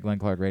 Tab at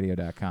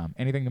GlennClarkRadio.com.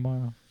 Anything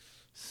tomorrow?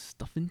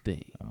 Stuff and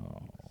things.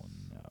 Oh,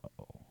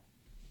 no.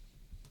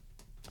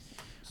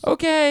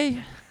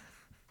 Okay.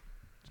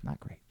 It's not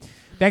great.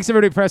 Thanks,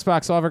 everybody, at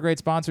PressBox, all of our great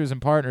sponsors and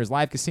partners,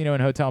 Live Casino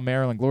and Hotel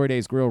Maryland, Glory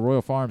Days Grill,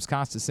 Royal Farms,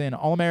 Costas Inn,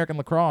 All-American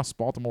Lacrosse,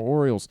 Baltimore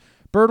Orioles,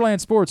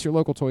 Birdland Sports, your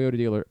local Toyota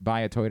dealer,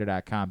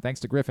 buyatoyota.com.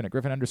 Thanks to Griffin at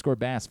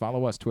Griffin_Bass.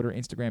 Follow us, Twitter,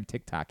 Instagram,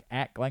 TikTok,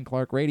 at Glenn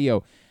Clark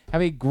Radio.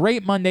 Have a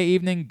great Monday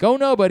evening. Go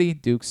nobody.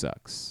 Duke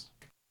sucks.